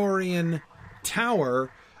Arnorian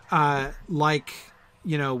tower like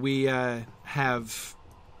we have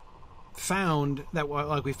found that,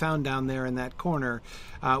 like we found down there in that corner,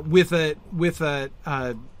 with a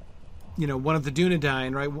one of the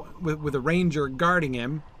Dunedain, right, with a ranger guarding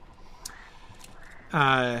him.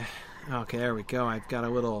 Okay, there we go. I've got a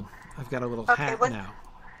little hat now.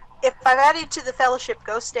 If I've added to the fellowship,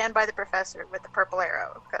 go stand by the professor with the purple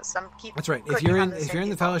arrow, because some keep. That's right. If clicking you're on in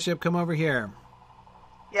the fellowship, come over here.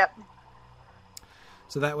 Yep.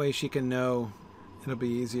 So that way she can know. It'll be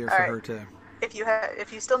easier for her to. If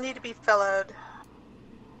you still need to be fellowed,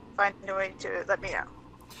 find a way to let me know.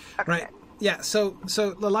 Okay. Right. Yeah. So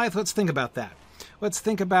Lilith, let's think about that. Let's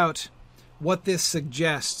think about what this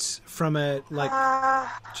suggests from a geopolitical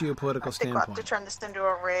I think standpoint. we'll have to turn this into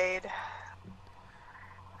a raid.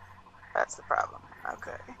 That's the problem.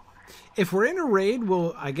 Okay. If we're in a raid,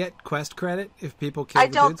 will I get quest credit if people kill the I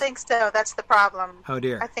don't dudes? think so. That's the problem. Oh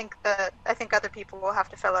dear. I think other people will have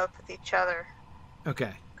to fellow up with each other.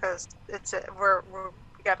 Okay. Because we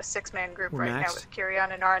got a 6-man group We're right maxed? now with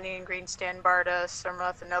Kirian and Arnie and Greenstan, Barda,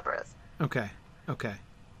 Surmuth, and Ilbrith. Okay.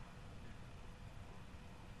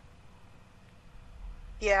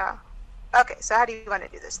 Yeah. Okay, so how do you want to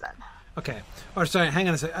do this then? Okay. Or sorry, hang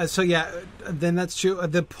on a second. So yeah, then that's true.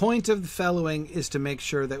 The point of the fellowing is to make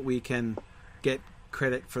sure that we can get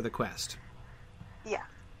credit for the quest. Yeah.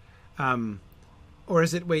 Or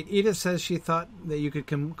is it? Wait, Edith says she thought that you could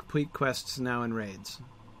complete quests now in raids.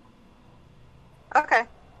 Okay.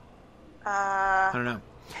 I don't know.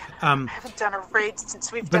 I haven't done a raid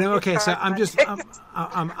since we've But done. okay, so I'm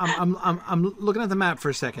looking at the map for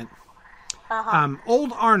a second.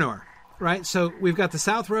 Old Arnor, right? So we've got the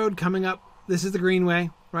South Road coming up. This is the Greenway,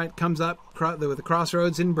 right? Comes up with the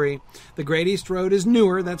crossroads in Bree. The Great East Road is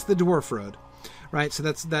newer. That's the Dwarf Road, right? So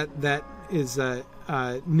that is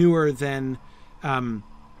newer than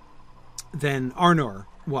Arnor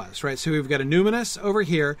was, right? So we've got a Numinous over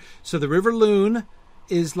here. So the River Lune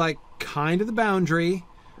is like kind of the boundary,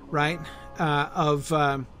 right, of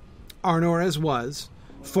Arnor as was.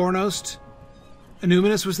 Fornost,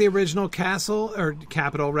 Numinous was the original castle, or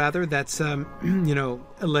capital rather. That's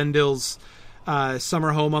Elendil's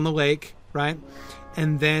summer home on the lake. right?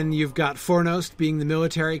 And then you've got Fornost being the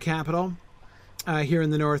military capital here in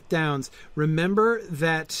the North Downs. Remember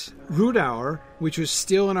that Rudaur, which was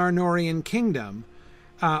still an Arnorian kingdom,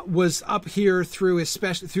 was up here through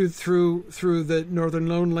especially through the northern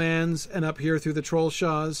lowlands and up here through the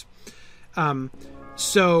Trollshaws.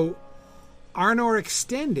 So Arnor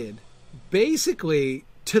extended basically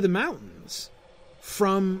to the mountains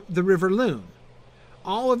from the River Lune.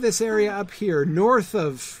 All of this area up here north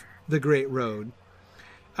of the Great Road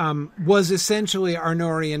was essentially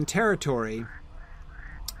Arnorian territory.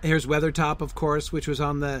 Here's Weathertop, of course, which was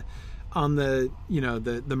on the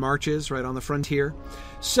the marches right on the frontier.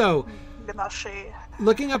 So,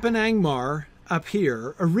 looking up in Angmar up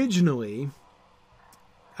here, originally,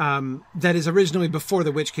 that is originally before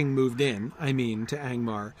the Witch King moved in. I mean, to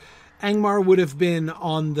Angmar. Angmar would have been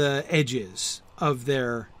on the edges of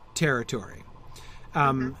their territory,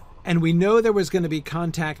 and we know there was going to be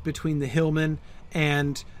contact between the Hillmen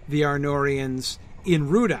and the Arnorians in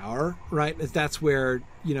Rudaur, right? That's where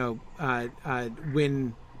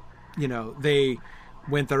when they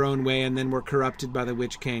went their own way and then were corrupted by the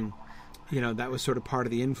Witch King. That was sort of part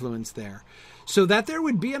of the influence there. So that there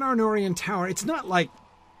would be an Arnorian tower, it's not like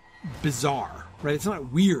bizarre, right? It's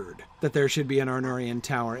not weird that there should be an Arnorian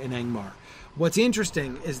tower in Angmar. What's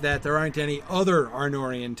interesting is that there aren't any other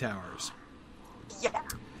Arnorian towers. Yeah.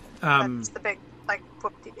 That's the big,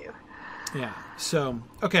 whoop-de-doo. Yeah. So,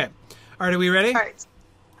 okay. All right, are we ready? All right.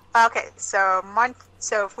 Okay, so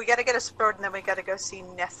if we got to get a sword, and then we got to go see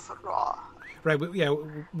Nethra. Right.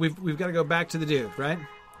 We've got to go back to the dude, right?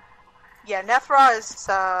 Yeah, Nethra is.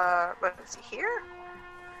 What is he here?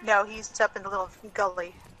 No, he's up in the little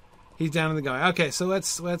gully. He's down in the gully. Okay, so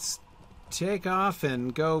let's take off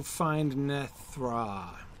and go find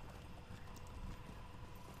Nethra.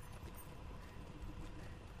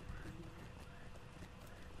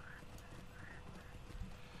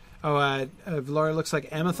 Oh, Laura, looks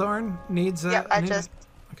like Amathorn needs... Yep,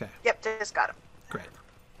 Okay. Yep, just got him. Great.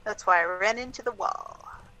 That's why I ran into the wall.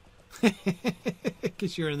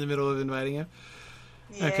 Because you were in the middle of inviting him?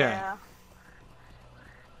 Yeah. Okay.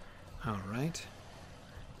 All right.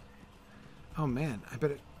 Oh, man. I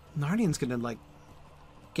bet Narnian's going to,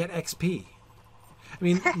 get XP. I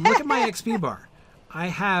mean, look at my XP bar. I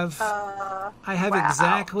have wow.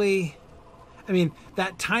 exactly... I mean,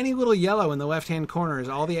 that tiny little yellow in the left-hand corner is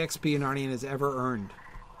all the XP Narnian has ever earned.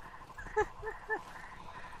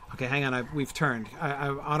 Okay, hang on. We've turned.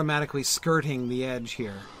 I'm automatically skirting the edge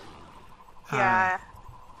here. Yeah.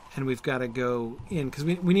 And we've got to go in because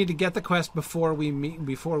we need to get the quest before we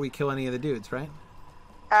kill any of the dudes, right?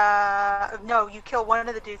 No, you kill one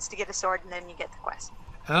of the dudes to get a sword, and then you get the quest.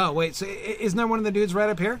 Oh, wait. So isn't there one of the dudes right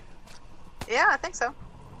up here? Yeah, I think so.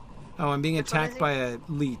 Oh, I'm being attacked by a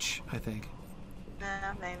leech, I think.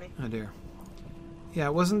 Maybe. Oh dear. Yeah,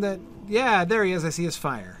 wasn't that? Yeah, there he is. I see his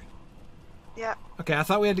fire. Yeah. Okay, I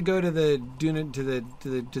thought we had to go to the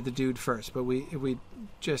dude first, but we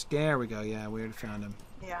just there we go. Yeah, we already found him.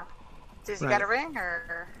 Yeah. Does he got a ring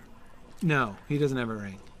or? No, he doesn't have a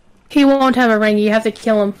ring. He won't have a ring. You have to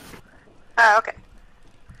kill him. Oh, okay.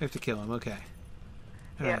 We have to kill him. Okay.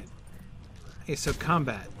 All yeah. right. Okay, so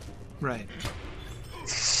combat. Right.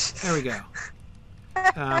 There we go.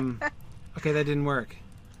 Okay, that didn't work.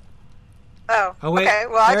 Oh wait. Okay,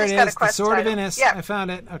 well, there I just it got is. a quest The Sword item. of Innis. Yep. I found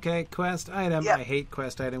it. Okay, quest item. Yep. I hate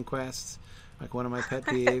quest item quests. Like one of my pet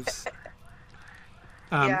peeves.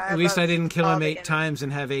 Yeah, at least I didn't kill him 8 Innis. times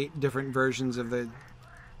and have 8 different versions of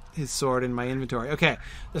his sword in my inventory. Okay,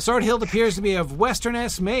 the sword hilt appears to be of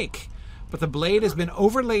Western-esque make, but the blade has been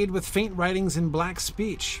overlaid with faint writings in black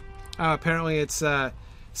speech. Apparently it's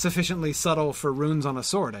sufficiently subtle for runes on a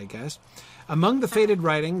sword, I guess. Among the faded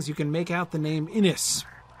writings, you can make out the name Innis.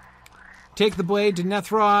 Take the blade to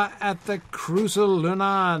Nethra at the Crusel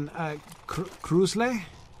Lunan. Crusle?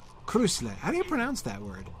 Crusle. How do you pronounce that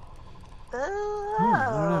word?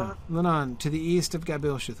 Oh. Lunan, to the east of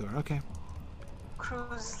Gabil-Shithor. Okay.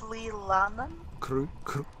 Cruzli-Lanan?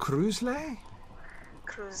 Crusle?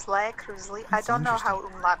 Cruzli. I don't know how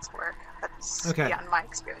umlauts work. That's beyond my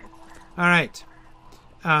experience. All right.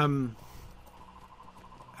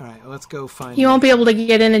 All right, let's go find... You won't be able to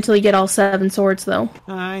get in until you get all 7 swords, though.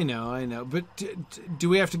 I know. But do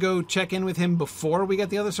we have to go check in with him before we get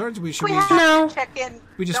the other swords? We have to check in.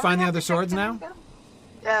 We just find the other swords now?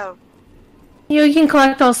 No. You can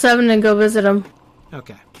collect all 7 and go visit them.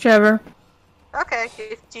 Okay. Whichever. Okay.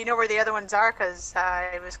 Do you know where the other ones are? Because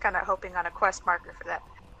I was kind of hoping on a quest marker for that.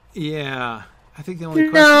 Yeah. I think the only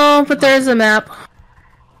quest... No, but there's a map.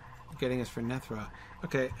 Getting us for Nethra.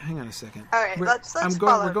 Okay, hang on a second. All right, let's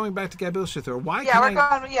follow. We're going back to Gabil-Shithor. Why? Yeah, we're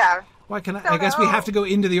going. Yeah. Why can I guess we have to go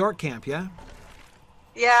into the orc camp, yeah?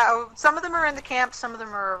 Yeah, some of them are in the camp, some of them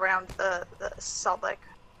are around the salt lake.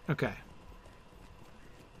 Okay.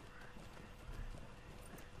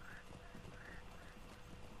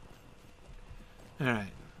 All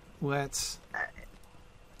right. Let's...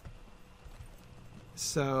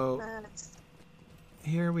 So,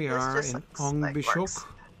 here we are in Ongbishok.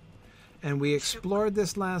 And we explored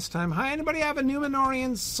this last time. Hi, anybody have a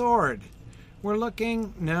Numenorian sword? We're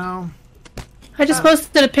looking... No. I just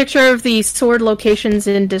posted a picture of the sword locations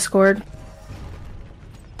in Discord.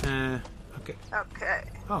 Okay. Okay.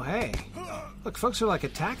 Oh, hey. Look, folks are like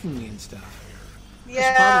attacking me and stuff. I Yeah.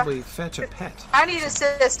 should probably fetch a pet. I need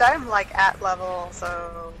assist. I'm like at level,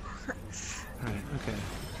 so Alright, okay.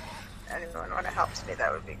 anyone want to help me,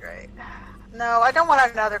 that would be great. No, I don't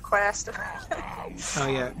want another quest. Oh,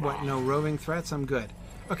 yeah. What? No roving threats? I'm good.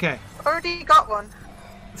 Okay. Already got one.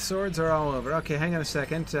 Swords are all over. Okay, hang on a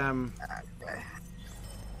second. Okay.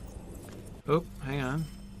 Oh, hang on.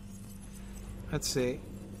 Let's see.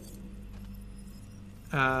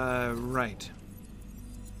 Right.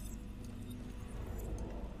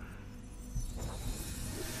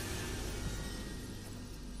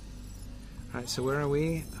 Alright, so where are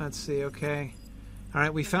we? Let's see, okay.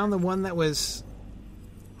 Alright, we found the one that was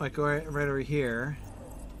like right over here.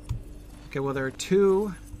 Okay, well there are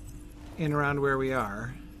two in around where we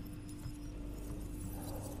are.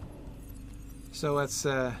 So let's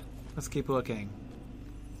keep looking.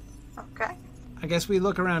 Okay. I guess we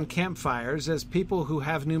look around campfires, as people who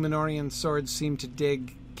have Numenorian swords seem to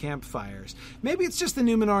dig campfires. Maybe it's just the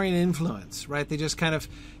Numenorian influence, right? They just kind of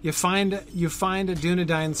you find a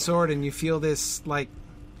Dunedain sword and you feel this like,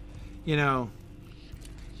 you know,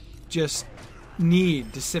 just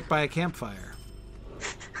need to sit by a campfire.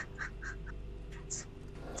 It's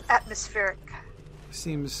atmospheric.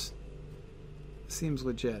 Seems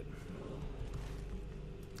legit.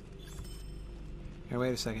 Here,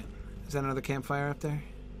 wait a second. Is that another campfire up there?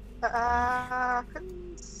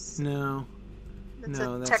 No. It's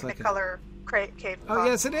No, a that's like Technicolor cave. Oh,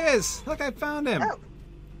 yes, it is. Look, I found him.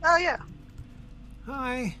 Oh yeah.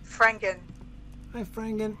 Hi. Frangen. Hi,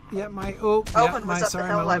 Frangen. Yeah, my Owen was up the my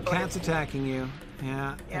hill, I little believe. cat's attacking you.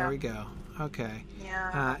 Yeah, Yeah. there we go. Okay.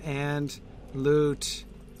 Yeah. And loot.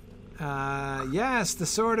 Yes, the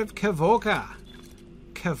sword of Kavoka.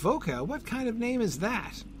 Kavoka? What kind of name is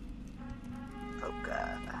that?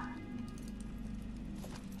 Boca.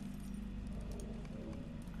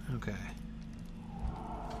 Okay.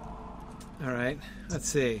 All right. Let's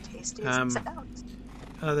see. Tasty as it sounds.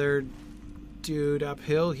 Other dude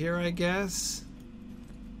uphill here, I guess.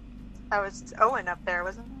 That was Owen up there,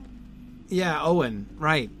 wasn't it? Yeah, Owen.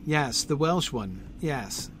 Right. Yes, the Welsh one.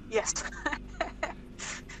 Yes. Yes.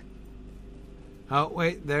 Oh,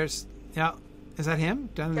 wait. There's... Yeah. Is that him?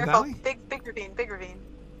 Down in the Careful. valley? Big ravine.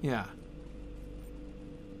 Yeah.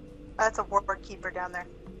 That's a war keeper down there.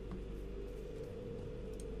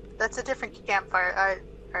 That's a different campfire.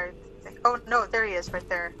 Oh no, there he is, right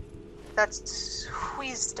there. That's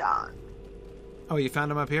Huizdon. Oh, you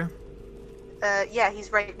found him up here? Yeah,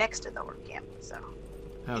 he's right next to the work camp. So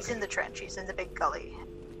he's Okay. in the trench. He's in the big gully.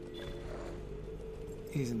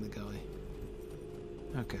 He's in the gully.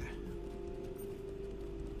 Okay.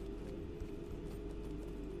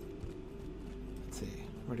 Let's see.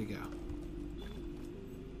 Where'd he go?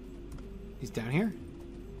 He's down here?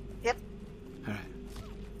 Yep. All right.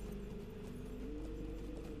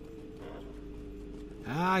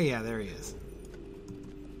 Ah, yeah, there he is.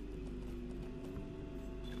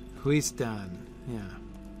 Huistan. Yeah.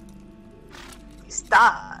 He's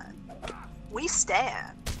done. We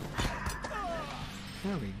stand.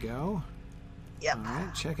 There we go. Yep. All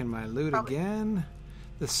right, checking my loot Probably- again.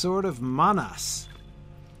 The Sword of Manas.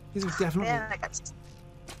 These are definitely... Man, I got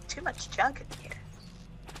too much junk in here.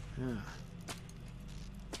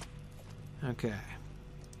 Yeah. Okay.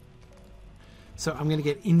 So I'm going to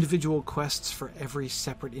get individual quests for every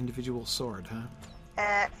separate individual sword, huh?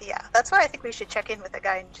 Yeah, that's why I think we should check in with the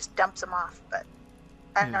guy and just dumps him off. But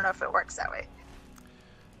I Yeah. don't know if it works that way.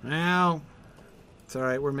 Well, it's all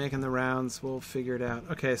right. We're making the rounds. We'll figure it out.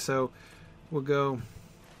 Okay, so we'll go...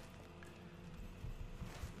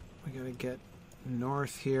 We got to get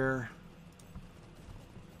north here.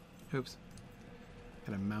 Oops.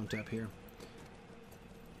 Got to mount up here.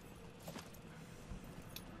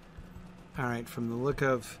 All right, from the look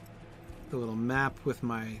of the little map with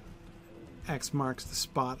my X marks the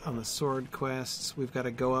spot on the sword quests, we've got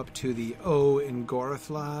to go up to the O in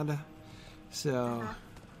Gorathlad. So...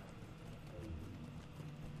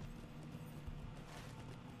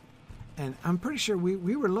 And I'm pretty sure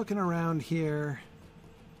we were looking around here.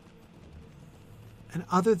 And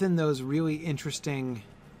other than those really interesting,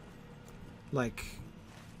 like,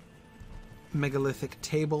 megalithic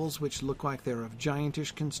tables, which look like they're of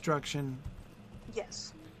giantish construction,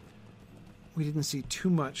 Yes. we didn't see too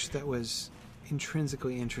much that was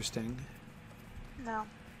intrinsically interesting. No.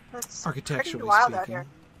 That's Architecturally pretty wild out speaking.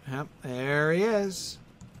 here. Yep, there he is.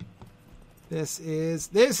 This is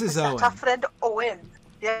It's Owen. our friend Owen.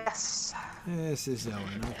 Yes. This is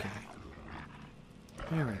Owen. Okay.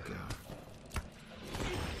 There we go.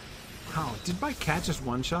 Oh, did my cat just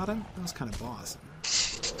one-shot him? That was kind of awesome.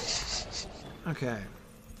 Okay.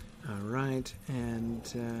 All right,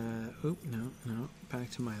 and no. Back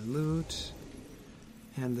to my loot.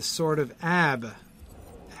 And the Sword of Ab.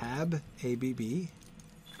 Ab, A-B-B.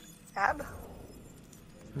 Ab?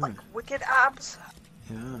 Hmm. Like wicked abs?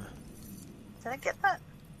 Yeah. Did I get that?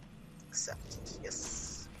 Accept.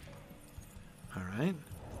 Yes. All right.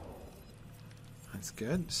 That's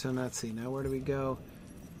good. So let's see. Now where do we go?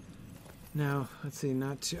 No, let's see.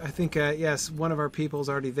 Not too. I think yes, one of our people's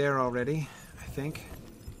already there already. I think.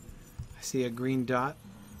 I see a green dot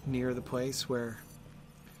near the place where.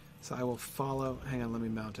 So I will follow. Hang on. Let me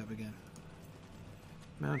mount up again.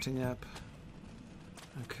 Mounting up.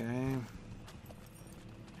 Okay.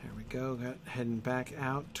 There we go. Heading back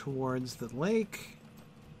out towards the lake.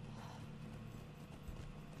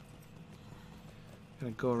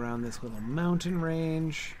 Gonna go around this little mountain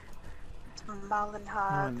range.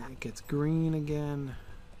 Malenhad. And it gets green again.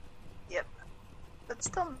 Yep. But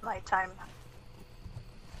still nighttime.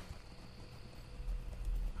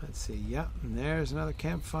 Let's see. Yep, and there's another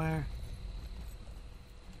campfire.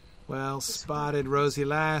 Well spotted, Rosie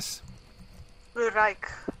Lass. Rurik.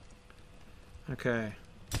 Okay.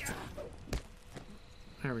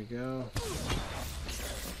 There we go.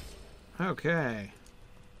 Okay.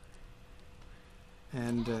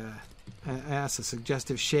 And I asked a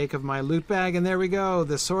suggestive shake of my loot bag, and there we go.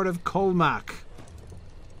 The Sword of Kolmak.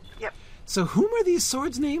 Yep. So whom are these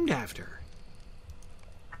swords named after?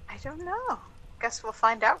 I don't know. Guess we'll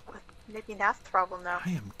find out. Maybe Nathra will know.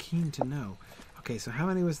 I am keen to know. Okay, so how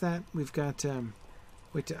many was that? We've got,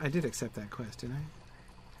 wait, I did accept that quest, didn't I?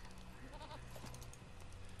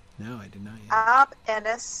 No, I did not yet. Ab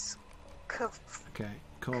Ennis Okay,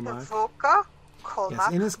 Kolmak. Kavoka. Kolmak.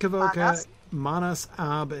 Yes, Innis Kavoka, Manas. Manas,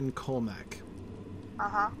 Ab, and Kolmak.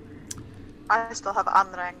 Uh-huh. I still have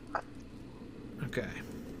Anrang, but Okay.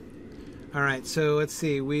 All right, so let's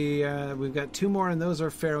see. We've got two more, and those are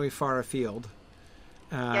fairly far afield.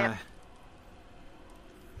 yeah.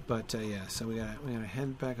 But yeah, so we gotta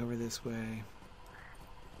head back over this way.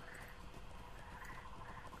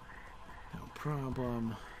 No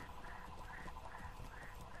problem.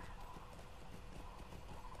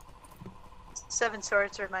 Seven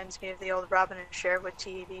Swords reminds me of the old Robin and Sherwood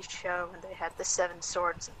TV show when they had the seven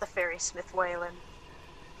swords at the Fairy Smith Whalen.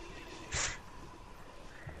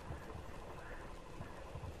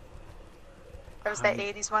 There was that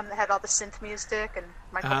 80s one that had all the synth music and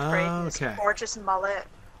Michael Crane's okay. gorgeous mullet.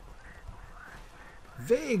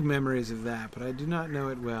 Vague memories of that, but I do not know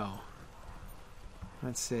it well.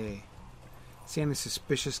 Let's see. See any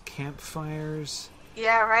suspicious campfires?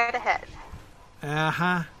 Yeah, right ahead.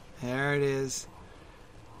 Uh-huh. There it is.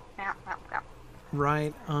 Yeah.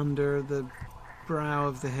 Right under the brow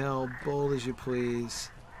of the hill. Bold as you please.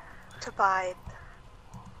 To bide.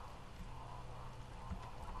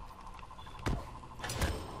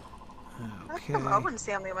 How Okay. come Owen's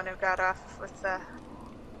the only one who got off with the...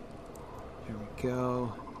 Here we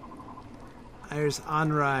go. There's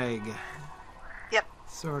Anraig. Yep.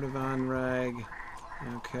 Sort of Anraig.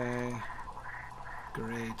 Okay.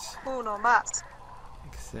 Great. Uno mas.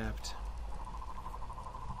 Except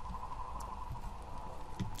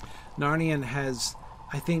Narnian has,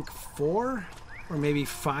 I think, 4 or maybe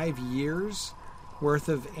 5 years worth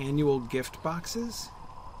of annual gift boxes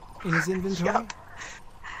in his inventory. Yep.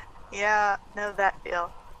 Yeah, know that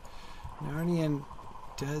feel. Narnian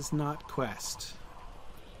does not quest.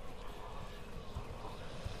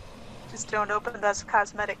 Just don't open those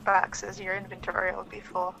cosmetic boxes, your inventory will be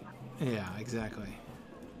full. Yeah, exactly.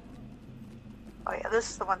 Oh yeah, this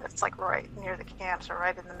is the one that's like right near the camp, so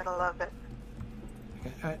right in the middle of it.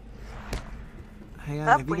 Okay, hang on,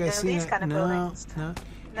 Up, have you we guys know seen these it? kind of No, buildings. no.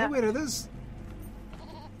 Hey, No. wait, are those...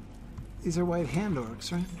 These are white hand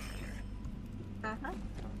orcs, right? Mm-hmm.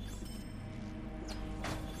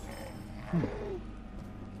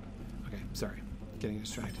 Okay, sorry. Getting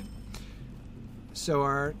distracted. So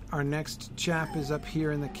our next chap is up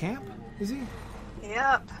here in the camp, is he?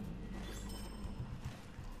 Yep.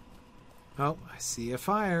 Oh, I see a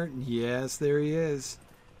fire. Yes, there he is.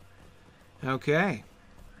 Okay.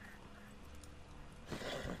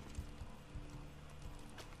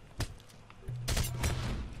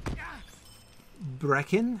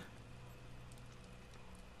 Brecken.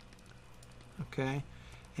 Okay.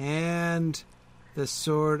 And the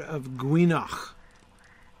sword of Gwynach.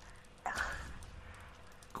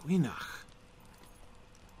 Gwynach.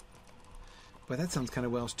 Boy, that sounds kind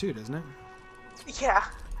of Welsh too, doesn't it? Yeah.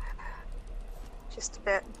 Just a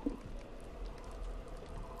bit.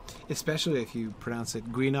 Especially if you pronounce it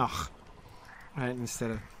Gwynach, right,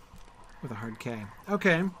 instead of with a hard K.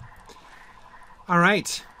 Okay. All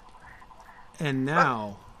right. And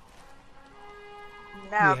now we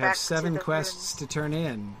back have to 7 the quests to runes. turn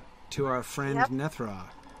in to our friend Yep. Nethra.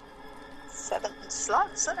 7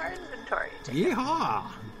 slots in our inventory. Yeehaw!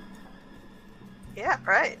 Yeah,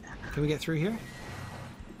 right. Can we get through here?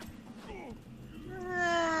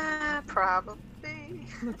 Probably.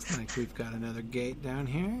 Looks like we've got another gate down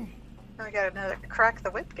here. We got another crack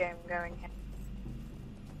the whip game going here.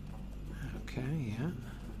 Okay, yeah.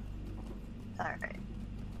 Alright.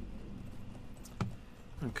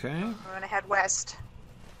 Okay, We're gonna head west.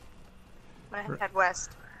 I'm gonna head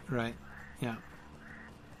west. right, yeah.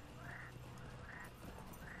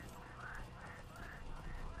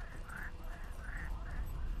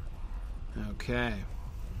 Okay.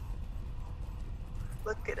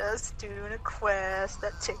 Look at us doing a quest.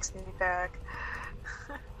 That takes me back.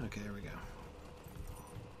 Okay, there we go.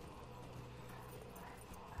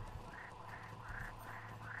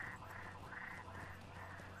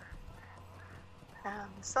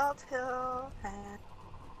 Salt Hill, and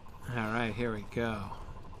All right, here we go.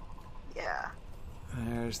 yeah.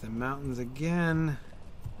 There's the mountains again.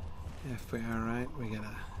 If we all right, we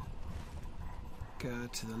gotta go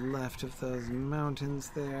to the left of those mountains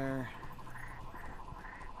there.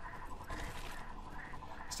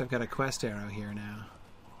 So I've got a quest arrow here now.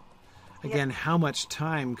 Again, how much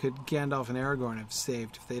time could Gandalf and Aragorn have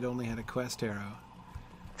saved if they'd only had a quest arrow?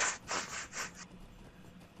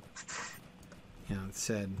 You know, it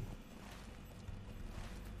said.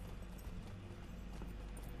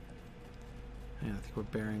 Yeah, I think we're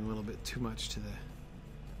bearing a little bit too much to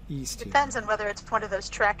the east here. Depends on whether it's one of those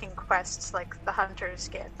tracking quests like the hunters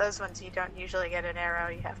get. Those ones you don't usually get an arrow.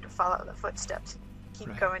 You have to follow the footsteps. Keep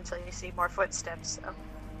Right. going until you see more footsteps.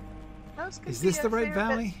 Those could Is be this a the right fair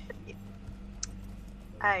valley? bit-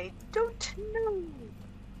 I don't know.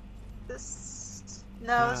 This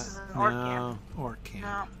this is an orc camp. No, Orc Camp.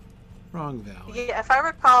 No. Wrong valley. Yeah, if I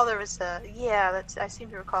recall, there was a I seem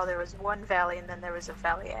to recall there was one valley, and then there was a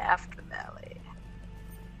valley after the valley.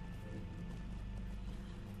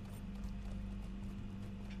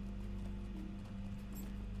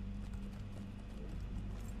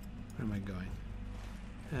 Where am I going?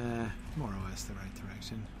 More or less the right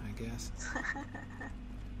direction, I guess.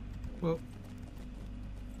 Whoa.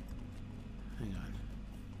 Hang on.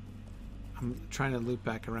 I'm trying to loop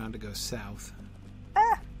back around to go south.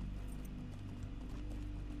 Ah,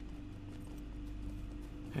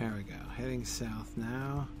 There we go. Heading south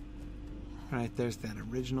now. Right, there's that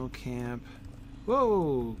original camp.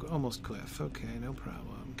 Whoa! Almost cliff. Okay, no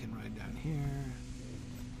problem. Can ride down here.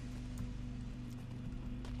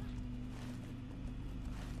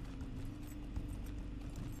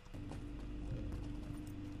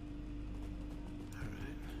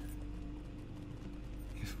 Alright.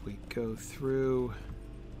 If we go through...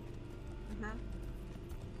 mhm.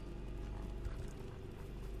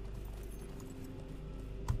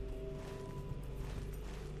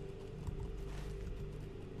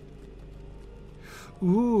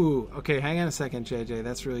 Ooh, okay, hang on a second, JJ.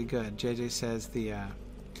 That's really good. JJ says the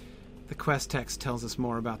quest text tells us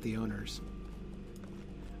more about the owners.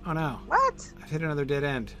 Oh no, What? I've hit another dead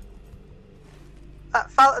end.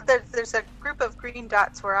 There's a group of green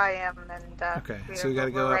dots where I am, and Okay, so we gotta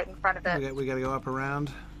go we're up. right in front of it. We gotta go up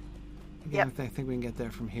around. Again, Yep. I think we can get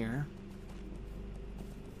there from here.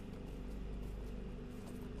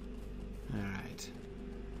 All right.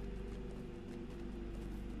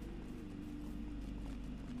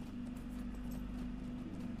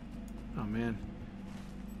 Oh man.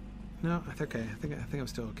 No, I think okay. I think I'm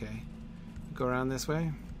still okay. Go around this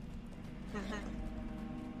way.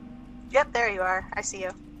 Yep, there you are. I see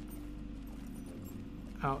you.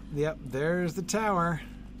 Oh, yep. There's the tower.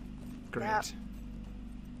 Great. Yep.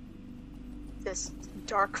 This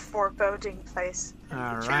dark, foreboding place.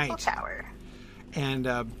 All Cheerful right. tower. And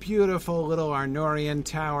a beautiful little Arnorian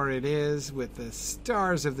tower it is, with the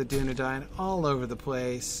stars of the Dunedain all over the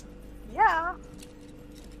place. Yeah.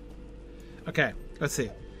 Okay, let's see.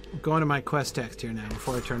 I'm going to my quest text here now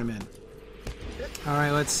before I turn them in. All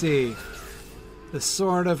right, let's see. The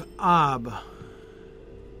Sword of Ob.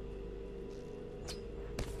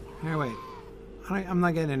 Here, wait. I'm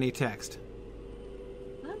not getting any text.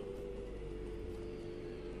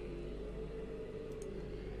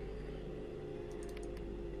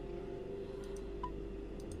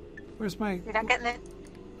 Where's my... You're not getting it?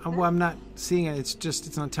 Well, I'm not seeing it.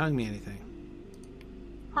 It's not telling me anything.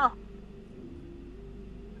 Huh.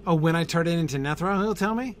 Oh, when I turn it into Nethra, he'll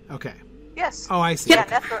tell me? Okay. Yes. Oh, I see. Yeah,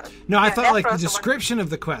 Okay. Nethra. No, I thought like the Nethra's description of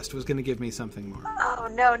the quest was going to give me something more. Oh,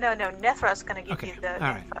 no. Nethra's going to give you the...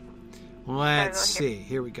 All right. Let's see.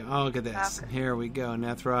 Here we go. Oh, look at this. Okay. Here we go,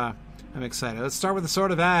 Nethra. I'm excited. Let's start with the Sword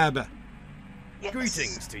of Ab. Yes.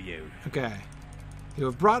 Greetings to you. Okay. You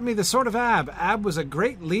have brought me the Sword of Ab. Ab was a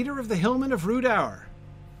great leader of the Hillmen of Rudour.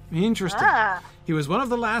 Interesting. He was one of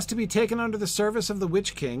the last to be taken under the service of the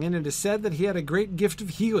Witch King, and it is said that he had a great gift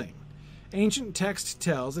of healing. Ancient text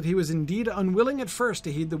tells that he was indeed unwilling at first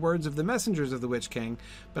to heed the words of the messengers of the Witch King,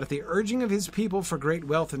 but at the urging of his people for great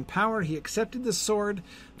wealth and power, he accepted the sword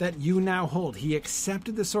that you now hold. He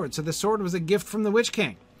accepted the sword. So the sword was a gift from the Witch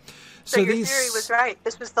King. So your theory was right.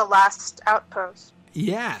 This was the last outpost.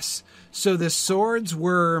 Yes. So the swords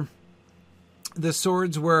were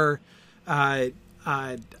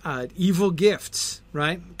evil gifts,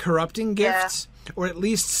 right? Corrupting gifts, or at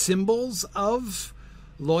least symbols of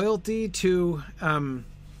loyalty to the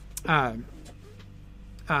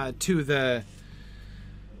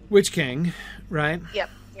Witch King, right? Yep.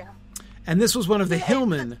 Yeah. And this was one of the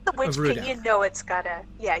Hillmen the Witch of Rudour. King, it's gotta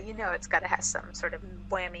have some sort of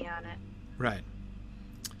whammy on it. Right.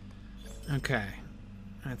 Okay.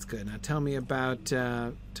 That's good. Now tell me about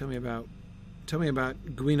Gwynach.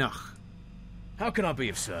 How can I be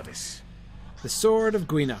of service? The Sword of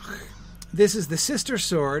Gwynach. This is the sister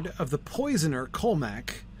sword of the poisoner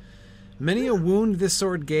Colmac. Many a wound this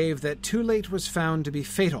sword gave that too late was found to be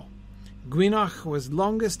fatal. Gwynach was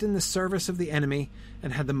longest in the service of the enemy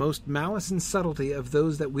and had the most malice and subtlety of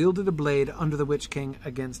those that wielded a blade under the Witch King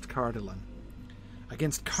against Cardolan.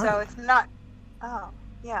 So it's not... Oh,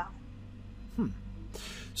 yeah.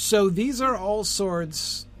 So these are all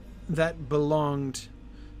swords that belonged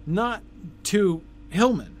not to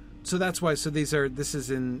Hillmen. So that's why. So this is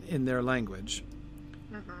in their language,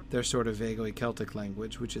 their sort of vaguely Celtic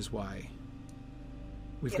language, which is why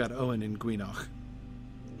we've got Owen and Gwynach.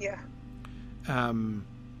 Yeah.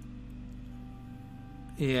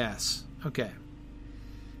 Yes. Okay.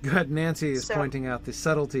 Good. Nancy is pointing out the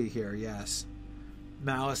subtlety here. Yes.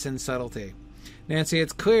 Malice and subtlety. Nancy,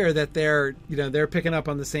 it's clear that they're picking up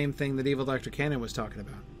on the same thing that Evil Dr. Cannon was talking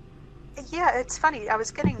about. Yeah, it's funny. I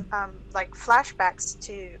was getting flashbacks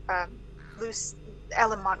to loose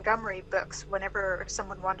Ellen Montgomery books. Whenever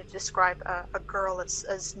someone wanted to describe a girl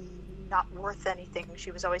as not worth anything,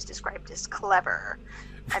 she was always described as clever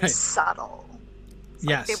and subtle.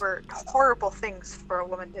 Yes, they were horrible things for a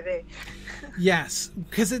woman to be. Yes,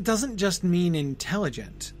 because it doesn't just mean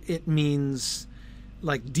intelligent; it means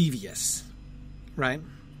like devious, right?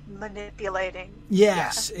 Manipulating.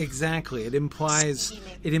 Yes, exactly. It implies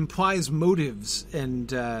motives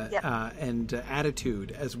and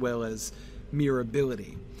attitude as well as mere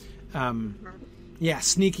ability. Yeah,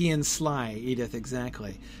 sneaky and sly, Edith.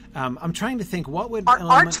 Exactly. I'm trying to think what would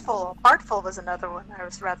artful. Artful was another one. I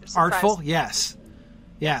was rather surprised. Artful, yes.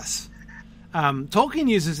 Tolkien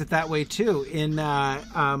uses it that way too in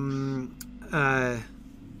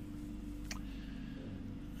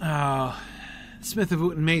Smith of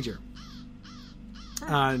Wootton Major.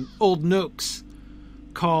 Old Noakes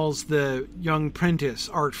calls the young prentice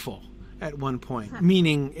artful at one point,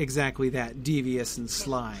 meaning exactly that, devious and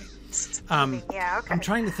sly. Yeah, okay. I'm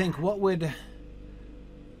trying to think what would...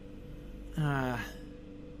 I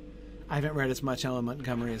haven't read as much Ellen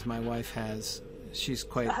Montgomery as my wife has. She's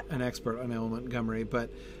quite an expert on Ellen Montgomery, but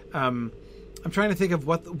I'm trying to think of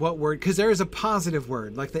what word, because there is a positive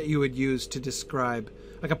word like that you would use to describe,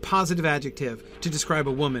 like a positive adjective to describe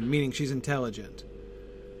a woman, meaning she's intelligent.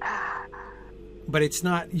 But it's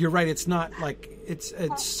not. You're right. It's not like it's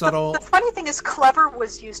subtle. The funny thing is, clever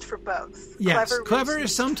was used for both. Yes, clever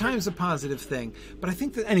is sometimes a positive thing, but I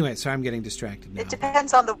think that anyway. So I'm getting distracted now. It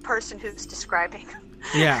depends on the person who's describing.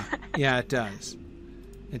 Yeah, it does.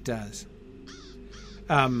 It does.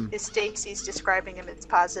 If Stacy's describing him, it's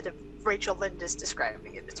positive. Rachel Linda's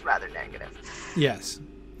describing it, it's rather negative. Yes,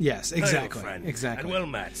 exactly. Friend. Exactly. And well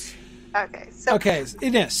met. Okay, so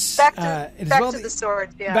Ines. Back to the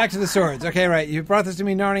swords. Yeah. Back to the swords. Okay, right. You brought this to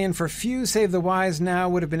me, Narnian. For few, save the wise, now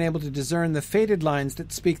would have been able to discern the fated lines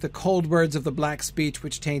that speak the cold words of the black speech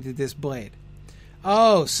which tainted this blade.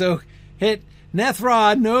 Oh, so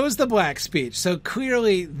Nethrod knows the black speech. So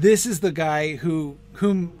clearly, this is the guy whom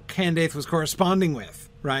Candaith was corresponding with,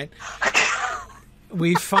 right?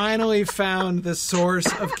 We finally found the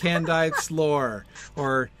source of Candaith's lore,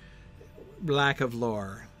 or lack of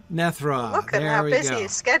lore. Nethrod. Look at how busy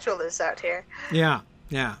his schedule is out here. Yeah.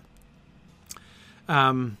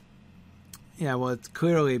 Yeah, well, it's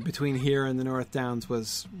clearly between here and the North Downs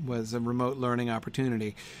was a remote learning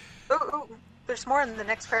opportunity. Oh, there's more in the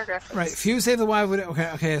next paragraph. Right. Few save the wild.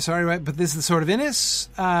 Okay, sorry, right. But this is the sword of Innis.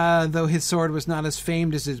 Though his sword was not as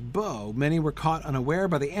famed as his bow, many were caught unaware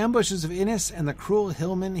by the ambushes of Innis and the cruel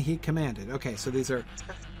hillmen he commanded. Okay, so these are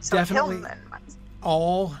definitely Hillman.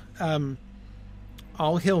 all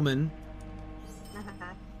hillmen.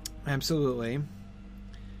 Absolutely.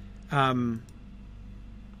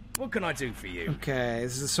 What can I do for you? Okay,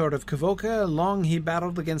 this is the sword of Kavoka. Long he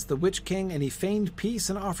battled against the Witch King, and he feigned peace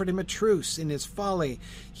and offered him a truce. In his folly,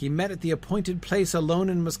 he met at the appointed place alone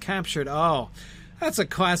and was captured. Oh, that's a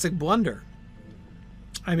classic blunder.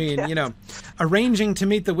 I mean, you know, arranging to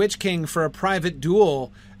meet the Witch King for a private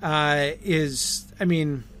duel is, I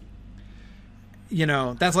mean, you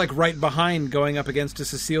know, that's like right behind going up against a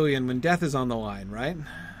Sicilian when death is on the line, right?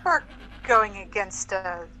 Or going against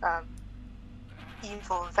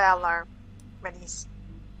evil Valar when he's...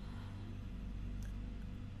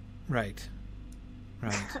 Right.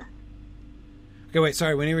 Okay, wait,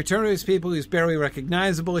 sorry. When he returned to his people, he was barely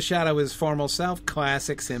recognizable. A shadow of his formal self.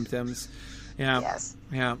 Classic symptoms. Yeah. Yes.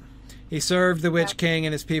 Yeah. He served the Witch King,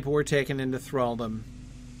 and his people were taken into thraldom.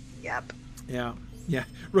 Yep. Yeah. Yeah.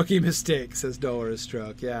 Rookie mistake, says Dolores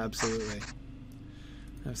Stroke. Yeah, absolutely.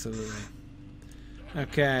 Absolutely.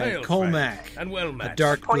 Okay. Hail, Colmac. friend, and well A met.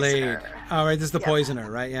 dark Poisoner. blade. All right, this is the Yep. poisoner,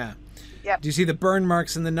 right? Yeah. Yep. Do you see the burn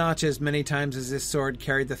marks and the notches? Many times as this sword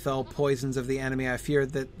carried the fell poisons of the enemy. I fear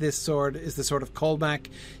that this sword is the sword of Colmac.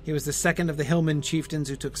 He was the second of the Hillman chieftains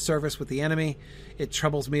who took service with the enemy. It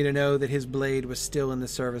troubles me to know that his blade was still in the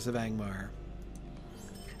service of Angmar.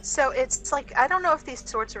 So it's like, I don't know if these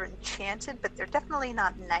swords are enchanted, but they're definitely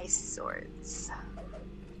not nice swords.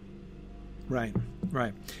 Right.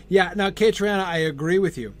 Yeah, now, Catriona, I agree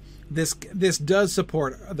with you. This does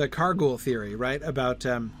support the Kargul theory, right? About,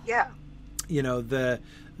 Yeah. you know, the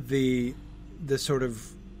sort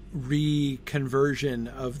of reconversion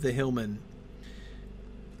of the Hillman.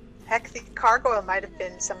 Heck, the Gargoyle might have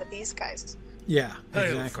been some of these guys. Yeah, Hail,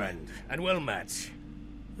 exactly. friend, and well met.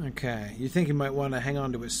 Okay, you think he might want to hang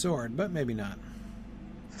on to his sword, but maybe not.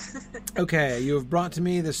 Okay, you have brought to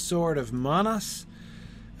me the sword of Manas.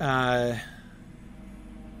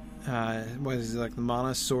 What is it, like the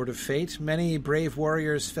Manas sword of fate? Many brave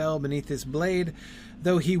warriors fell beneath his blade.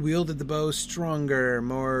 Though he wielded the bow stronger,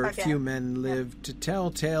 more Again. few men lived to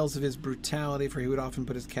tell tales of his brutality, for he would often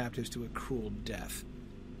put his captives to a cruel death.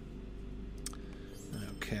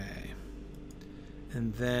 Okay.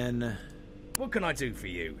 And then... What can I do for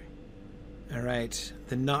you? All right,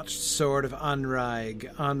 the notched sword of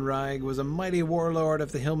Anraig. Anraig was a mighty warlord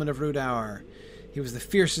of the Hillmen of Rudaur. He was the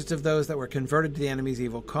fiercest of those that were converted to the enemy's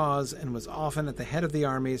evil cause, and was often at the head of the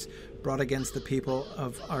armies brought against the people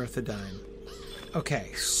of Arthedain.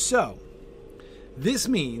 Okay, so this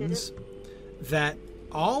means that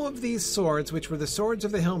all of these swords, which were the swords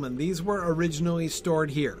of the Hillmen, these were originally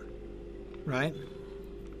stored here, right?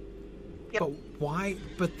 Yep. But why?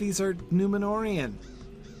 But these are Númenorian.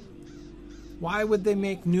 Why would they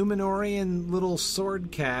make Númenorian little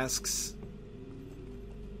sword casks?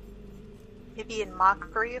 Maybe in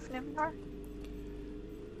mockery of Numenor?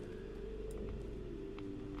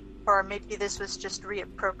 Or maybe this was just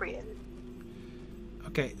reappropriated.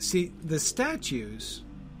 Okay, see, the statues...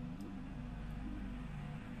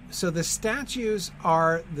 So the statues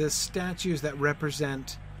are the statues that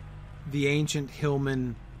represent the ancient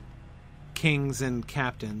Hillman kings and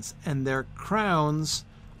captains, and their crowns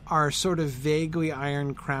are sort of vaguely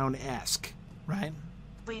Iron Crown-esque, right?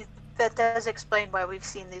 That does explain why we've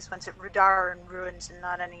seen these ones at Rudar and ruins and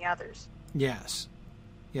not any others. Yes.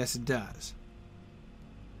 Yes, it does.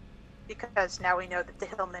 Because now we know that the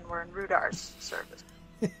Hillmen were in Rudar's service.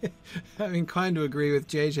 I'm inclined to agree with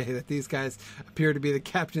JJ that these guys appear to be the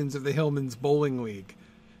captains of the Hillman's Bowling League.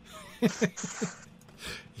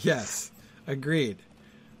 Yes, agreed.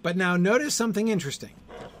 But now notice something interesting.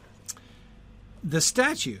 The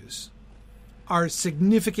statues are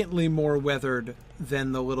significantly more weathered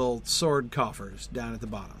than the little sword coffers down at the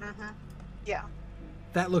bottom. Mm-hmm. Yeah.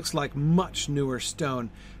 That looks like much newer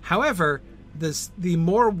stone. However, the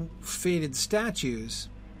more faded statues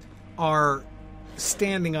are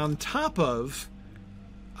standing on top of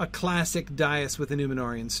a classic dais with a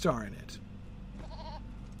Númenorian star in it.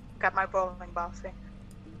 Got my bowling ball thing.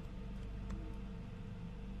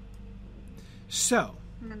 So,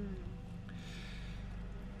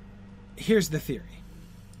 here's the theory.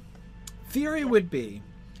 Theory would be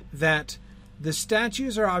that the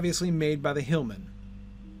statues are obviously made by the Hillmen.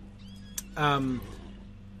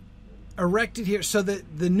 Erected here, so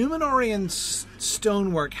that the Númenorian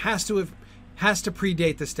stonework has to has to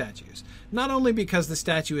predate the statues. Not only because the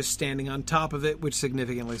statue is standing on top of it, which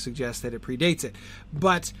significantly suggests that it predates it,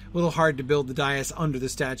 but a little hard to build the dais under the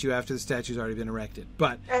statue after the statue's already been erected.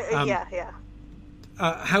 But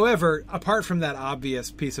however, apart from that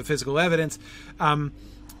obvious piece of physical evidence,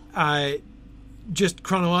 just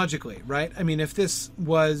chronologically, right? I mean, if this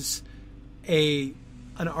was an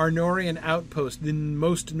Arnorian outpost, the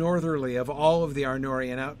most northerly of all of the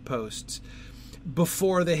Arnorian outposts,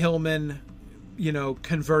 before the Hillmen,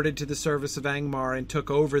 converted to the service of Angmar and took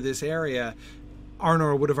over this area,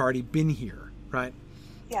 Arnor would have already been here, right?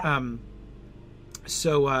 Yeah.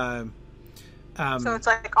 So it's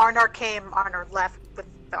like Arnor came, Arnor left with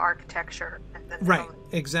the architecture, and then right,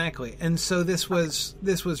 exactly. And so this was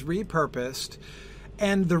repurposed,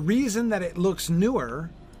 and the reason that it looks newer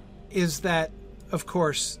is that, of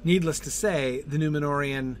course, needless to say, the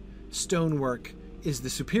Númenórean stonework is the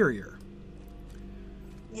superior.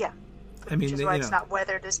 Yeah. I mean, which is why it's not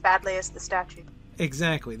weathered as badly as the statue.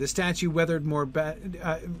 Exactly. The statue weathered more bad.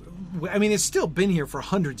 I mean, it's still been here for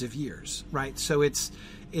hundreds of years, right? So it's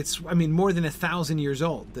more than 1,000 years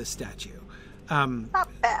old, this statue. Not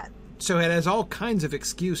bad. So it has all kinds of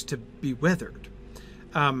excuse to be weathered.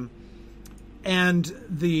 And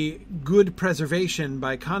the good preservation,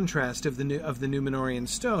 by contrast, of the Númenórean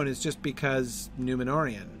stone is just because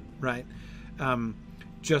Númenórean, right?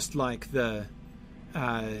 Just like the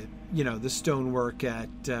stonework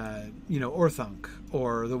at Orthanc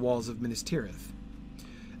or the walls of Minas Tirith.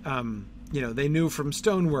 They knew from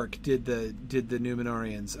stonework did the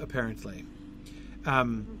Númenóreans, apparently.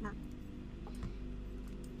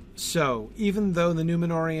 So even though the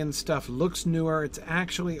Númenórean stuff looks newer, it's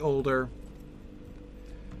actually older.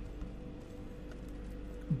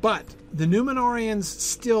 But the Númenóreans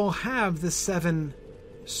still have the 7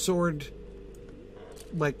 sword,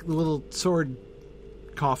 like little sword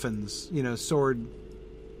coffins, sword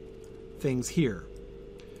things here.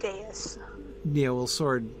 Dais. Yeah, well,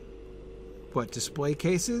 sword, display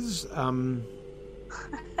cases? I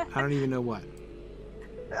don't even know what.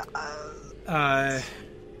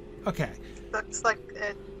 Okay.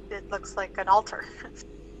 It looks like an altar.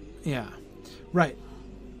 Yeah, right.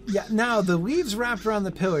 Yeah, now the leaves wrapped around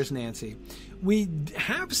the pillars, Nancy. We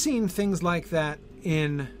have seen things like that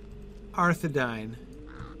in Arthedain.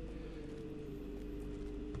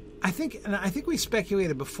 I think we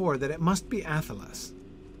speculated before that it must be Athelas.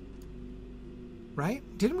 Right?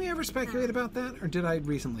 Didn't we ever speculate about that? Or did I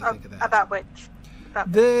recently think of that? About which?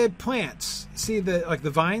 The plants. See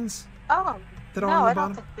the vines? Oh. That are on the I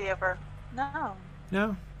bottom? don't think we ever... No.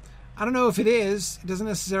 No? I don't know if it is. It doesn't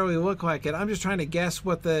necessarily look like it. I'm just trying to guess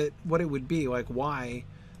what it would be, like why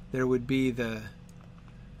there would be the...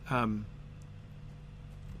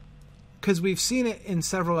 Because we've seen it in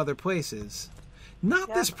several other places.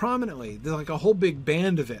 Not this prominently. There's like a whole big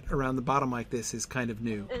band of it around the bottom like this is kind of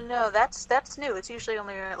new. No, that's new. It's usually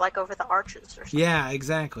only like over the arches or something. Yeah,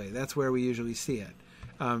 exactly. That's where we usually see it,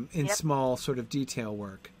 in small sort of detail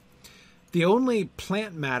work. The only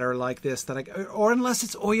plant matter like this or unless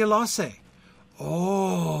it's Oyalose.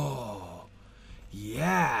 Oh,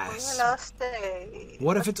 yes. Oyalose.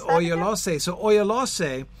 What if it's Oyalose? So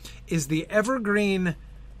Oyalose is the evergreen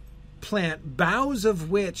plant, boughs of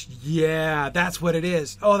which, that's what it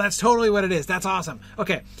is. Oh, that's totally what it is. That's awesome.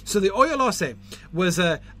 Okay, so the Oyalose was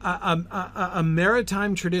a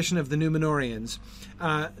maritime tradition of the Númenóreans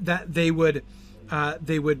that they would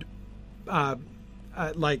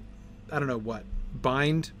I don't know what,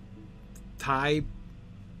 bind, tie,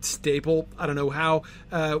 staple, I don't know how,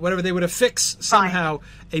 whatever, they would affix somehow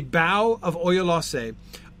a bough of Oyalose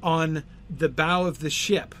on the bow of the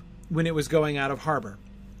ship when it was going out of harbor.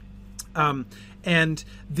 And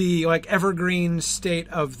the evergreen state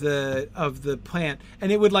of the plant,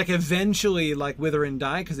 and it would eventually wither and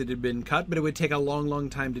die because it had been cut, but it would take a long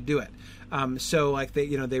time to do it. So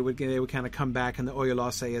they would kind of come back, and the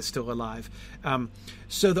Oyalose is still alive.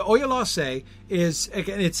 So the Oyalose is,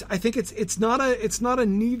 again, it's not a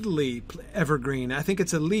needly evergreen. I think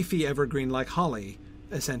it's a leafy evergreen like holly,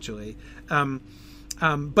 essentially.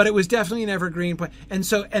 But it was definitely an evergreen plant, and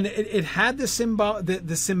it had the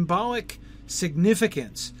symbolic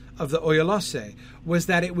significance of the Oyalose was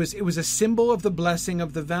that it was a symbol of the blessing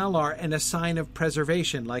of the Valar and a sign of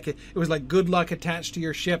preservation. It was like good luck attached to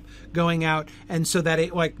your ship going out, and so that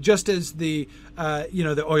it just as the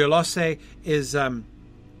the Oyalose is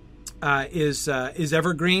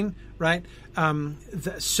evergreen, right?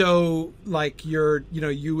 So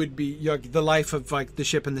you would be the life of the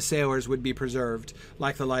ship and the sailors would be preserved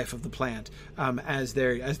like the life of the plant as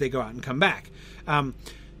they go out and come back.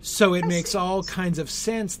 So it makes all kinds of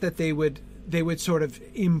sense that they would sort of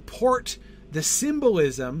import the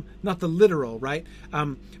symbolism, not the literal, right?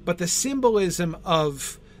 But the symbolism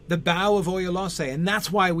of the bow of Oyalose, and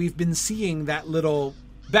that's why we've been seeing that little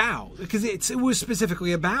bow, because it was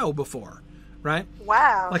specifically a bow before, right?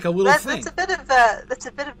 Wow, like a little thing. That's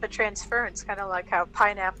a bit of a transference, kind of like how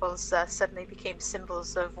pineapples suddenly became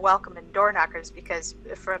symbols of welcome and door knockers, because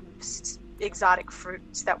from exotic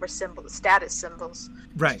fruits that were status symbols,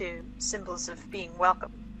 right, to symbols of being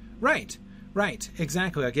welcome. Right,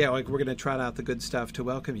 exactly. Like we're going to trot out the good stuff to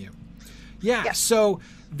welcome you. Yeah. So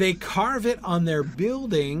they carve it on their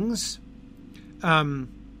buildings. They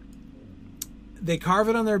carve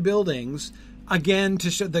it on their buildings again to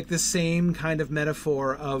show like the same kind of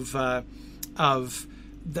metaphor of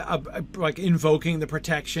like invoking the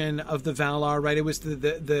protection of the Valar, right? It was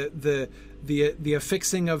the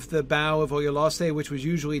affixing of the bow of Oyalose, which was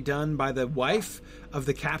usually done by the wife of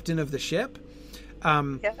the captain of the ship.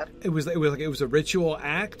 It was a ritual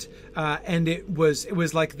act, and it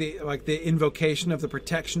was like the invocation of the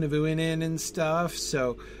protection of Uinen and stuff.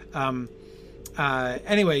 So,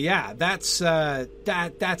 anyway, yeah, that's got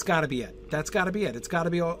to be it. That's got to be it. It's got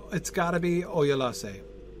to be Oyalose.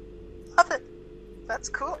 Love it. That's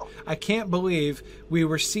cool. I can't believe we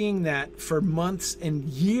were seeing that for months and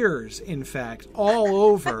years, in fact, all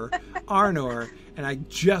over Arnor, and I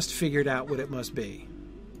just figured out what it must be.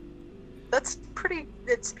 That's pretty.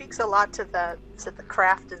 It speaks a lot to the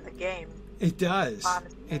craft in the game. It does.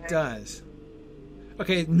 Honestly. It does.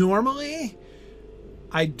 Okay, normally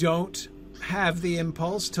I don't have the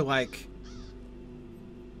impulse to like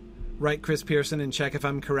write Chris Pearson and check if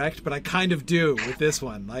I'm correct, but I kind of do with this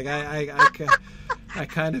one. Like I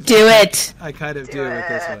kind of do it. I kind of do with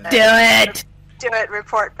this one. Do it. Do it.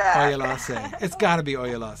 Report back. Oyalose. It's got to be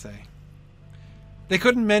Oyalose. They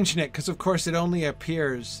couldn't mention it because, of course, it only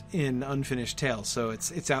appears in Unfinished Tales, so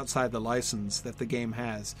it's outside the license that the game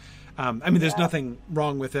has. I mean, there's nothing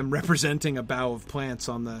wrong with them representing a bough of plants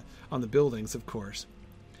on the buildings, of course.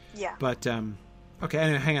 Yeah. But okay,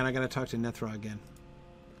 anyway, hang on, I got to talk to Nethra again.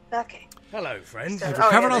 Okay. Hello, friend. I've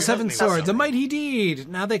recovered all 7 swords. A mighty deed.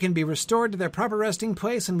 Now they can be restored to their proper resting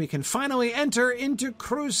place, and we can finally enter into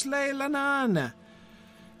Krusle Lanan.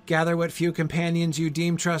 Gather what few companions you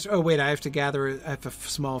deem trust. Oh, wait, I have to gather at a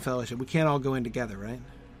small fellowship. We can't all go in together, right?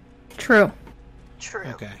 True.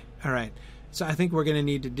 Okay, all right. So I think we're going to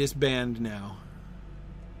need to disband now.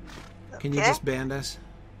 Can you disband us?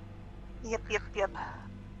 Yep.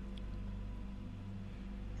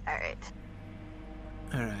 All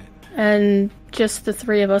right. And just the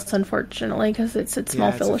 3 of us, unfortunately, because it's a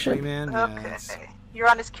small fellowship. A 3-man. Okay. You're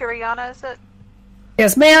on as Kiriana, is it?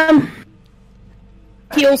 Yes, ma'am.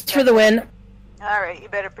 Heels for the win. All right, you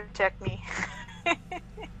better protect me.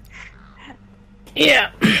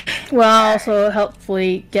 Yeah. Well, also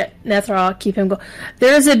hopefully get Nethra, keep him going.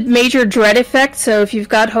 There is a major dread effect, so if you've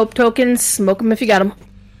got hope tokens, smoke them if you got them.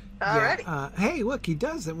 Alrighty. Yeah, hey, look, he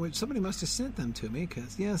does them. Somebody must have sent them to me,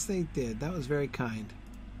 because, yes, they did. That was very kind.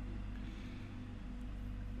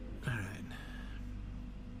 All right.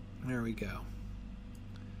 There we go.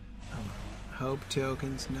 Hope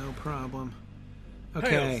tokens, no problem. Okay.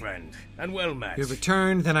 Hail, friend, and well met. You have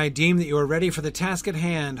returned, then I deem that you are ready for the task at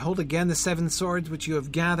hand. Hold again the 7 swords which you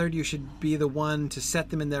have gathered. You should be the one to set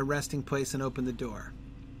them in their resting place and open the door.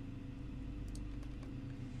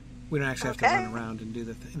 We don't actually have to run around and do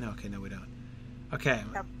the thing. No, we don't. Okay,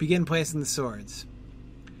 begin placing the swords.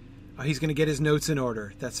 Oh, he's going to get his notes in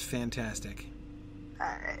order. That's fantastic. All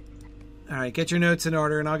right, get your notes in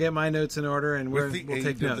order, and I'll get my notes in order, and we'll take notes.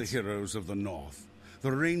 With the aid of the heroes of the North,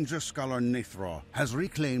 the Ranger scholar Nethra has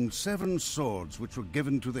reclaimed 7 swords which were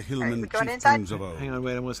given to the Hillman chieftains of old. Hang on,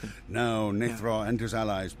 wait, I'm listening. Now Nethra and his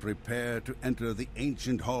allies prepare to enter the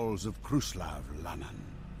ancient halls of Kruslav Lanan.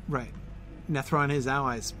 Right. Nethra and his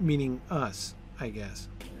allies, meaning us, I guess.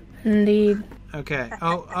 Indeed. Okay.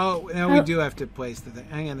 Oh, now we do have to place the thing.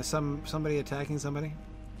 Hang on, is somebody attacking somebody?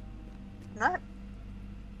 Not.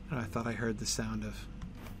 Oh, I thought I heard the sound of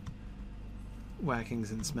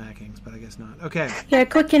whackings and smackings, but I guess not. Okay. Yeah,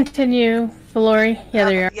 click continue, Valori. Yeah,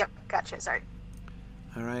 there you are. Yep, gotcha, sorry.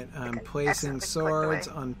 All right, I'm placing swords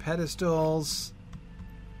on pedestals.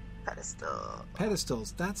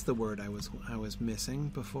 Pedestals, that's the word I was missing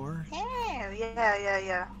before.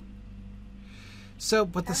 Yeah. So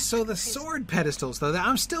the sword pedestals, though,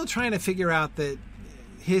 I'm still trying to figure out the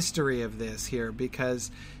history of this here,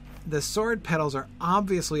 because the sword pedals are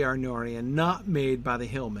obviously Arnorian, not made by the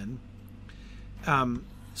Hillmen.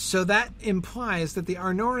 So that implies that the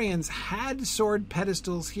Arnorians had sword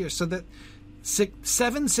pedestals here, so that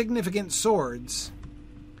 7 significant swords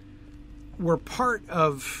were part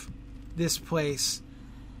of this place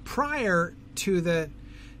prior to the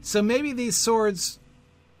So maybe these swords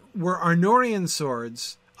were Arnorian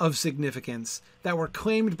swords of significance that were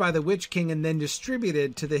claimed by the Witch King and then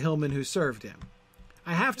distributed to the hillmen who served him.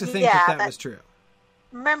 I have to think that was true.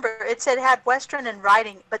 Remember, it said it had Western and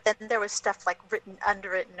writing, but then there was stuff like written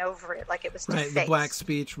under it and over it, like it was defaced. Right, the black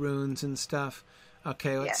speech runes and stuff.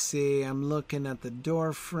 Okay, let's see. I'm looking at the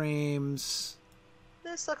door frames.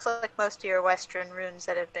 This looks like most of your Western runes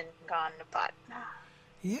that have been gone to pot.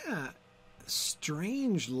 Yeah,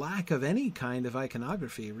 strange lack of any kind of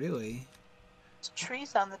iconography, really. There's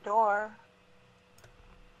trees on the door.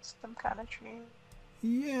 Some kind of tree.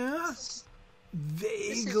 Yeah,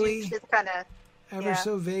 vaguely. This is kind of ever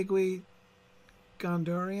so vaguely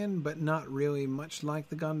Gondorian, but not really much like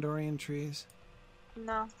the Gondorian trees.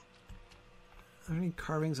 No. Are there any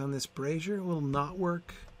carvings on this brazier? Will not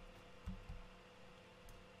work.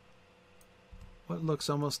 What looks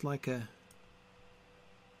almost like a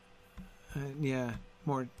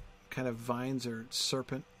more kind of vines or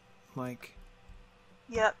serpent-like.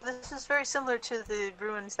 Yeah, this is very similar to the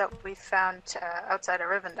ruins that we found outside of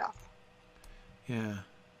Rivendell. Yeah.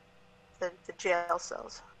 The jail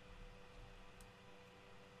cells.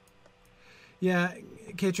 Yeah,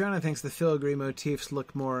 Katrina thinks the filigree motifs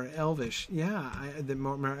look more elvish. Yeah,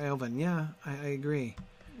 more elven. Yeah, I agree.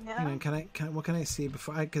 Yeah. You know, what can I see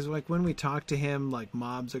before? Because like when we talk to him, like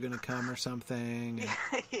mobs are going to come or something.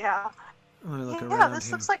 Yeah. Let me look around. Yeah,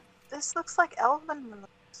 this looks like elven.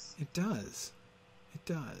 It does. It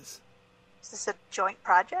does. Is this a joint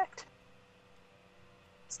project?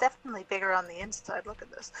 It's definitely bigger on the inside. Look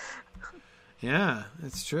at this. Yeah,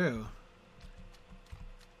 it's true.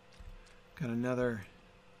 Got another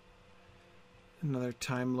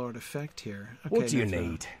Time Lord effect here. Okay, what do you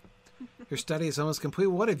need? Your study is almost complete.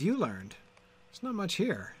 What have you learned? There's not much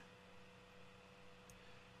here.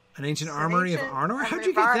 An ancient armory of Arnor? How'd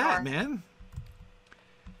you get that, man?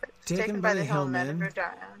 Taken by the hillmen.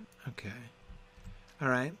 Okay. All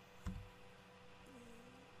right.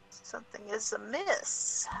 Something is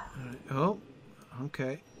amiss. Oh,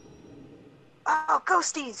 okay. Oh,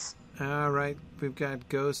 ghosties! All right, we've got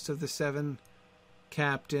Ghosts of the Seven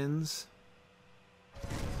Captains.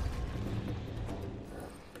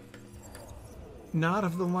 Not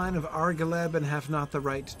of the line of Argaleb, and have not the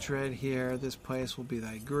right to tread here. This place will be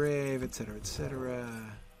thy grave, etc., etc.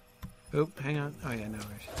 Oh, hang on. Oh, yeah, no,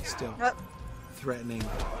 we're still threatening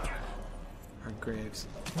our graves.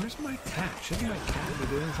 Where's my cat? Shouldn't my cat be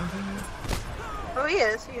doing something here? Oh, he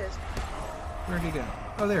is. Where'd he go?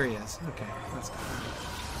 Oh, there he is. Okay, let's go.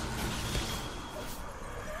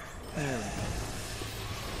 There we go.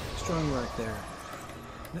 Strong work there.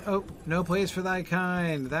 Oh, no place for thy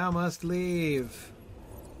kind. Thou must leave.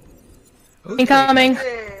 Incoming.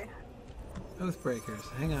 Oathbreakers.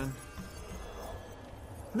 Hang on.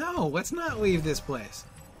 No, let's not leave this place.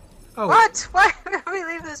 Oh, what? Why did we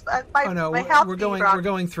leave this? We're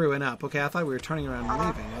going through and up. Okay, I thought we were turning around and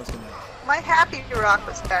leaving. My happy rock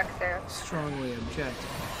was back there. Strongly object.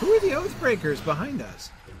 Who are the Oathbreakers behind us?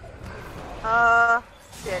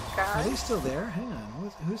 Dead guys. Are they still there? Hang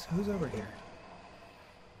on. Who's over here?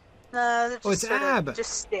 They're just it's Ab.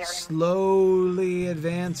 Just staring. Slowly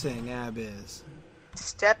advancing, Ab is.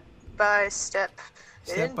 Step by step.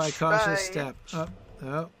 Step by cautious step.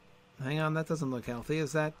 Oh, hang on. That doesn't look healthy.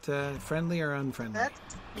 Is that friendly or unfriendly?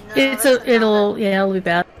 It'll be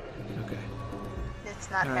bad. Okay. It's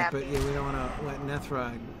not all right, happy. But we don't want to let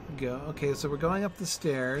Nethrog go. Okay, so we're going up the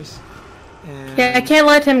stairs. And... Yeah, I can't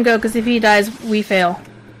let him go because if he dies, we fail.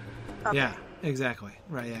 Okay. Yeah, exactly.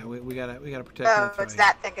 Right. Yeah, we gotta protect. Oh, it's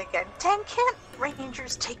that thing again. Can't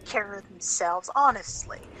Rangers take care of themselves?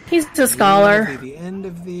 Honestly, he's a scholar. The end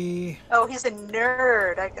of the. Oh, he's a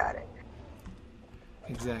nerd. I got it.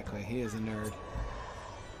 Exactly, he is a nerd.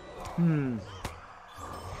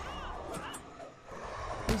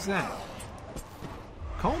 Who's that?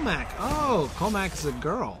 Colmac. Oh, Colmac is a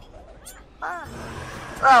girl.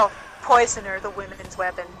 Oh, Poisoner, the women's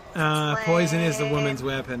weapon. Poison is the woman's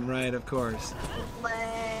weapon, right, of course.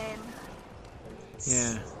 Lame.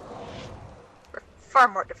 Yeah. We're far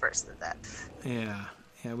more diverse than that.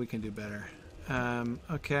 Yeah, we can do better.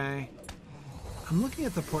 Okay. I'm looking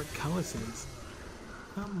at the portcullises.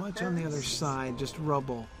 Not much on the other side, just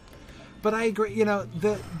rubble. But I agree,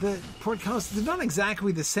 the portcullis is not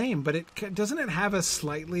exactly the same, but doesn't it have a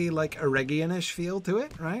slightly, like, Eregion-ish feel to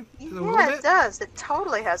it, right? Yeah, it does. It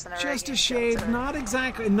totally has an Eregion just a shade, not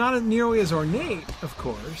exactly, not nearly as ornate, of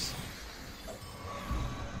course.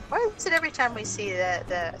 Why is it every time we see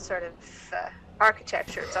the sort of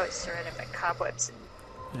architecture, it's always surrounded by cobwebs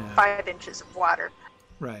and 5 inches of water?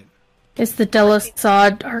 Right. It's the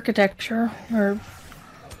Delisade architecture, or...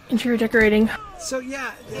 interior decorating. So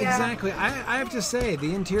yeah, exactly. I have to say,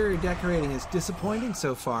 the interior decorating is disappointing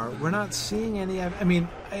so far. We're not seeing any. I mean,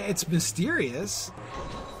 it's mysterious,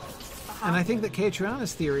 and I think that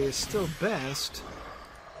Kaytriana's theory is still best.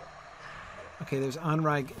 Okay, there's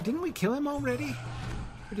Anraig. Didn't we kill him already,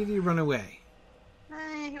 or did he run away?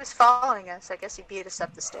 He was following us. I guess he beat us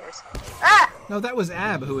up the stairs. Ah! No, that was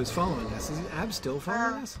Ab who was following us. Is Ab still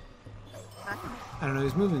following us? I don't know.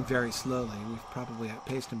 He's moving very slowly. We've probably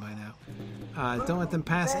outpaced him by now. Don't let them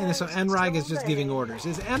pass in. So Anraig is just giving orders.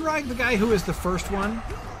 Is Anraig the guy who was the first one?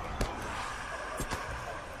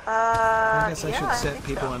 I guess I should set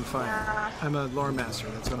people on fire. Yeah. I'm a lore master.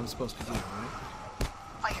 That's what I'm supposed to do, right?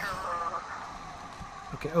 Fire.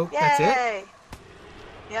 Okay. Oh, Yay! that's it?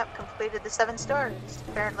 Yep, completed the 7 stories.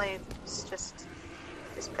 Apparently, it's just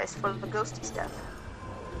this place full of ghosty stuff.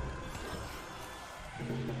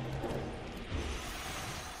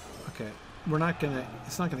 Okay, we're not gonna.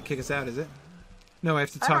 It's not gonna kick us out, is it? No, I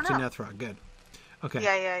have to talk to Nethrog. Good. Okay.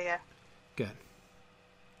 Yeah. Good.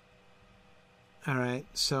 All right.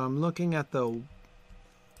 So I'm looking at the.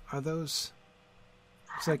 Are those?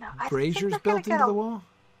 It's like braziers built into the wall.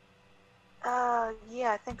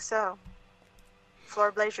 Yeah, I think so.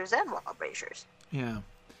 Floor braziers and wall braziers. Yeah.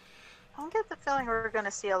 I get the feeling we're going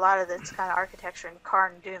to see a lot of this kind of architecture in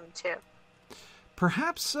Karn Doom too.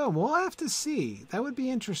 Perhaps so. We'll have to see. That would be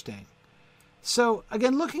interesting. So,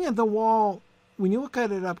 again, looking at the wall, when you look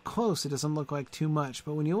at it up close, it doesn't look like too much.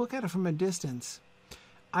 But when you look at it from a distance,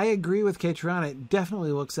 I agree with Kaytriana. It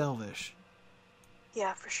definitely looks elvish.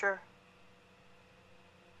 Yeah, for sure.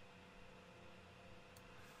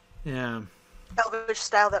 Yeah. Elvish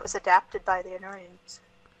style that was adapted by the Anurians.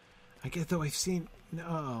 I get though I've seen.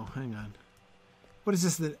 Oh, hang on. What is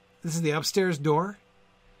this? This is the upstairs door?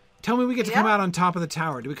 Tell me we get to come out on top of the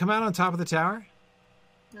tower. Do we come out on top of the tower?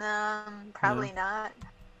 Probably not.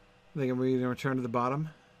 Think we're going to return to the bottom?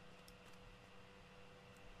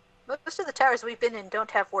 Most of the towers we've been in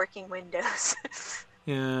don't have working windows.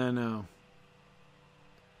 Yeah, no.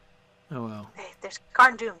 Oh well. Hey, there's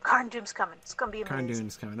Karn Doom. Karn Doom's coming. It's going to be amazing. Karn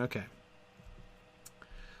Doom's coming. Okay.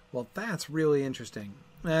 Well, that's really interesting.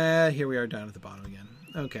 Here we are down at the bottom again.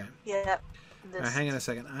 Okay. Yeah. Hang on a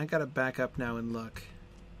second. I got to back up now and look.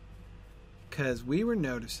 Because we were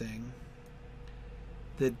noticing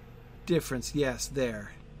the difference. Yes,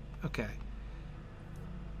 there. Okay.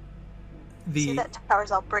 See, that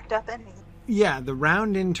tower's all bricked up anyway. Yeah, the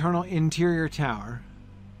round interior tower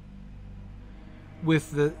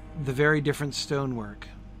with the very different stonework.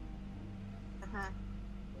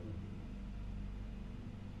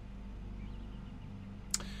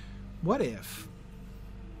 What if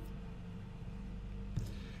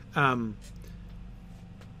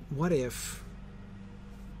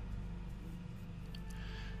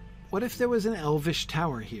there was an elvish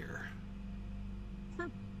tower here?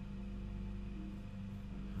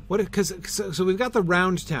 What if, so we've got the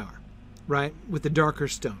round tower, right, with the darker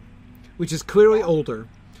stone, which is clearly older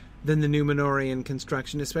than the Númenórean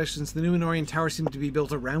construction, especially since the Númenórean tower seemed to be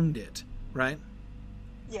built around it, right?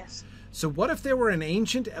 Yes. So what if there were an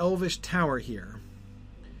ancient elvish tower here,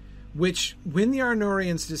 which, when the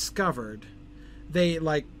Arnorians discovered, they,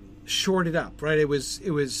 shorted up, right? It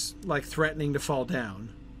was threatening to fall down.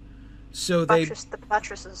 So the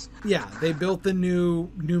buttresses. Yeah, they built the new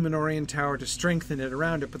Númenórean tower to strengthen it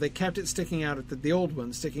around it, but they kept it sticking out at the old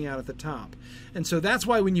one sticking out at the top. And so that's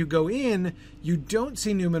why when you go in, you don't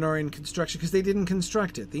see Númenórean construction, because they didn't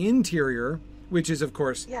construct it. The interior, which is, of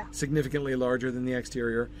course, significantly larger than the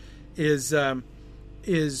exterior, is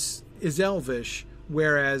elvish,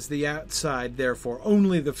 whereas the outside, therefore,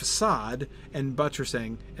 only the facade and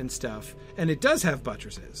buttressing and stuff. And it does have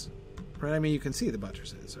buttresses, right? I mean, you can see the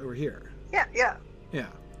buttresses over here. Yeah. Yeah.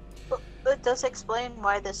 But it does explain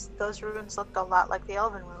why those ruins looked a lot like the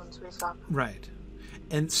elven ruins we saw. Right.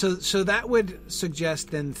 And so that would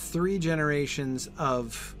suggest then 3 generations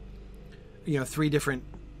of, 3 different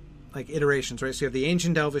iterations, right? So you have the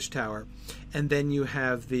ancient elvish tower, and then you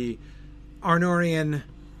have the Arnorian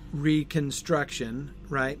reconstruction,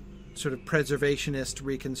 right? Sort of preservationist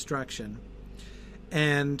reconstruction.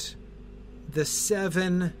 And the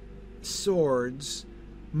 7 swords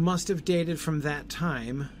must have dated from that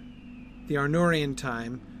time, the Arnorian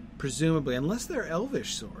time, presumably, unless they're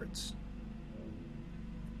elvish swords.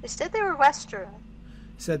 They said they were Western.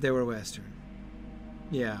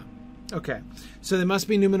 Yeah. Okay. So they must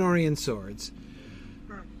be Númenórean swords.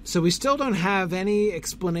 So we still don't have any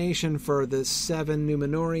explanation for the 7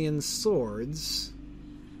 Númenórean swords,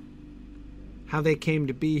 how they came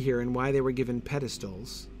to be here and why they were given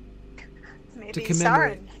pedestals. Maybe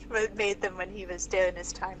Sauron made them when he was doing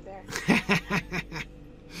his time there.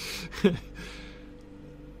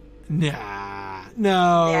 Nah,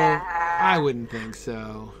 no, I wouldn't think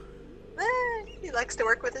so. He likes to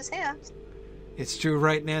work with his hands. It's true,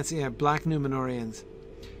 right, Nancy? Yeah, black Numenorians.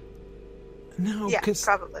 No, Yeah, because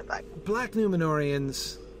probably black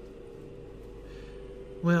Numenorians.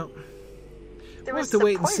 Well, we'll have to the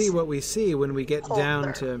wait and see poison what we see when we get down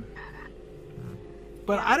holder. to.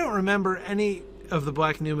 But I don't remember any of the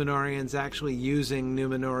black Numenorians actually using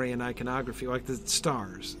Numenorian iconography, like the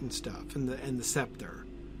stars and stuff, and the scepter.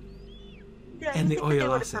 Yeah, and the they would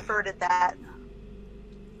have Oyalase. perverted that.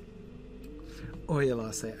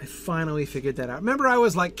 Oyalase. I finally figured that out. Remember, I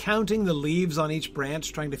was like counting the leaves on each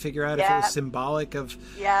branch, trying to figure out if it was symbolic of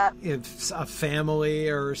a family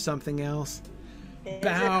or something else. Is it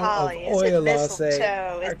Bough holly? of Is it Oyalase.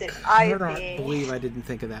 mistletoe? Is it I cannot ivy? believe I didn't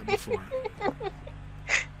think of that before.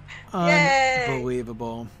 Yay.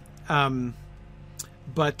 Unbelievable.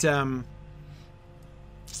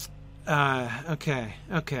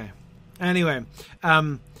 Okay. Anyway,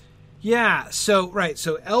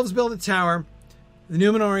 so elves build a tower, the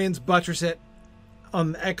Numenorians buttress it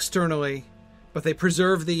externally, but they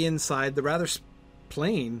preserve the inside, the rather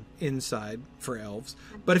plain inside for elves.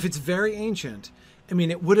 But if it's very ancient, I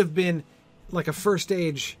mean, it would have been like a first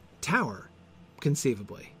age tower,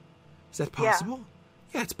 conceivably. Is that possible?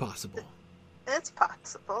 Yeah, it's possible. It's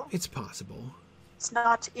possible. It's possible. It's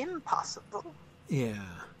not impossible. Yeah.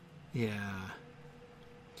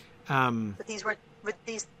 But these weren't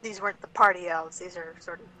the party elves. These are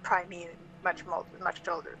sort of primate, much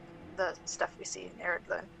older. The stuff we see in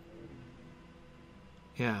Eredlin.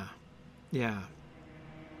 Yeah.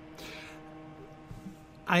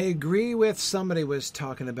 I agree with somebody was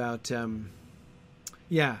talking about. Dime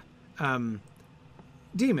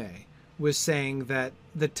was saying that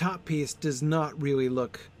the top piece does not really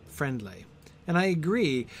look friendly. And I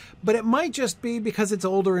agree, but it might just be because it's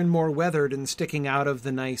older and more weathered and sticking out of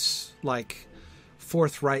the nice, like,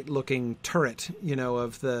 forthright-looking turret,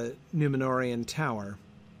 of the Numenorian tower.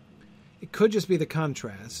 It could just be the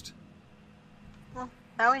contrast. Well,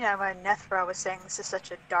 now we know why Nethra was saying this is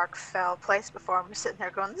such a dark, foul place before. I'm sitting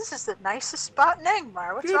there going, this is the nicest spot in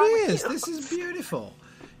Angmar. What's wrong with you? This is beautiful.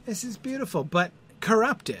 This is beautiful, but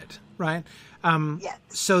corrupted, right? Yes.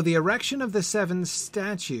 So the erection of the 7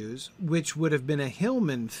 statues, which would have been a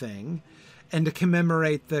Hillman thing, and to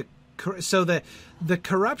commemorate the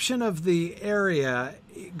corruption of the area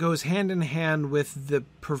goes hand in hand with the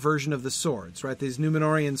perversion of the swords, right? These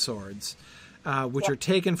Numenorian swords, which are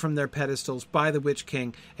taken from their pedestals by the Witch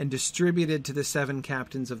King and distributed to the 7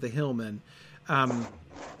 captains of the Hillmen,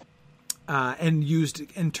 and used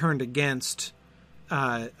and turned against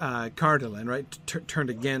Cardalin, right? Turned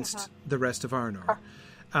against the rest of Arnor.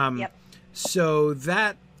 So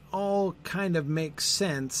that all kind of makes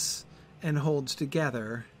sense and holds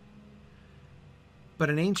together. But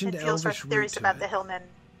an ancient feels elvish like theories about the Hillmen.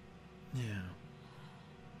 Yeah.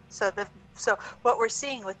 So what we're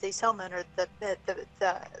seeing with these Hillmen are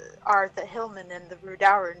the Hillmen and the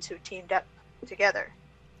Rudaurans who teamed up together.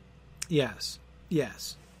 Yes.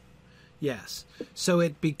 So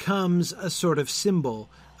it becomes a sort of symbol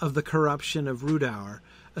of the corruption of Rudaur,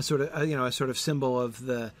 a sort of symbol of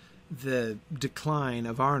the decline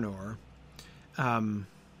of Arnor.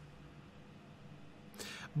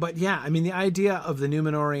 But yeah, I mean, the idea of the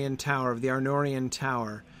Numenorian Tower, of the Arnorian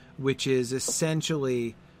Tower, which is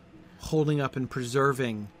essentially holding up and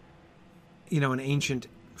preserving, an ancient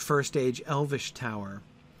First Age Elvish tower,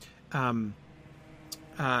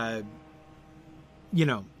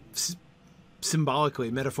 symbolically,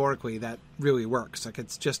 metaphorically, that really works. Like,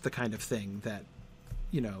 it's just the kind of thing that,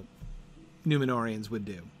 Numenorians would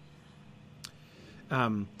do.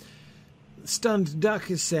 Stunned Duck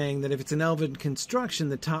is saying that if it's an elven construction,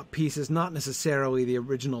 the top piece is not necessarily the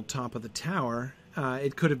original top of the tower.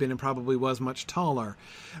 It could have been and probably was much taller.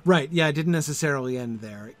 Right, yeah, it didn't necessarily end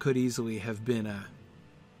there. It could easily have been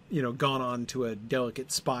gone on to a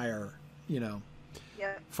delicate spire,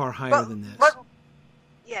 far higher than this.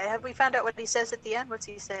 Have we found out what he says at the end? What's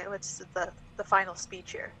he say? What's the final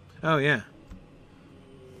speech here? Oh, yeah.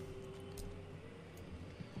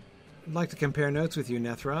 I'd like to compare notes with you,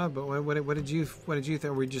 Nethra, but what did you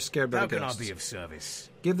think? Were you just scared about the ghosts? How can I be of service?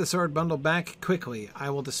 Give the sword bundle back quickly. I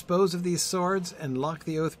will dispose of these swords and lock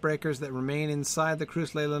the Oathbreakers that remain inside the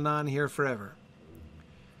Crus Leilani here forever.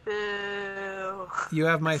 Boo. You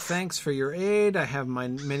have my thanks for your aid. I have my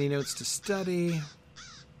many notes to study.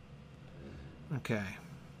 Okay.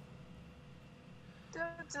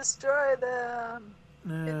 Don't destroy them.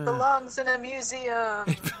 It belongs in a museum.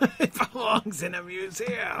 It belongs in a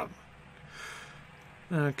museum.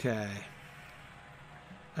 Okay.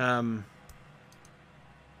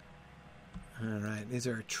 All right. These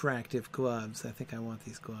are attractive gloves. I think I want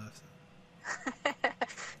these gloves.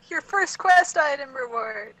 Your first quest item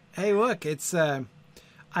reward. Hey, look. It's, I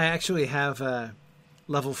actually have,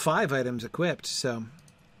 level 5 items equipped, so.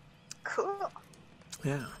 Cool.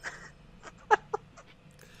 Yeah.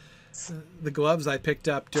 The gloves I picked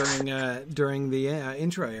up during the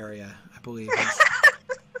intro area, I believe, is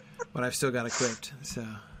what I've still got equipped. So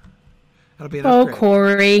that'll be an upgrade. Oh,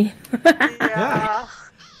 Corey. Yeah.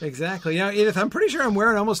 Exactly. You know, Edith, I'm pretty sure I'm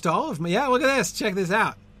wearing almost all of my... Yeah, look at this. Check this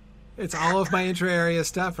out. It's all of my intro area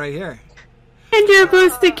stuff right here. And you're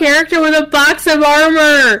both the character with a box of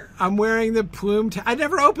armor. I'm wearing the plume... I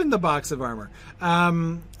never opened the box of armor.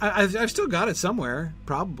 I've still got it somewhere,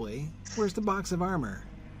 probably. Where's the box of armor?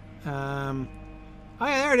 Oh,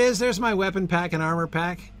 yeah, there it is. There's my weapon pack and armor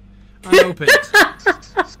pack. Unopened.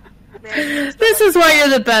 This is why you're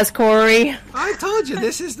the best, Corey. I told you,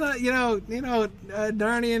 this is not,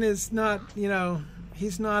 Narnian is not,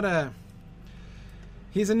 he's not a...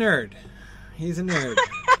 He's a nerd. He's a nerd.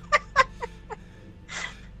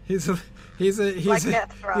 He's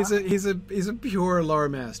a pure lore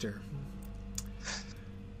master.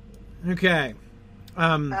 Okay.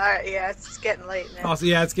 Yeah, it's getting late now. Also,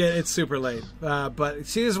 yeah, it's super late. But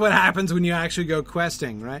see, this is what happens when you actually go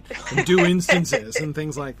questing, right? And do instances and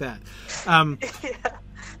things like that. Yeah.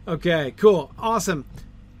 Okay, cool. Awesome.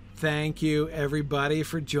 Thank you, everybody,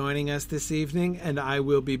 for joining us this evening. And I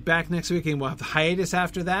will be back next week. And we'll have the hiatus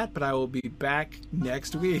after that, but I will be back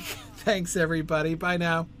next week. Thanks, everybody. Bye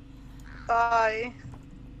now. Bye.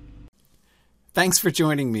 Thanks for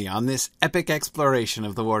joining me on this epic exploration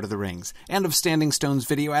of The Lord of the Rings and of Standing Stone's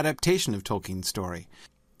video adaptation of Tolkien's story.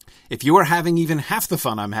 If you are having even half the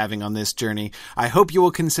fun I'm having on this journey, I hope you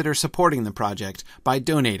will consider supporting the project by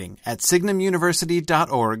donating at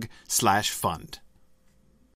signumuniversity.org/fund.